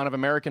icon of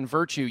American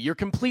virtue, you're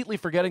completely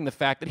forgetting the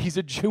fact that he's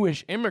a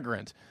Jewish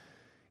immigrant.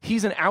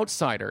 He's an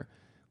outsider.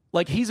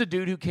 Like, he's a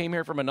dude who came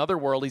here from another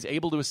world. He's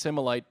able to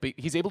assimilate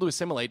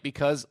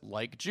because,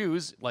 like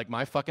Jews, like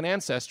my fucking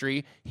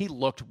ancestry, he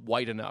looked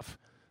white enough.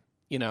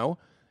 You know?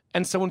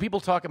 And so when people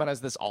talk about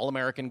as this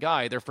all-American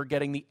guy, they're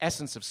forgetting the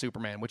essence of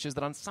Superman, which is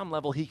that on some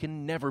level he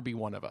can never be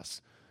one of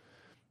us.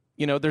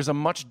 You know, there's a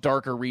much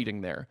darker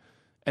reading there.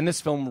 And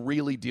this film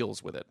really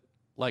deals with it.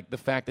 Like the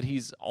fact that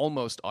he's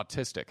almost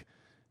autistic,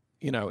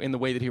 you know, in the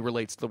way that he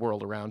relates to the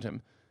world around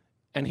him.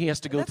 And he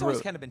has to go that's through... That's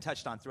always kind of been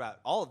touched on throughout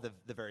all of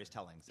the various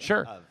tellings.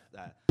 Sure. Of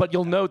that. But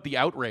you'll note the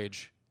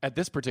outrage at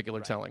this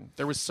particular telling.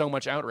 There was so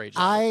much outrage.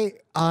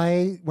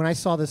 When I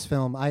saw this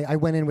film, I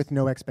went in with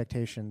no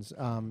expectations.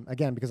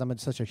 Again, because I'm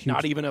such a huge...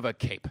 Not even of a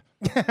cape.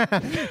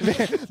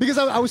 Because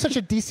I was such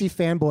a DC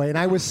fanboy, and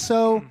I was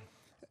so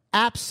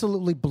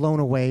absolutely blown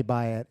away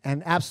by it,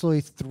 and absolutely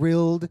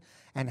thrilled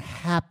and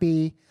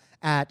happy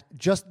at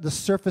just the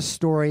surface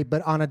story,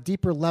 but on a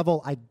deeper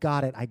level, I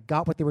got it. I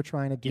got what they were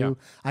trying to do.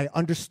 Yeah. I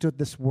understood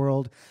this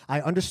world.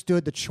 I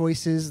understood the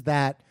choices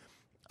that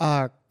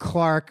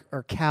Clark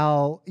or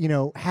Cal, you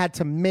know, had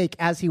to make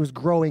as he was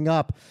growing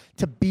up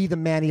to be the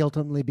man he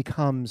ultimately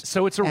becomes.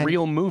 So it's a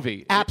real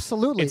movie.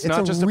 Absolutely. It's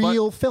not just a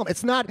real film.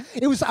 It's not,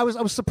 I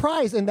was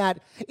surprised in that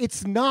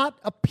it's not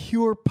a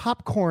pure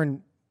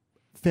popcorn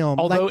film.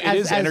 Although it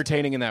is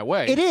entertaining in that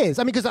way. It is.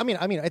 I mean, because I mean,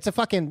 it's a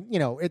fucking, you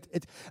know,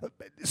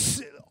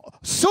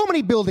 so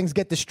many buildings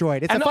get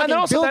destroyed. It's and, a fucking and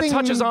also building that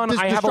touches on,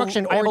 I have a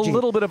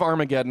little bit of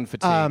Armageddon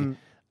fatigue.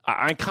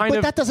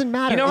 But that doesn't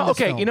matter. You know, in this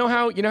film. you know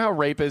how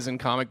rape is in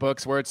comic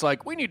books, where it's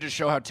like, we need to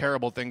show how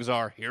terrible things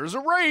are. Here's a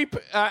rape,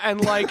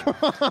 and like,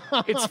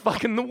 it's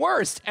fucking the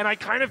worst. And I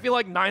kind of feel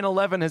like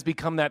 9/11 has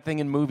become that thing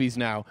in movies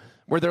now,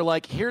 where they're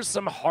like, here's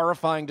some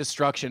horrifying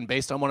destruction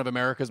based on one of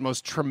America's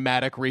most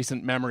traumatic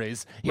recent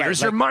memories.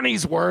 Here's your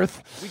money's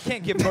worth. We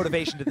can't give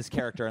motivation to this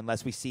character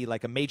unless we see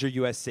like a major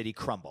U.S. city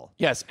crumble.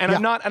 Yes, and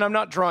I'm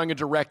not drawing a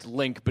direct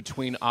link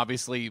between,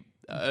 obviously,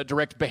 a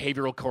direct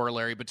behavioral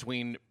corollary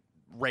between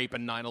rape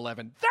and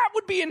 9/11. That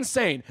would be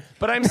insane.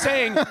 But I'm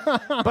saying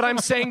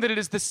that it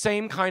is the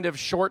same kind of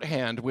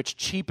shorthand which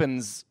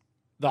cheapens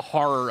the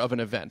horror of an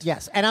event.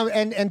 Yes,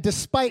 and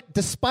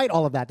despite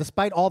all of that,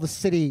 despite all the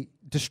city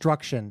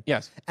destruction.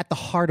 Yes. At the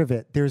heart of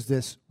it, there's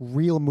this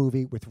real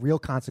movie with real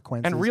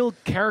consequences. And real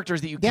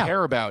characters that you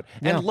care about.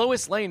 And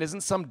Lois Lane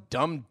isn't some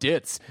dumb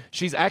ditz.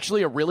 She's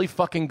actually a really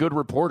fucking good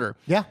reporter.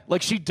 Yeah.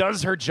 Like, she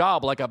does her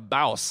job like a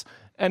bouse.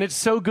 And it's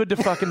so good to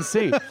fucking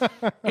see.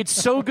 It's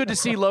so good to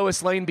see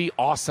Lois Lane be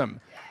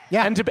awesome.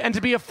 Yeah. And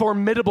to be a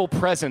formidable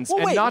presence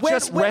and not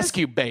just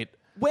rescue bait.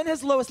 When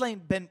has Lois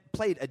Lane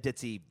played a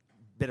ditzy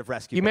bit of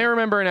rescue? You may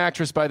remember an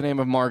actress by the name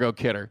of Margot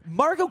Kidder.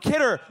 Margot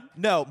Kidder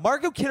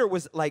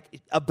was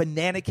like a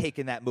banana cake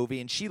in that movie,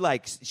 and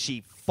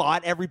she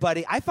fought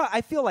everybody.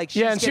 I feel like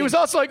she was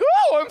also like,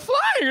 "Oh, I'm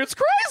flying! It's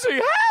crazy!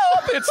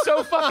 Help! It's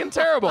so fucking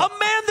terrible." A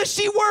man that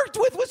she worked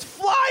with was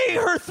flying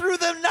her through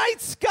the night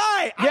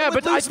sky. Yeah,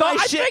 but I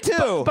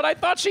thought But I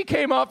thought she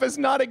came off as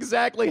not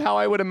exactly how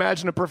I would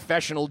imagine a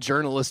professional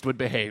journalist would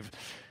behave.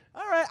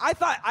 All right,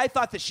 I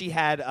thought that she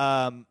had.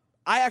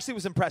 I actually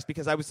was impressed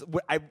because I was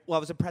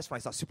impressed when I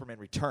saw Superman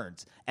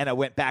Returns, and I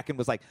went back and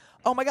was like,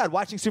 oh my God,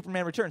 watching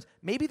Superman Returns,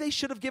 maybe they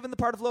should have given the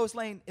part of Lois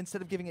Lane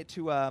instead of giving it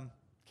to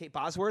Kate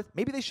Bosworth.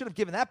 Maybe they should have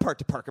given that part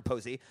to Parker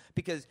Posey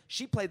because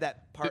she played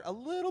that part a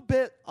little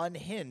bit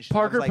unhinged.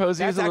 Parker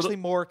Posey is actually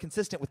more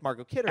consistent with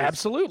Margot Kidder.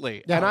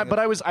 Absolutely. Yeah, but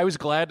I was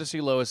glad to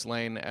see Lois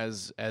Lane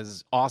as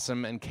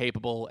awesome and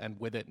capable and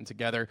with it and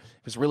together. I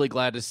was really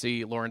glad to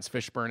see Lawrence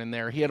Fishburne in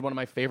there. He had one of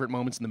my favorite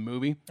moments in the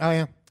movie. Oh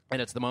yeah.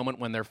 And it's the moment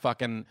when they're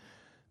fucking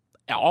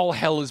all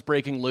hell is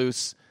breaking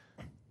loose.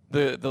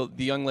 The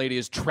young lady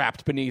is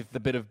trapped beneath the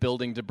bit of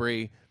building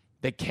debris.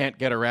 They can't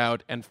get her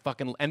out, and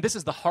this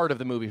is the heart of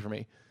the movie for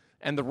me,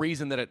 and the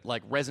reason that it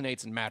like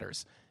resonates and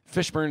matters.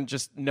 Fishburne,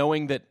 just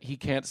knowing that he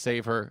can't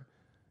save her,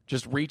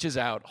 just reaches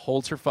out,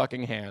 holds her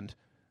fucking hand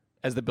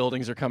as the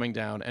buildings are coming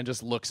down, and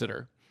just looks at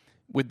her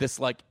with this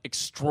like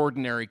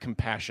extraordinary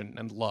compassion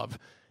and love.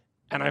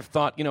 And I've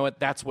thought, you know what,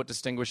 that's what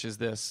distinguishes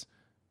this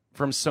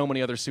from so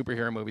many other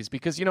superhero movies,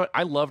 because you know what,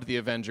 I loved the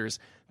Avengers,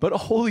 but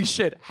holy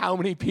shit, how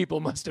many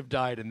people must have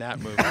died in that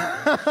movie?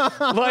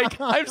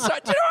 Like, I'm sorry,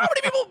 do you know how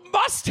many people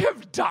must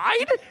have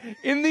died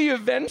in the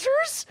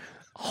Avengers?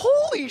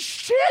 Holy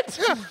shit!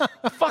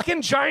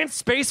 Fucking giant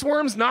space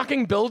worms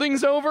knocking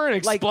buildings over and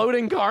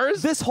exploding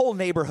cars. This whole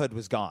neighborhood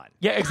was gone.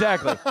 Yeah,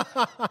 exactly.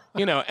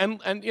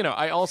 and you know,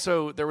 I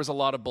also, there was a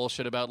lot of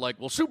bullshit about like,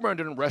 well, Superman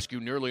didn't rescue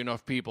nearly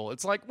enough people.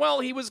 It's like,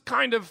 well, he was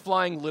kind of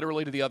flying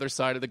literally to the other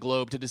side of the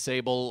globe to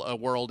disable a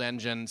world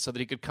engine so that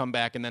he could come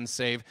back and then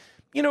save,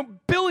 you know,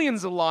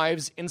 billions of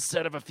lives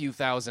instead of a few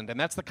thousand. And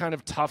that's the kind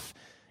of tough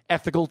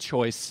ethical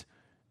choice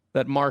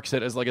that marks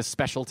it as like a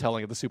special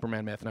telling of the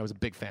Superman myth, and I was a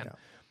big fan. Yeah.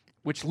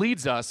 Which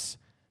leads us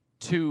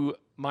to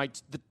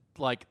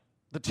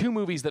the two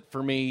movies that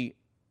for me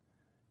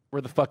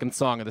were the fucking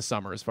song of the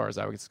summer as far as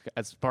I was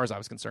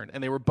concerned,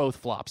 and they were both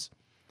flops.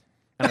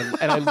 And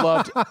I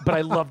loved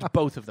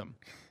both of them.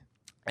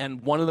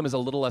 And one of them is a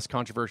little less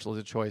controversial as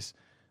a choice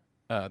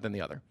than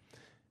the other.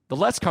 The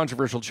less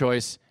controversial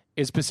choice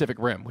is Pacific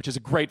Rim, which is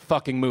a great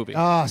fucking movie.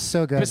 Oh,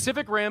 so good.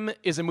 Pacific Rim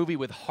is a movie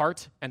with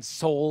heart and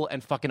soul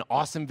and fucking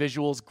awesome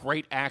visuals,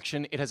 great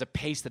action. It has a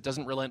pace that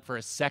doesn't relent for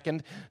a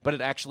second, but it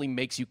actually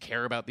makes you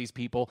care about these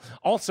people.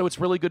 Also, it's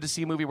really good to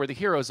see a movie where the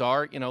heroes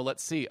are, you know,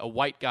 let's see, a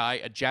white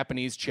guy, a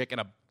Japanese chick, and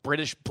a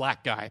British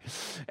black guy.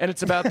 And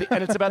it's about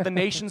the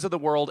nations of the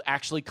world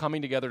actually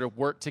coming together to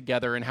work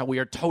together, and how we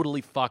are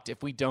totally fucked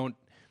if we don't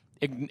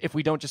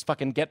just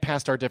fucking get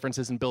past our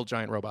differences and build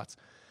giant robots.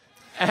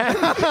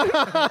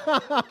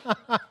 I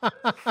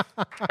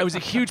was a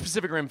huge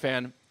Pacific Rim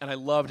fan, and I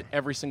loved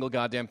every single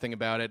goddamn thing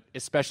about it,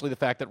 especially the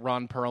fact that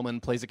Ron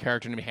Perlman plays a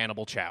character named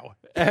Hannibal Chow.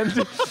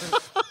 And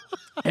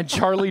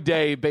Charlie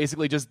Day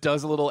basically just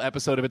does a little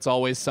episode of It's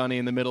Always Sunny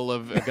in the middle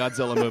of a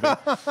Godzilla movie.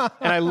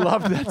 And I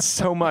loved that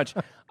so much.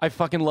 I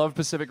fucking love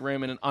Pacific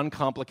Rim in an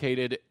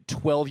uncomplicated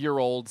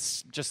 12-year-old,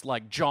 just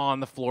like jaw on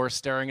the floor,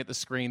 staring at the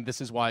screen, this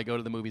is why I go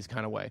to the movies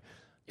kind of way.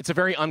 It's a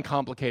very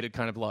uncomplicated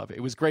kind of love.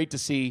 It was great to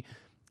see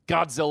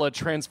Godzilla,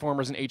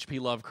 Transformers, and H.P.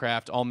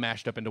 Lovecraft all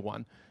mashed up into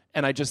one.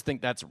 And I just think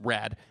that's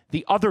rad.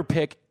 The other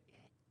pick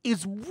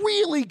is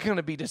really going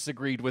to be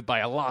disagreed with by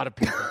a lot of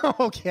people.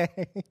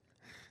 Okay.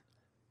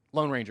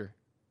 Lone Ranger.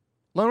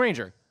 Lone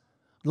Ranger's...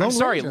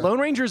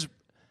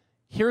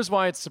 Here's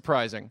why it's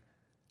surprising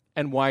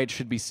and why it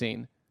should be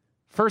seen.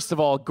 First of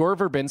all, Gore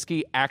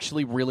Verbinski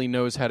actually really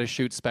knows how to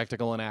shoot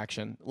spectacle and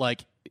action.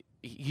 Like,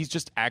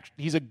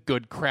 he's a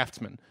good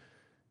craftsman.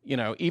 You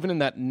know,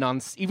 even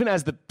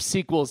as the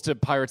sequels to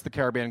Pirates of the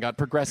Caribbean got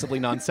progressively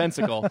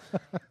nonsensical,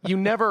 you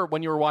never,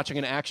 when you were watching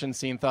an action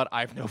scene, thought, I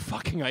have no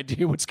fucking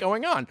idea what's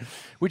going on,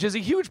 which is a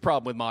huge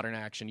problem with modern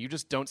action. You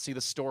just don't see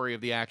the story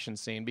of the action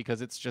scene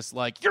because it's just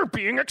like, you're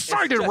being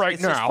excited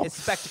now. It's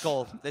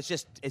spectacle. It's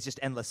just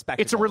endless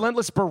spectacle. It's a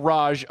relentless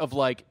barrage of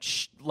like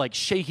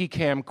shaky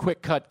cam,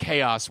 quick cut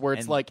chaos where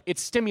it's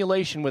it's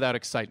stimulation without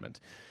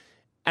excitement.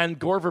 And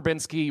Gore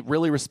Verbinski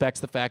really respects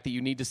the fact that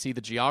you need to see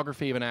the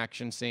geography of an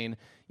action scene.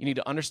 You need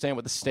to understand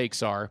what the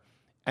stakes are,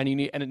 and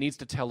it needs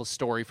to tell a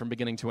story from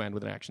beginning to end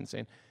with an action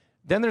scene.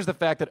 Then there's the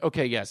fact that,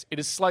 okay, yes, it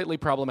is slightly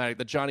problematic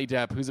that Johnny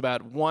Depp, who's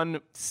about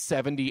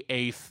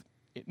 1/78th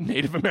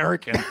Native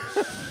American,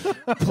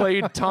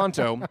 played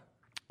Tonto,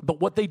 But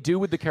what they do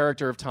with the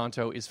character of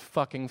Tonto is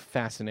fucking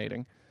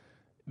fascinating.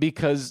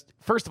 Because,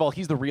 first of all,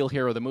 he's the real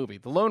hero of the movie.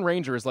 The Lone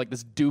Ranger is like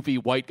this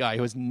doofy white guy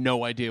who has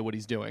no idea what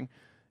he's doing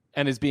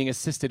and is being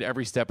assisted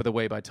every step of the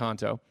way by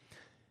Tonto.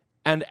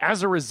 And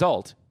as a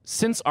result,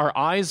 since our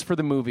eyes for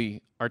the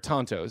movie are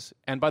Tonto's,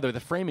 and by the way, the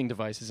framing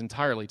device is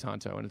entirely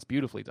Tonto, and it's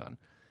beautifully done,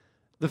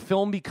 the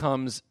film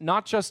becomes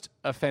not just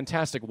a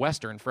fantastic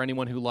Western for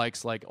anyone who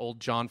likes like old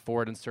John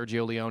Ford and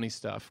Sergio Leone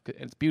stuff,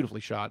 it's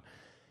beautifully shot,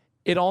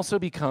 it also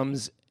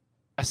becomes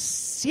a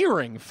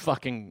searing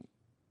fucking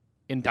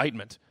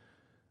indictment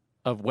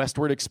of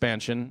westward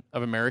expansion,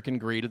 of American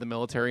greed, of the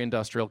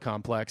military-industrial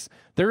complex.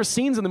 There are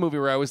scenes in the movie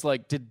where I was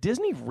like, did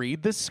Disney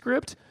read this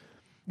script?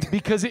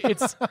 Because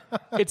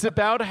it's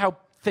about how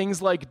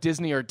things like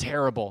Disney are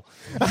terrible.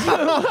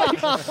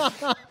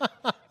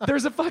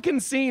 There's a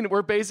fucking scene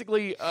where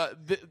basically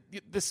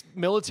this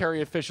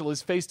military official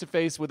is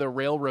face-to-face with a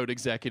railroad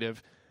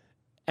executive,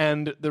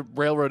 and the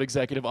railroad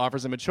executive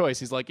offers him a choice.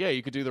 He's like, yeah,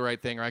 you could do the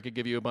right thing, or I could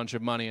give you a bunch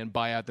of money and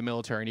buy out the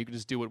military, and you could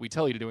just do what we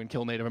tell you to do and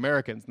kill Native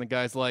Americans. And the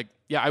guy's like,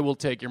 yeah, I will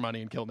take your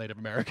money and kill Native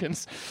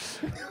Americans.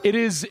 It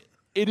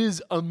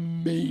is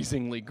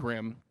amazingly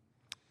grim.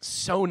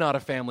 So not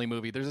a family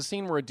movie. There's a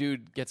scene where a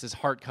dude gets his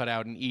heart cut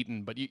out and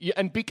eaten, but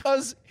and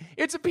because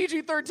it's a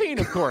PG-13,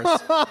 of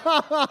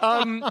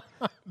course,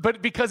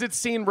 but because it's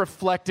seen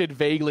reflected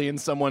vaguely in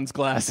someone's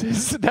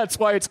glasses, that's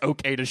why it's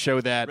okay to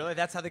show that. Really,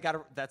 that's how they got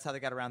around that. That's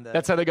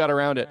how they got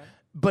around it.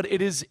 But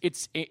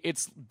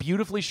it's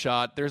beautifully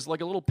shot. There's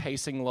like a little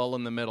pacing lull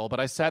in the middle,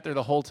 but I sat there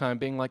the whole time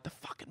being like, the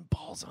fucking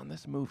balls on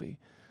this movie.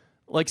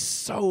 Like,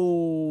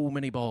 so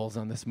many balls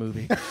on this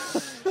movie.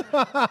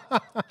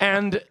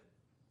 And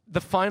the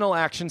final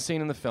action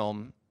scene in the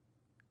film,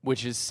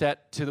 which is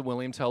set to the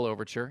William Tell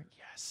Overture,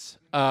 yes,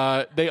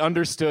 they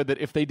understood that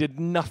if they did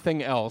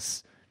nothing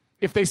else,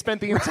 if they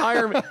spent the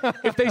entire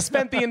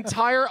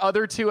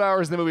other 2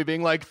 hours in the movie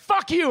being like,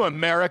 "Fuck you,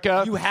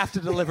 America," you have to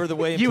deliver the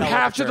William. You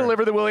have to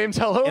deliver the William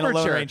Tell Overture in a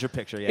Lone Ranger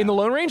picture, yeah. In the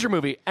Lone Ranger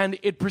movie, and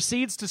it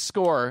proceeds to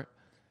score,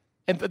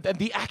 and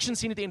the action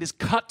scene at the end is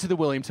cut to the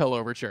William Tell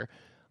Overture.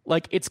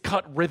 Like, it's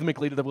cut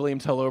rhythmically to the William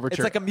Tell Overture.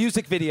 It's like a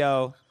music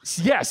video.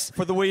 Yes,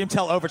 for the William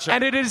Tell Overture.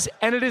 And it is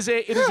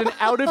an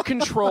out of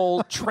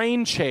control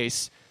train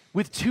chase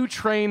with two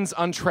trains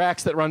on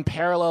tracks that run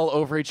parallel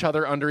over each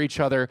other, under each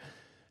other,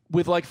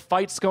 with like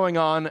fights going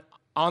on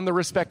the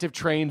respective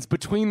trains,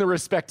 between the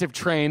respective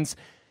trains.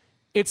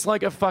 It's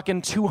like a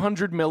fucking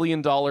 $200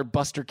 million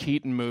Buster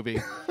Keaton movie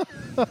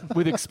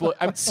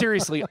with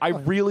seriously, I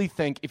really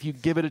think if you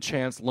give it a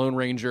chance, Lone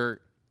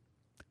Ranger.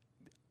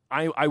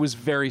 I was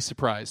very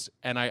surprised,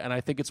 and I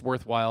think it's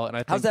worthwhile. And I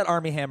think how's that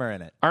Armie Hammer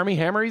in it? Armie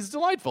Hammer, he's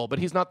delightful, but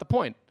he's not the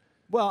point.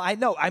 Well, I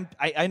know. I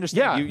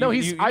understand.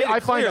 Yeah,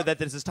 I find that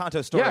this is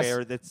Tonto's story.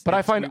 Yes, but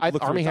I find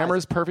Armie Hammer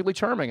is perfectly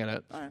charming in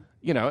it. Right.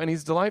 You know, and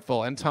he's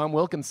delightful. And Tom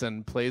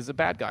Wilkinson plays a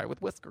bad guy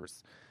with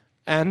whiskers,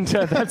 and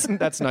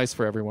that's nice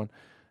for everyone.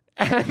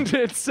 And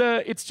it's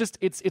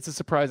a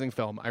surprising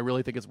film. I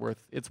really think it's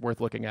worth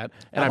looking at,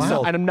 and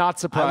I'm not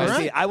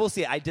surprised. I will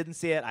see it. I didn't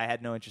see it. I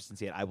had no interest in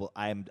seeing it.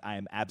 I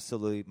am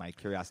absolutely, my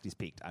curiosity's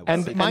piqued.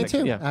 Mine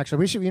too. Yeah. Actually,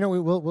 we should.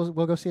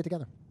 We'll go see it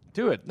together.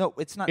 Do it. No,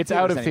 it's not. It's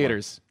out of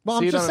theaters. Well,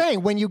 I'm just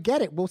saying, when you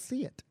get it, we'll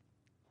see it.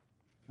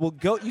 We'll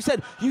go. You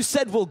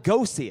said we'll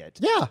go see it.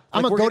 Yeah,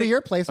 I'm gonna go to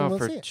your place and we'll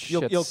see it.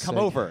 You'll come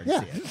over and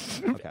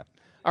see it. Okay.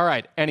 All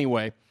right.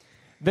 Anyway.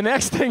 The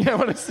next thing I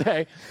want to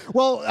say.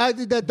 Well,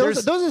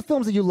 those are the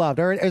films that you loved.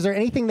 Or is there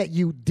anything that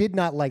you did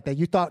not like that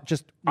you thought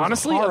just was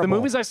honestly, horrible? The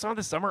movies I saw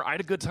this summer, I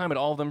had a good time at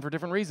all of them for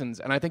different reasons,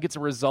 and I think it's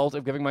a result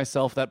of giving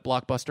myself that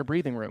blockbuster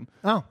breathing room.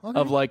 Oh,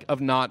 okay. Of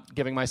not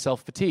giving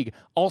myself fatigue.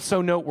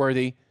 Also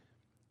noteworthy,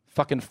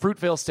 fucking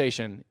Fruitvale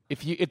Station.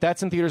 If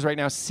that's in theaters right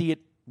now, see it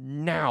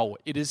now.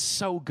 It is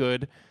so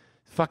good.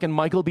 Fucking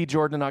Michael B.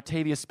 Jordan and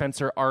Octavia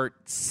Spencer are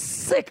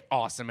sick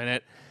awesome in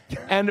it,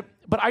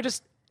 but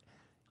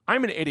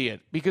I'm an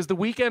idiot because the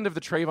weekend of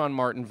the Trayvon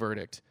Martin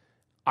verdict,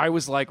 I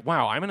was like,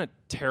 wow, I'm in a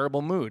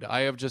terrible mood.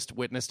 I have just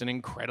witnessed an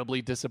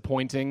incredibly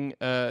disappointing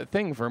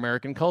thing for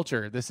American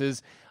culture. This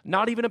is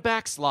not even a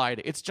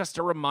backslide. It's just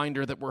a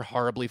reminder that we're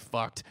horribly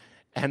fucked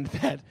and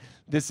that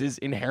this is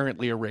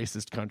inherently a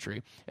racist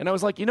country. And I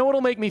was like, you know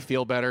what'll make me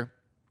feel better?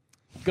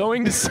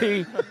 Going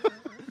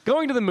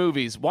to the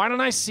movies. Why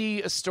don't I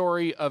see a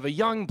story of a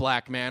young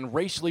black man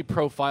racially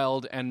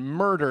profiled and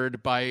murdered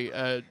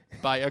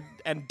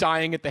and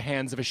dying at the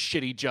hands of a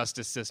shitty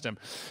justice system?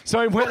 So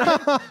I went,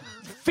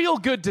 feel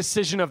good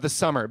decision of the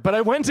summer, but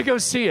I went to go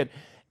see it,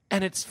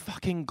 and it's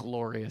fucking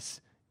glorious.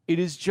 It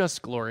is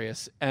just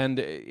glorious, and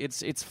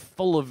it's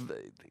full of.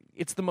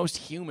 It's the most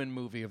human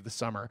movie of the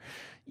summer.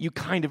 You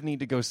kind of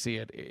need to go see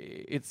it.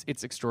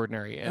 It's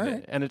extraordinary.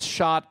 And it's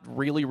shot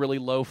really, really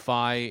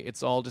lo-fi.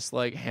 It's all just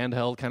like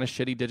handheld, kind of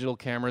shitty digital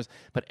cameras.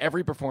 But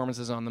every performance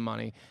is on the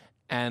money.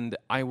 And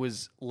I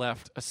was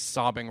left a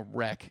sobbing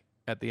wreck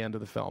at the end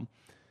of the film.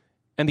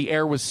 And the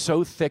air was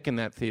so thick in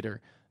that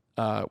theater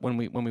when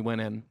we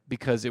went in,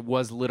 because it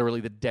was literally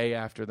the day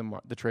after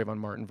the Trayvon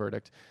Martin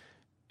verdict.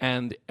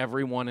 And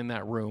everyone in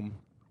that room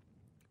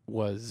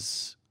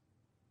was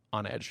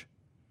on edge.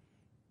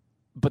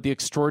 But the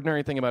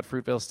extraordinary thing about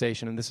Fruitvale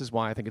Station, and this is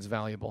why I think it's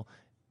valuable,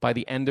 by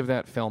the end of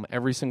that film,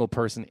 every single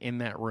person in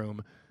that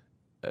room,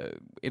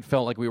 it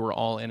felt like we were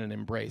all in an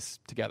embrace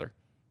together.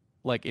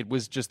 Like, it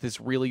was just this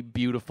really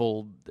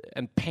beautiful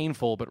and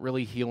painful but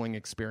really healing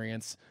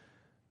experience.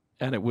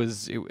 And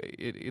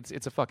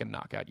it's a fucking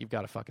knockout. You've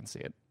got to fucking see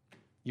it.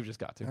 You've just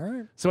got to. All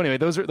right. So anyway,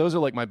 those are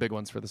like my big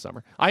ones for the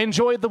summer. I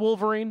enjoyed The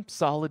Wolverine.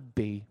 Solid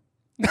B.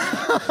 It's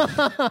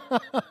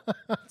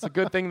a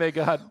good thing they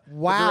got the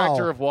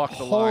director of Walk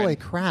the Line. Holy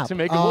crap. To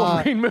make a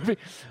Wolverine movie.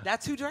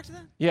 That's who directed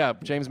that? Yeah,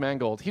 James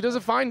Mangold. He does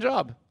a fine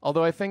job.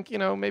 Although I think,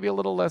 maybe a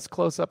little less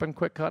close up and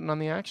quick cutting on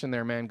the action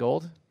there,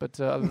 Mangold. But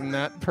other than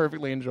that,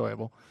 perfectly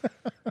enjoyable.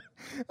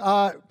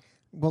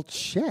 Well,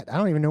 shit. I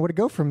don't even know where to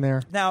go from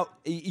there. Now,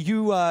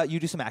 you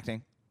do some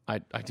acting. I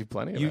do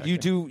plenty of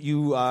acting.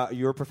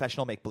 You're a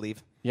professional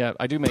make-believe. Yeah,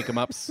 I do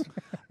make-em-ups.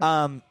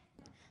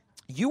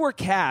 You were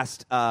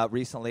cast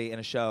recently in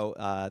a show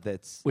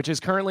which is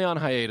currently on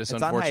hiatus,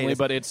 unfortunately, on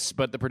hiatus.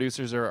 but the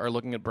producers are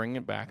looking at bringing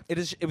it back. It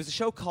was a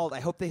show called I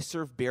Hope They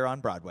Serve Beer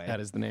on Broadway.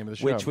 That is the name of the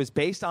show. Which was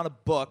based on a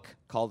book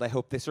called I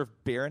Hope They Serve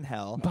Beer in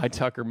Hell. By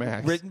Tucker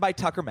Max. Written by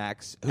Tucker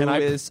Max, who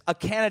is a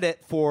candidate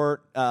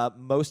for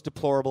most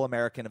deplorable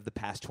American of the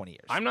past 20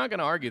 years. I'm not going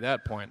to argue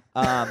that point.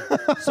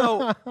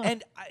 So,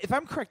 and if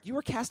I'm correct, you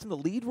were cast in the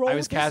lead role? I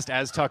was cast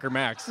as Tucker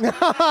Max.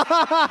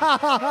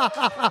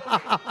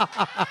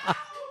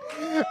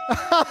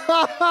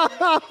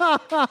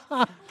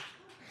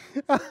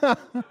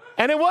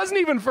 And it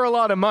wasn't even for a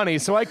lot of money,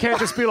 so I can't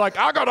just be like,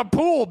 I got a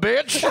pool,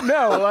 bitch.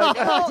 No, like,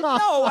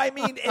 no, I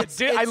mean,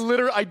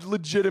 I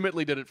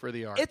legitimately did it for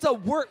the art. It's a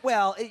work.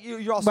 Well,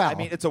 you're also. I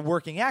mean, it's a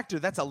working actor.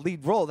 That's a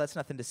lead role. That's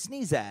nothing to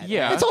sneeze at.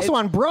 Yeah, it's also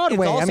on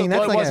Broadway. Also, I mean,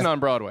 it wasn't on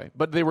Broadway,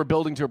 but they were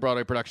building to a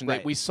Broadway production.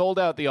 Right. We sold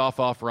out the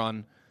off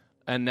run,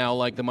 and now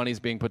like the money's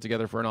being put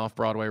together for an off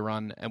Broadway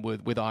run, and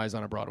with eyes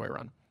on a Broadway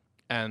run.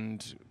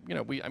 And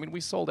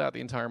we sold out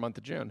the entire month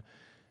of June.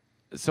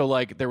 So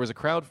like there was a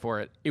crowd for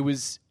it. It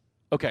was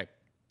okay.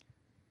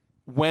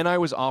 When I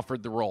was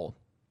offered the role,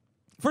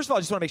 first of all,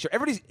 I just want to make sure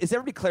is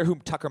everybody clear who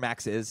Tucker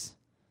Max is?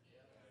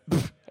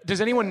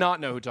 Does anyone not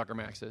know who Tucker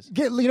Max is?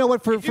 You know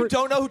what? If you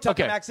don't know who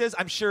Tucker Max is,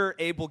 I'm sure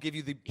Abe will give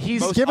you the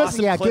most give us,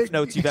 awesome cliff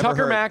notes you've ever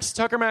heard.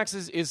 Tucker Max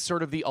is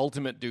sort of the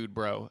ultimate dude,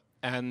 bro.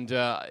 And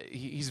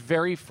he's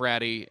very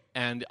fratty,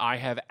 and I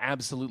have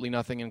absolutely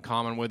nothing in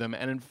common with him.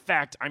 And in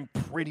fact, I'm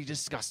pretty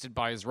disgusted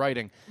by his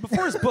writing.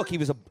 Before his book, he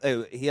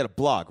had a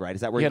blog, right?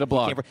 Is that where he had a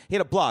blog? Came from? He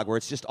had a blog where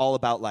it's just all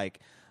about like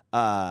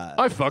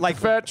I fucked a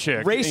fat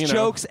chick, race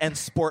jokes and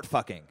sport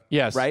fucking.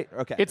 Yes, right.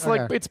 Okay, it's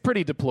like it's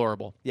pretty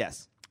deplorable.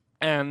 Yes.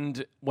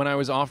 And when I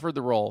was offered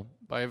the role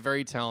by a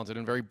very talented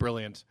and very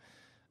brilliant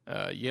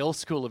Yale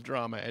School of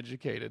Drama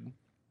educated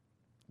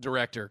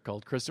director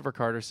called Christopher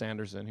Carter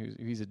Sanderson,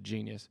 he's a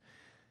genius.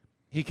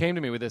 He came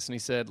to me with this and he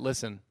said,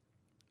 "Listen,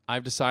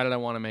 I've decided I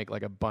want to make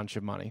like a bunch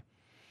of money."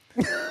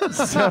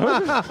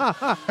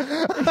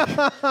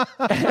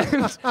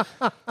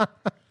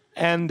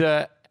 And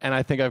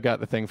I think I've got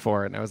the thing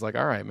for it. And I was like,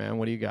 "All right, man,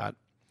 what do you got?"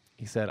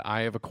 He said,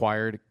 "I have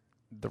acquired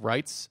the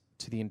rights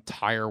to the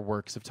entire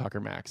works of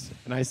Tucker Max."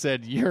 And I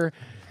said, "You're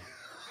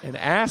an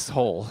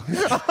asshole."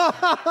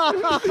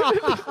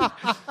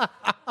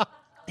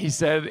 He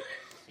said,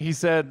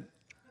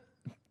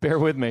 "Bear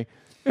with me."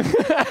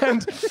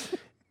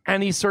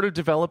 And he sort of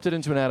developed it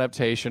into an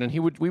adaptation, and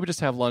we would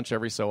just have lunch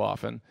every so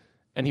often,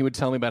 and he would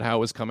tell me about how it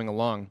was coming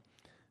along.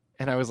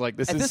 And I was like,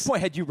 At this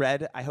point, had you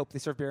read I Hope They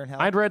Serve Beer in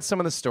Hell? I'd read some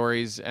of the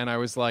stories, and I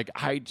was like,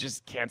 I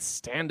just can't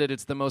stand it.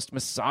 It's the most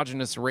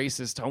misogynist,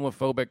 racist,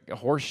 homophobic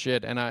horse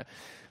shit. And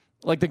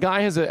the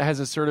guy has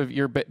a sort of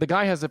the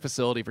guy has a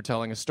facility for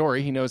telling a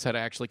story. He knows how to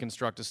actually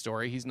construct a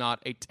story. He's not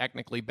a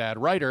technically bad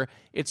writer.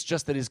 It's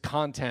just that his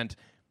content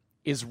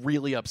is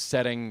really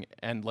upsetting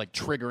and like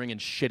triggering and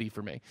shitty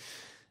for me.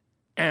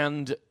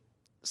 And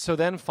so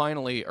then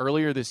finally,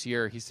 earlier this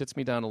year, he sits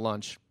me down to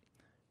lunch,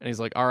 and he's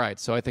like, "All right,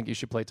 so I think you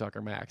should play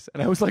Tucker Max."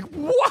 And I was like,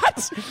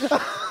 "What?"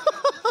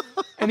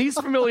 And he's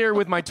familiar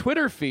with my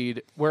Twitter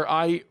feed, where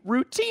I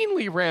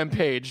routinely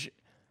rampage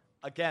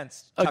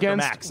against Tucker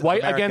Max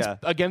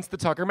against the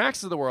Tucker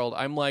Max of the world.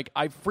 I'm like,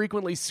 I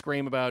frequently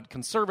scream about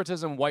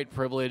conservatism, white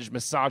privilege,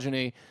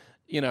 misogyny,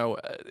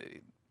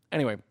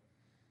 anyway.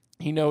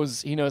 He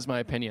knows my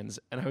opinions.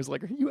 And I was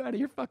like, "Are you out of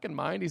your fucking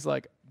mind?" He's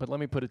like, "But let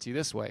me put it to you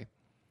this way.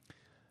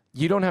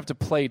 You don't have to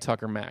play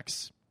Tucker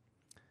Max.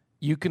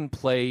 You can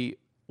play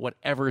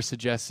whatever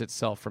suggests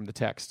itself from the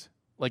text.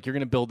 Like, you're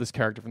going to build this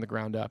character from the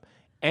ground up.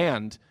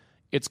 And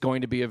it's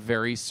going to be a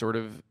very sort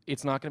of,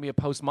 it's not going to be a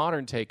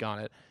postmodern take on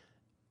it.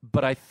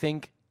 But I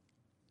think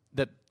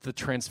that the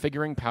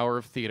transfiguring power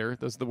of theater,"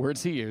 those are the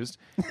words he used,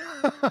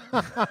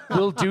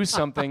 will do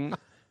something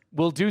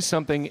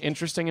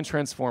interesting and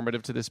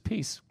transformative to this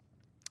piece.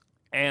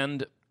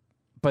 And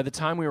by the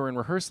time we were in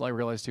rehearsal, I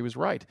realized he was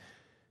right.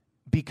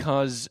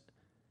 Because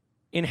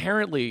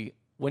inherently,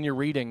 when you're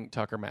reading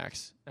Tucker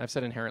Max, I've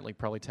said inherently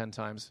probably 10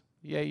 times.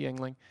 Yay,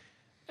 Yingling.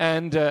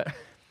 And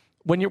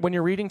when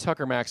you're reading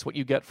Tucker Max, what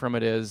you get from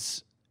it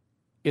is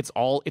it's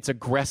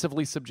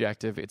aggressively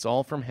subjective. It's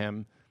all from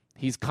him.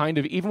 He's kind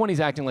of, even when he's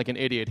acting like an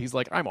idiot, he's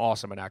like, I'm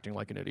awesome at acting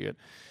like an idiot.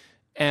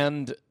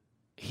 And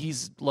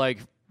he's like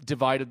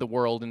divided the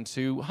world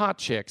into hot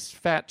chicks,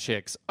 fat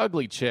chicks,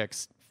 ugly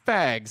chicks,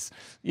 fags,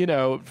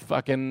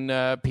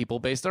 fucking people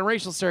based on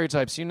racial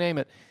stereotypes, you name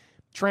it,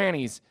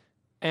 trannies.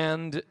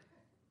 And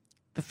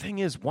the thing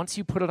is, once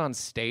you put it on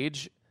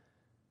stage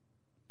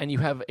and you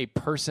have a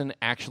person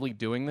actually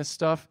doing this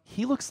stuff,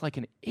 he looks like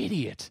an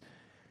idiot.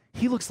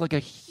 He looks like a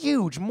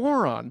huge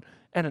moron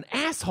and an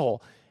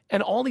asshole.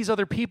 And all these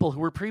other people who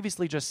were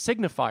previously just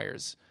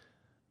signifiers,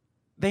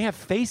 they have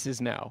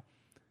faces now.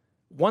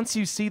 Once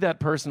you see that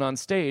person on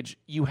stage,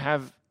 you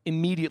have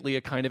immediately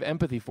a kind of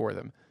empathy for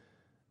them.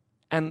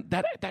 And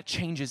that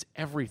changes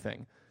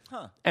everything.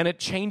 Huh. And it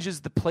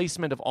changes the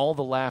placement of all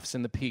the laughs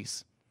in the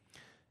piece.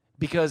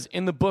 Because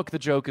in the book, the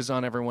joke is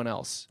on everyone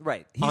else.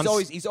 Right.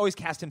 He's always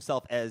cast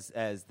himself as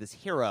this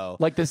hero.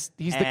 Like this,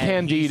 he's the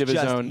Candide of his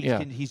own.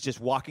 He's just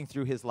walking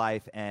through his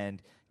life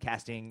and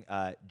casting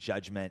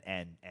judgment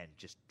and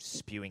just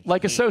spewing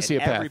like a hate at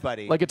sociopath.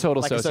 everybody. Like a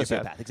total like sociopath.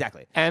 A sociopath.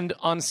 Exactly. And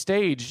on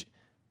stage,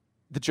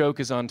 the joke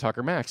is on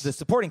Tucker Max. The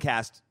supporting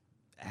cast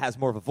has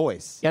more of a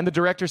voice. And the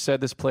director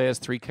said this play has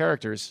 3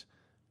 characters.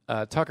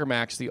 Tucker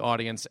Max, the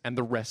audience, and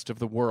the rest of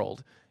the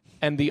world.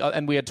 And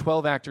we had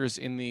 12 actors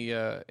in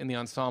the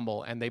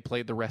ensemble, and they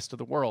played the rest of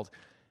the world.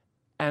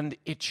 And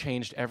it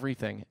changed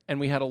everything. And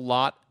we had a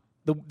lot.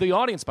 The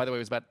audience, by the way,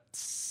 was about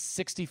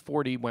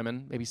 60-40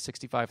 women, maybe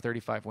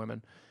 65-35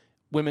 women.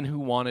 Women who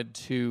wanted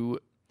to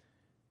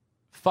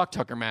fuck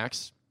Tucker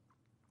Max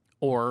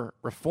or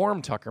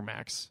reform Tucker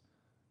Max,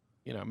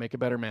 make a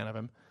better man of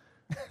him,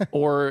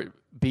 or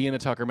be in a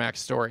Tucker Max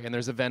story. And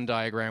there's a Venn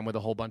diagram with a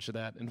whole bunch of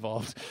that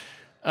involved.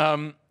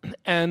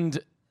 And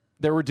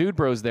there were dude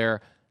bros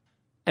there.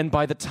 And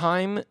by the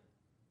time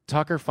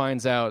Tucker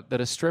finds out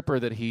that a stripper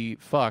that he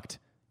fucked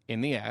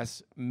in the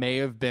ass may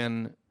have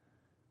been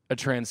a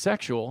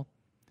transsexual,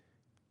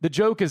 the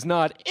joke is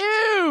not,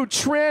 ew,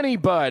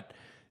 tranny butt.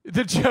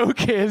 The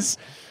joke is...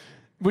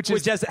 Which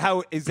is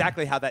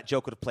exactly how that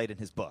joke would have played in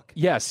his book.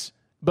 Yes.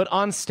 But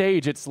on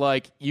stage, it's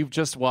like you've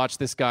just watched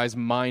this guy's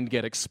mind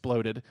get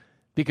exploded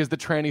because the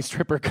tranny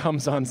stripper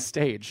comes on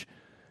stage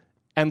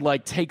and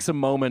takes a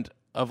moment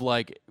of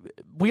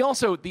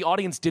the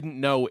audience didn't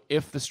know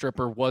if the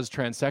stripper was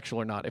transsexual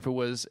or not, if it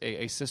was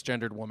a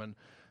cisgendered woman,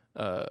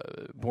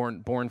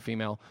 born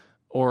female,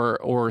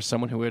 or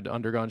someone who had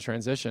undergone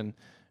transition,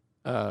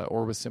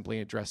 or was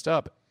simply dressed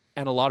up.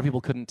 And a lot of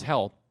people couldn't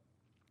tell.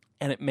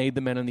 And it made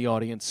the men in the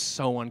audience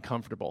so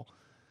uncomfortable.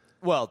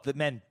 Well, the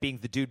men being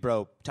the dude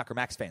bro Tucker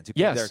Max fans, who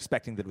yes. they're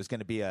expecting that it was going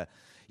to be a,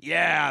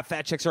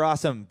 fat chicks are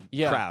awesome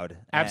crowd.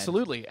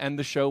 Absolutely. And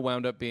the show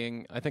wound up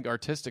being, I think,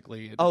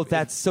 artistically.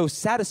 That's so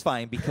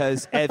satisfying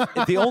because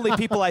the only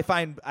people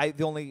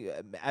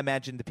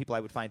imagine the people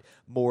I would find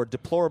more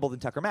deplorable than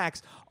Tucker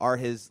Max are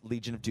his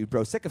legion of dude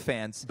bro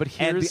sycophants.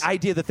 And the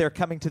idea that they're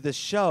coming to this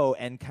show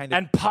and kind of.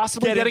 And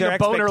possibly getting a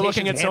boner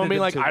looking at someone being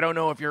like, I don't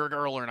know if you're a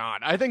girl or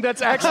not. I think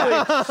that's actually,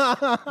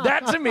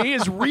 that to me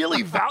is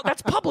really,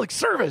 that's public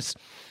service.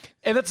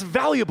 And that's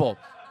valuable.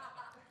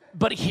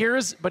 But here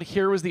was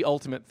the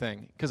ultimate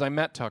thing, because I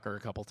met Tucker a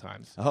couple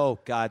times. Oh,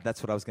 God,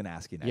 that's what I was going to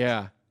ask you next.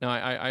 Yeah. No,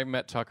 I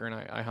met Tucker, and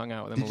I hung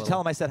out with him a little. Did you tell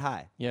him I said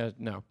hi? Yeah,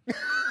 no.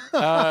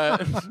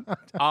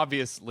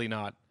 Obviously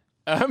not.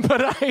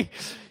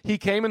 He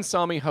came and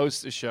saw me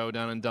host a show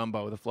down in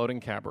Dumbo, the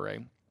Floating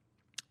Cabaret.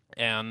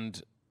 And,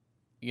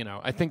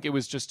 I think it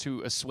was just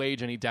to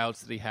assuage any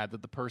doubts that he had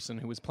that the person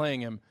who was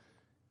playing him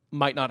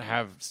might not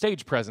have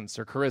stage presence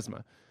or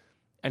charisma.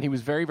 And he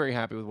was very, very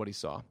happy with what he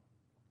saw.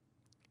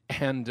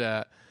 And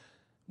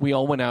we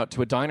all went out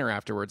to a diner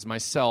afterwards,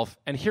 myself.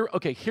 And here's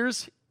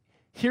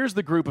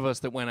the group of us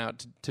that went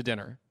out to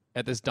dinner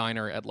at this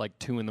diner at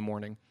 2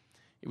 a.m.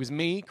 It was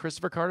me,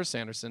 Christopher Carter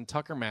Sanderson,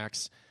 Tucker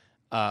Max,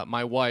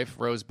 my wife,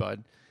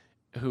 Rosebud,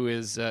 who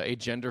is a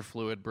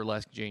gender-fluid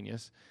burlesque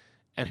genius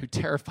and who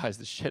terrifies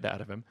the shit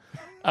out of him.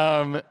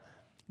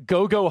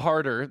 Go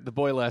Harder, the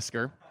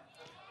boylesquer.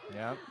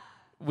 Yeah.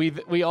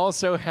 We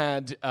also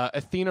had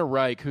Athena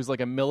Reich, who's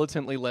a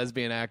militantly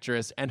lesbian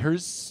actress, and her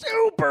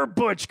super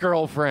butch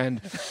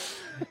girlfriend,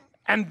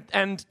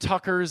 and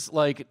Tucker's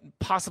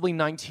possibly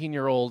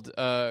 19-year-old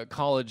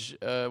college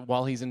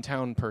while he's in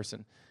town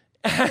person,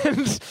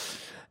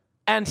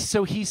 and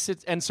so he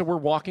sits, and so we're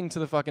walking to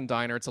the fucking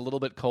diner. It's a little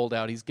bit cold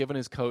out. He's given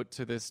his coat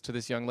to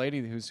this young lady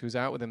who's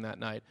out with him that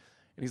night,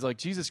 and he's like,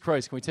 Jesus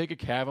Christ, can we take a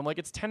cab? I'm like,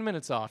 it's 10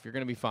 minutes off. You're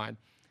gonna be fine.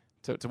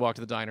 To walk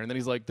to the diner. And then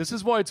he's like, this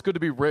is why it's good to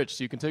be rich,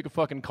 so you can take a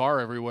fucking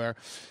car everywhere.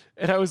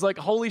 And I was like,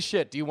 holy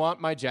shit, do you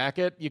want my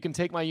jacket? You can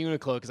take my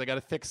Uniqlo because I got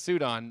a thick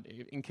suit on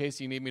in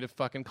case you need me to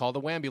fucking call the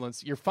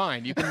wambulance. You're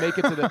fine. You can make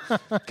it to the...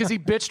 Because he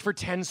bitched for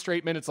 10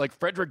 straight minutes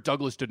Frederick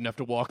Douglass didn't have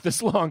to walk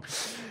this long.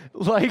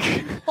 That's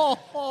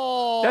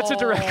a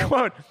direct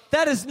quote.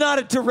 That is not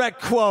a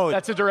direct quote.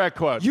 That's a direct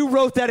quote. You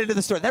wrote that into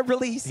the story. That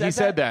really... He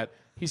said that?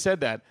 He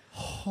said that.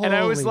 Holy and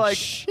I was like,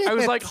 shit.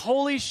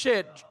 holy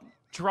shit.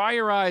 Dry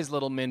your eyes,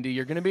 little Mindy.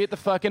 You're going to be at the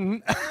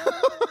fucking...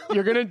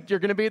 you're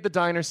gonna be at the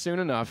diner soon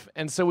enough.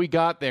 And so we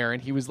got there,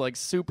 and he was like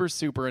super,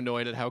 super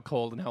annoyed at how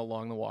cold and how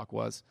long the walk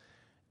was.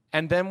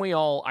 And then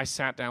I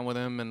sat down with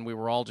him, and we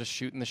were all just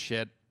shooting the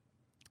shit.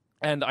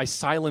 And I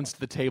silenced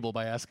the table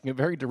by asking a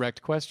very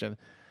direct question.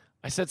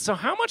 I said, so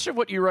how much of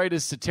what you write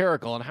is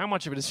satirical, and how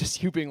much of it is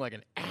just you being like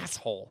an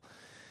asshole?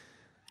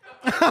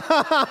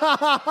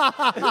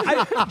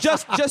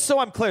 Just so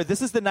I'm clear,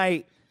 this is the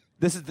night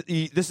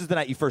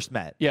you first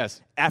met.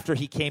 Yes. After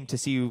he came to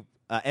see you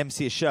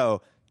MC a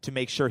show to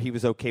make sure he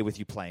was okay with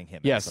you playing him.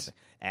 Yes. Or something.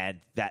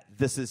 And that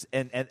this is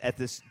and at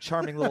this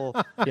charming little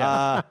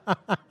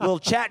little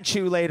chat and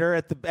chew later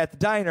at the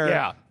diner.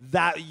 Yeah.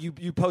 That you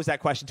posed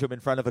that question to him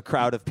in front of a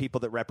crowd of people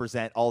that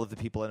represent all of the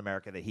people in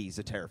America that he's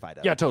terrified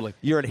of. Yeah, totally.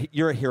 You're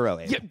a hero,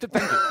 Abe. Yeah,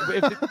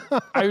 thank you.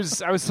 I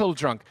was a little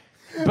drunk,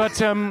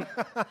 but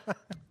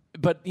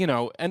you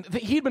know, and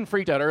he'd been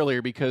freaked out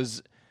earlier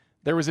because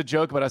there was a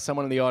joke about how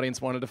someone in the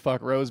audience wanted to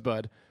fuck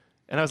Rosebud.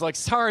 And I was like,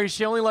 sorry,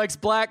 she only likes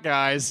black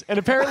guys. And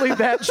apparently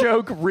that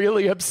joke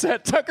really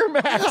upset Tucker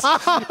Max.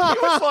 He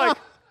was like,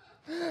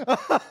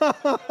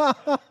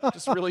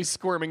 just really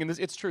squirming in this.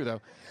 It's true,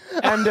 though.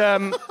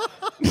 And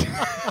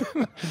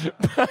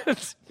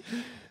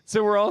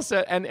so we're all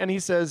set. And he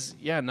says,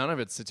 yeah, none of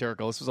it's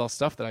satirical. This was all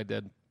stuff that I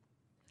did.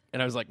 And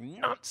I was like,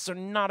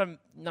 not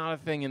a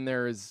thing in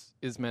there is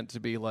meant to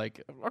be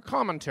like a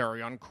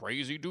commentary on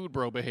crazy dude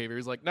bro behavior.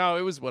 He's like, no,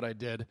 it was what I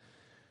did.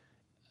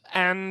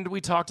 And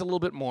we talked a little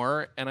bit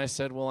more, and I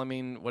said, well, I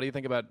mean, what do you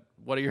think about,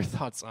 what are your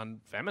thoughts on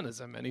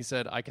feminism? And he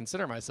said, I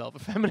consider myself a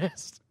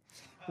feminist.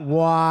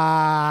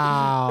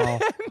 Wow.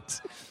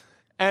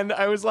 And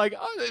I was like,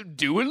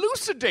 do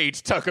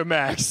elucidate, Tucker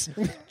Max,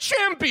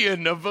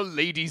 champion of a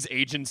ladies'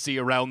 agency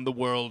around the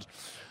world.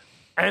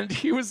 And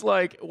he was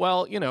like,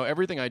 well, you know,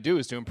 everything I do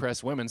is to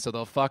impress women so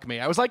they'll fuck me.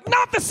 I was like,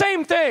 not the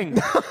same thing,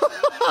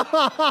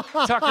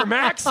 Tucker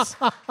Max.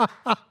 Not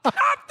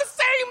the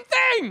same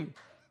thing.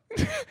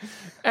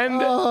 And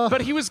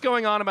but he was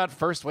going on about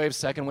first wave,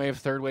 second wave,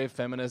 third wave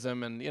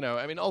feminism, and you know,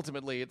 I mean,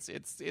 ultimately, it's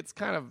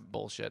kind of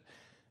bullshit.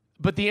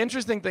 But the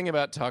interesting thing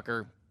about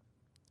Tucker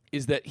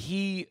is that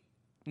he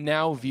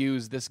now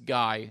views this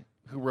guy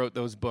who wrote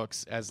those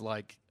books as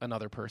like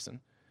another person.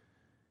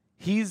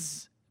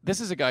 This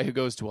is a guy who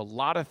goes to a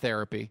lot of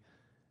therapy,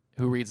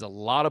 who reads a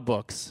lot of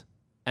books,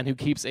 and who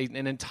keeps an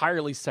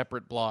entirely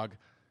separate blog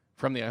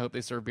from the I Hope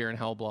They Serve Beer in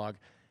Hell blog.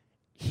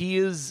 He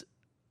is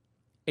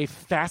a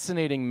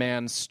fascinating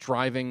man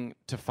striving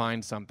to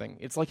find something.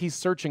 It's like he's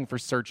searching for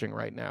searching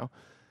right now.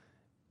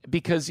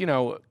 Because, you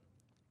know,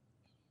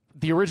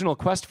 the original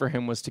quest for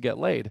him was to get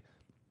laid.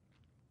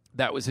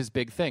 That was his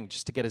big thing,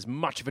 just to get as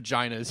much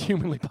vagina as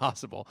humanly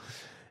possible.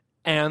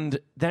 And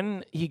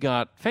then he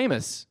got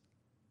famous,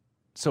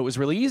 so it was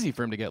really easy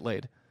for him to get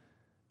laid.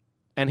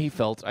 And he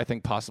felt, I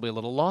think, possibly a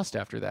little lost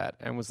after that,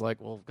 and was like,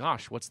 well,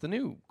 gosh, what's the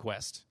new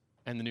quest?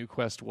 And the new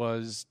quest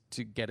was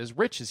to get as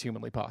rich as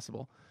humanly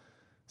possible.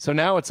 So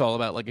now it's all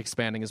about like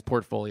expanding his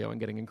portfolio and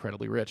getting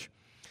incredibly rich.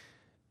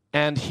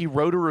 And he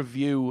wrote a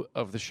review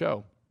of the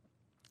show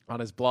on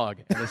his blog,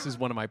 and this is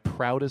one of my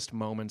proudest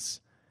moments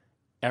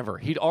ever.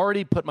 He'd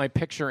already put my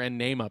picture and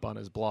name up on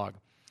his blog,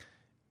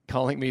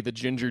 calling me the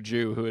ginger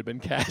Jew who had been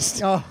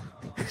cast. Oh,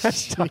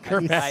 Tucker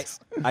Max.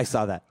 I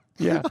saw that.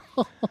 Yeah.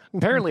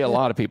 Apparently a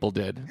lot of people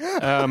did.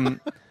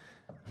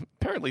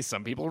 Apparently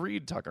some people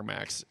read Tucker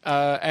Max.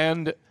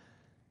 And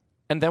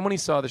then when he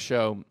saw the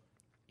show,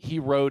 he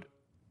wrote,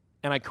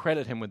 and I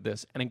credit him with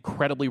this, an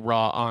incredibly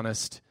raw,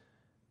 honest,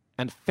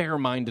 and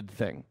fair-minded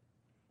thing.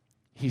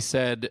 He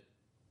said,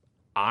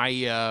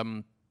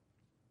 I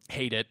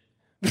hate it.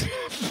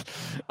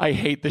 I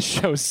hate this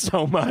show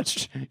so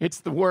much.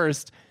 It's the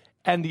worst.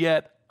 And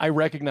yet, I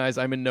recognize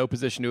I'm in no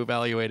position to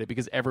evaluate it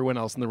because everyone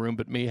else in the room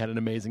but me had an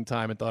amazing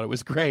time and thought it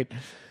was great.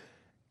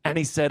 And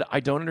he said,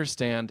 I don't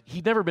understand.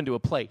 He'd never been to a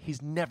play.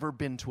 He's never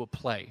been to a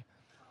play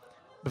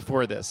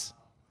before this.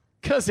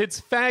 Because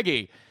it's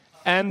faggy.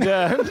 And,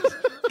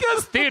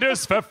 because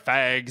theater's for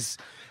fags.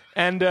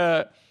 And,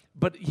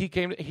 but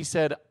he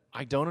said,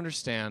 I don't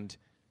understand,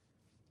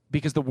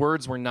 because the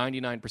words were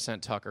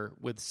 99% Tucker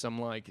with some,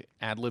 like,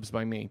 ad-libs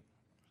by me.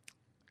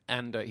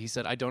 And he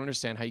said, I don't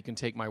understand how you can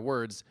take my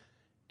words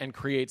and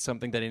create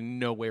something that in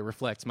no way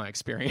reflects my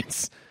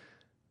experience.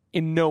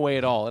 In no way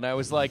at all. And I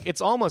was like,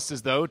 it's almost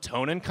as though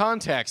tone and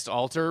context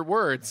alter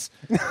words.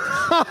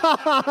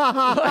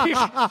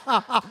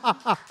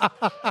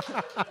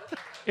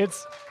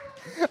 It's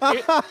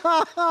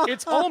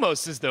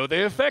almost as though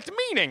they affect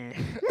meaning.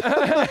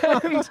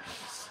 And,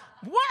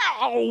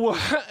 wow,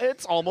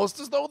 it's almost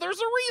as though there's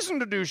a reason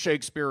to do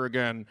Shakespeare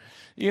again.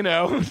 You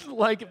know,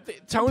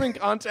 like tone and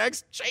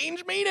context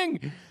change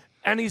meaning.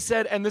 And he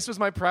said, and this was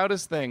my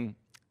proudest thing,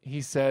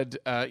 he said,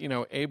 you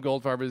know, Abe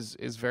Goldfarb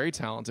is very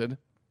talented.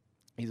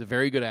 He's a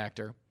very good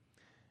actor.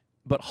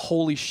 But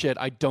holy shit,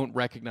 I don't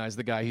recognize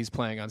the guy he's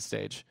playing on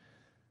stage.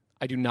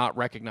 I do not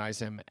recognize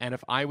him. And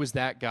if I was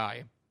that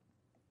guy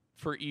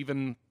for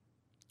even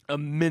a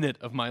minute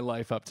of my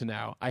life up to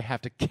now, I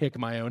have to kick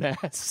my own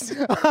ass.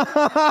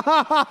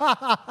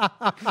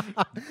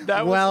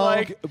 That was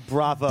like,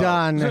 bravo.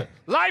 Done.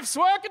 Life's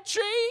work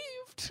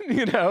achieved.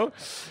 You know,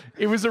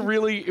 it was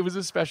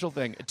a special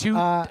thing.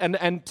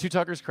 And to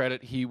Tucker's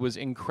credit, he was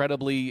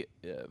incredibly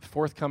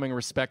forthcoming,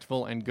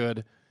 respectful, and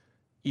good,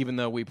 even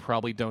though we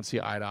probably don't see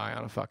eye to eye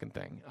on a fucking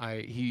thing.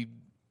 He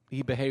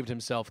behaved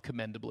himself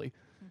commendably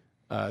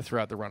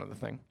throughout the run of the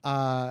thing.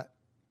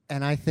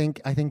 And I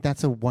think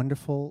that's a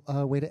wonderful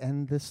way to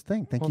end this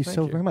thing. Thank you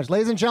so very much.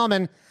 Ladies and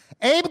gentlemen,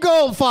 Abe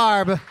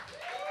Goldfarb.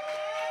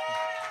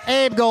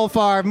 Abe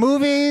Goldfarb,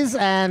 movies,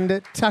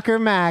 and Tucker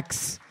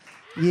Max.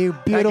 You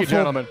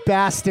beautiful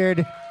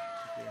bastard.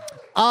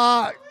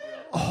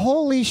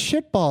 Holy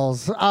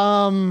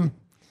shitballs.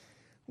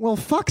 Well,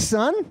 fuck,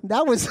 son.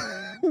 That was...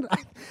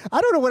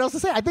 I don't know what else to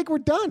say. I think we're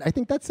done. I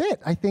think that's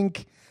it. I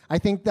think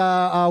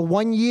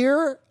 1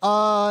 year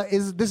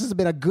this has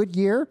been a good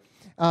year.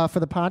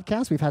 For the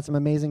podcast, we've had some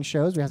amazing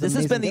shows. This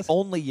has been the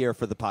only year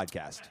for the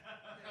podcast.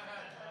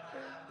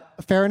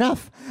 Fair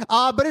enough.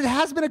 But it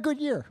has been a good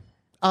year.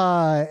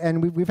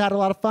 And we've had a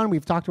lot of fun.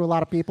 We've talked to a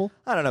lot of people.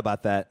 I don't know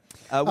about that.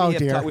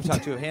 We've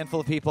talked to a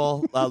handful of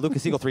people.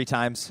 Lucas Eagle 3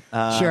 times.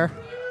 Sure.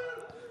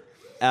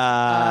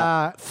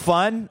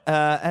 Fun.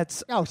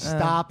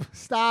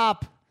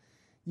 Stop.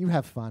 You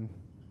have fun.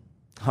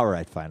 All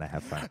right, fine. I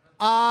have fun.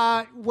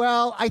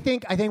 Well, I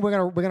think we're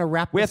gonna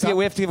wrap. We have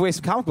to give away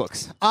some comic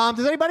books.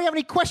 Does anybody have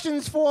any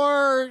questions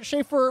for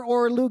Schaefer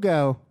or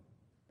Lugo?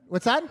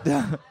 What's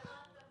that?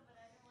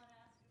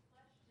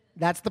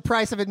 That's the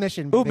price of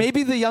admission. Oh,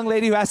 maybe the young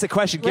lady who asked the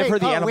question. Give her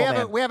the animal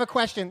man. We have a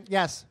question.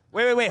 Yes.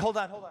 Wait. Hold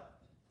on.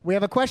 We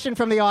have a question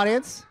from the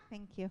audience.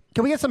 Thank you.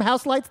 Can we get some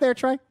house lights there,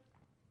 Trey?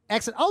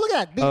 Excellent. Oh, look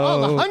at that.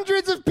 The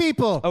hundreds of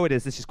people. Oh, it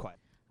is. It's just quiet.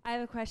 I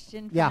have a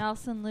question for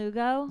Nelson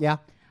Lugo. Yeah.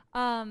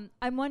 I'm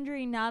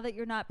wondering, now that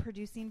you're not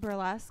producing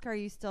burlesque, are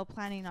you still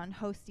planning on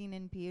hosting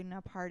and being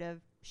a part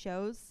of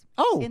shows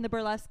in the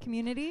burlesque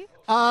community?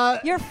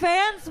 Your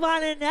fans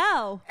want to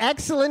know.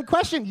 Excellent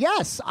question.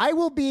 Yes, I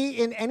will be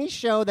in any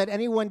show that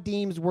anyone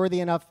deems worthy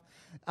enough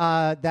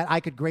that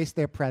I could grace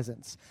their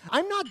presence.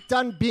 I'm not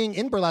done being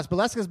in burlesque.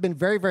 Burlesque has been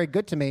very, very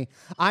good to me.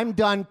 I'm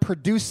done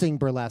producing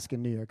burlesque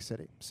in New York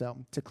City, so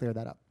to clear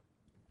that up.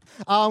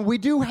 We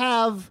do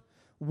have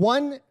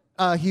one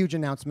huge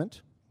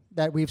announcement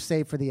that we've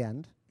saved for the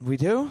end. We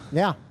do?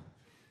 Yeah.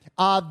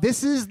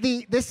 This is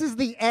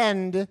the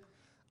end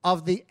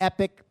of the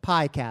Epic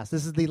Piecast.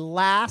 This is the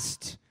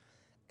last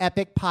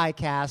Epic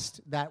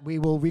Piecast that we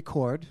will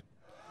record.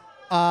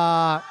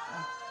 Hold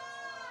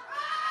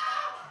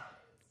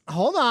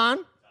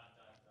on. ...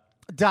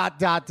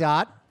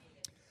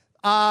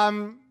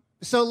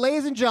 So,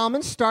 ladies and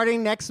gentlemen,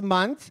 starting next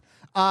month,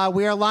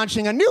 we are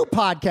launching a new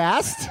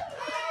podcast.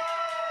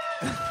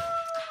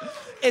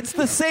 It's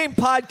the same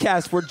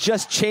podcast. We're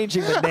just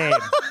changing the name.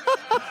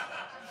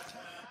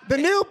 The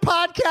new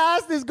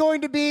podcast is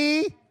going to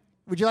be...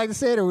 Would you like to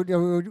say it, or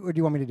do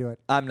you want me to do it?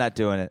 I'm not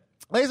doing it.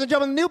 Ladies and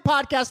gentlemen, the new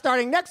podcast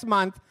starting next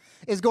month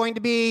is going to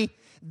be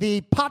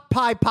the Pot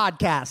Pie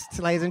Podcast.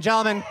 Ladies and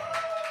gentlemen,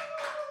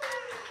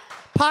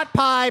 Pot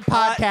Pie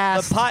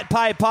Podcast. The Pot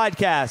Pie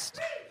Podcast.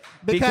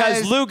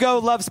 Because Lugo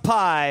loves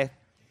pie.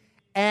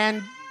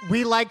 And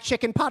we like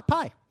chicken pot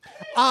pie.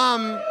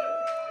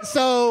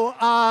 So,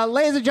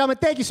 ladies and gentlemen,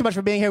 thank you so much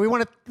for being here. We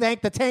want to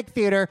thank the Tank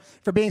Theater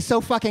for being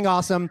so fucking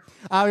awesome.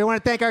 We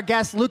want to thank our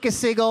guests, Lucas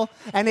Siegel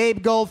and Abe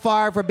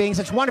Goldfarb, for being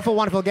such wonderful,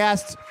 wonderful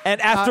guests.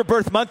 And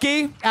Afterbirth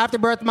Monkey.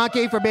 Afterbirth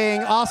Monkey for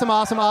being awesome.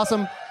 I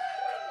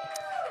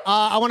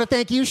want to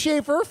thank you,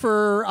 Schaefer,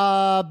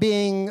 for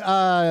being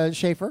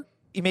Schaefer.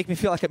 You make me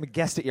feel like I'm a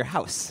guest at your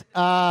house.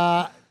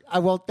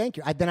 Well, thank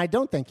you. Then I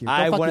don't thank you.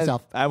 Go fuck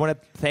yourself. I want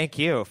to thank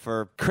you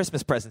for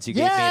Christmas presents you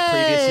gave me in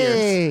previous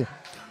years.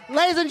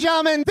 Ladies and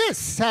gentlemen,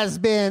 this has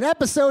been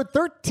episode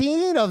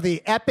 13 of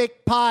the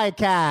Epic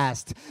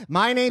Piecast.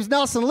 My name's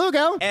Nelson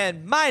Lugo.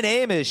 And my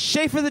name is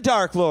Schaefer the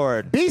Dark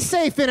Lord. Be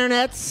safe,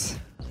 internets.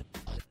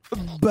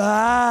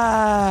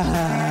 Bye.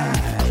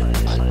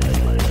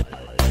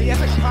 The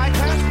Epic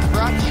Piecast is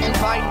brought to you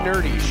by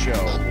Nerdy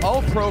Show.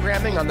 All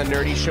programming on the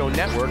Nerdy Show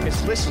network is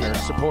listener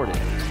supported.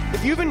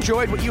 If you've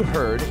enjoyed what you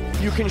heard,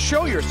 you can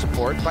show your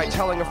support by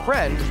telling a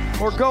friend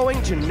or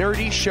going to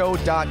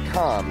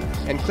nerdyshow.com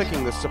and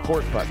clicking the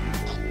support button.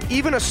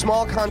 Even a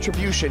small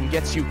contribution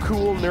gets you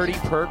cool, nerdy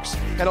perks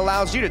and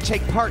allows you to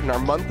take part in our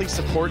monthly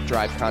support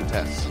drive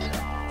contests.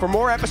 For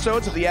more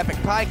episodes of the Epic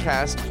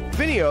Piecast,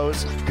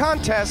 videos,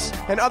 contests,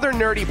 and other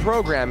nerdy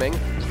programming,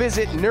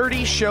 visit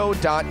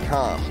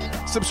nerdyshow.com.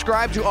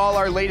 Subscribe to all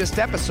our latest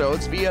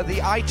episodes via the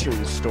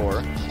iTunes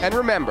Store. And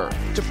remember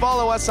to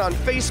follow us on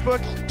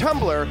Facebook,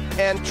 Tumblr,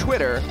 and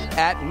Twitter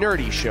at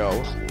Nerdy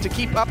Show to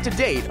keep up to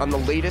date on the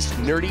latest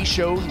Nerdy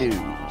Show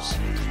news.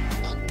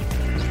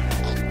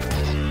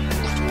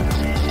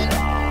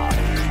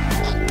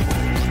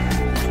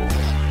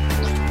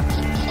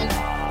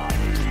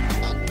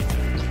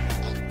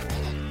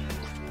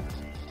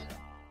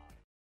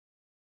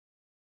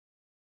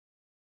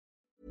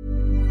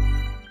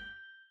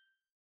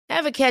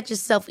 Ever catch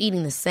yourself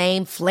eating the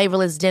same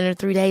flavorless dinner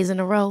 3 days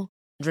in a row?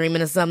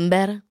 Dreaming of something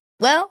better?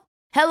 Well,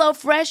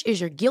 HelloFresh is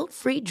your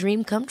guilt-free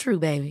dream come true,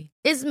 baby.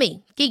 It's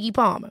me, Keke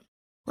Palmer.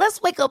 Let's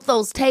wake up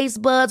those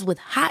taste buds with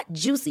hot,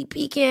 juicy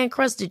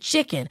pecan-crusted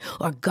chicken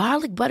or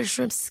garlic butter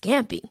shrimp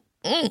scampi.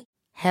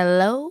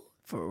 Hello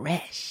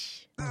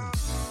Fresh.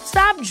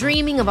 Stop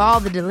dreaming of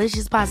all the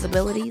delicious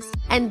possibilities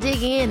and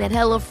dig in at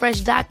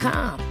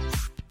HelloFresh.com.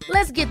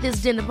 Let's get this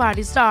dinner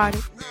party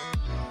started.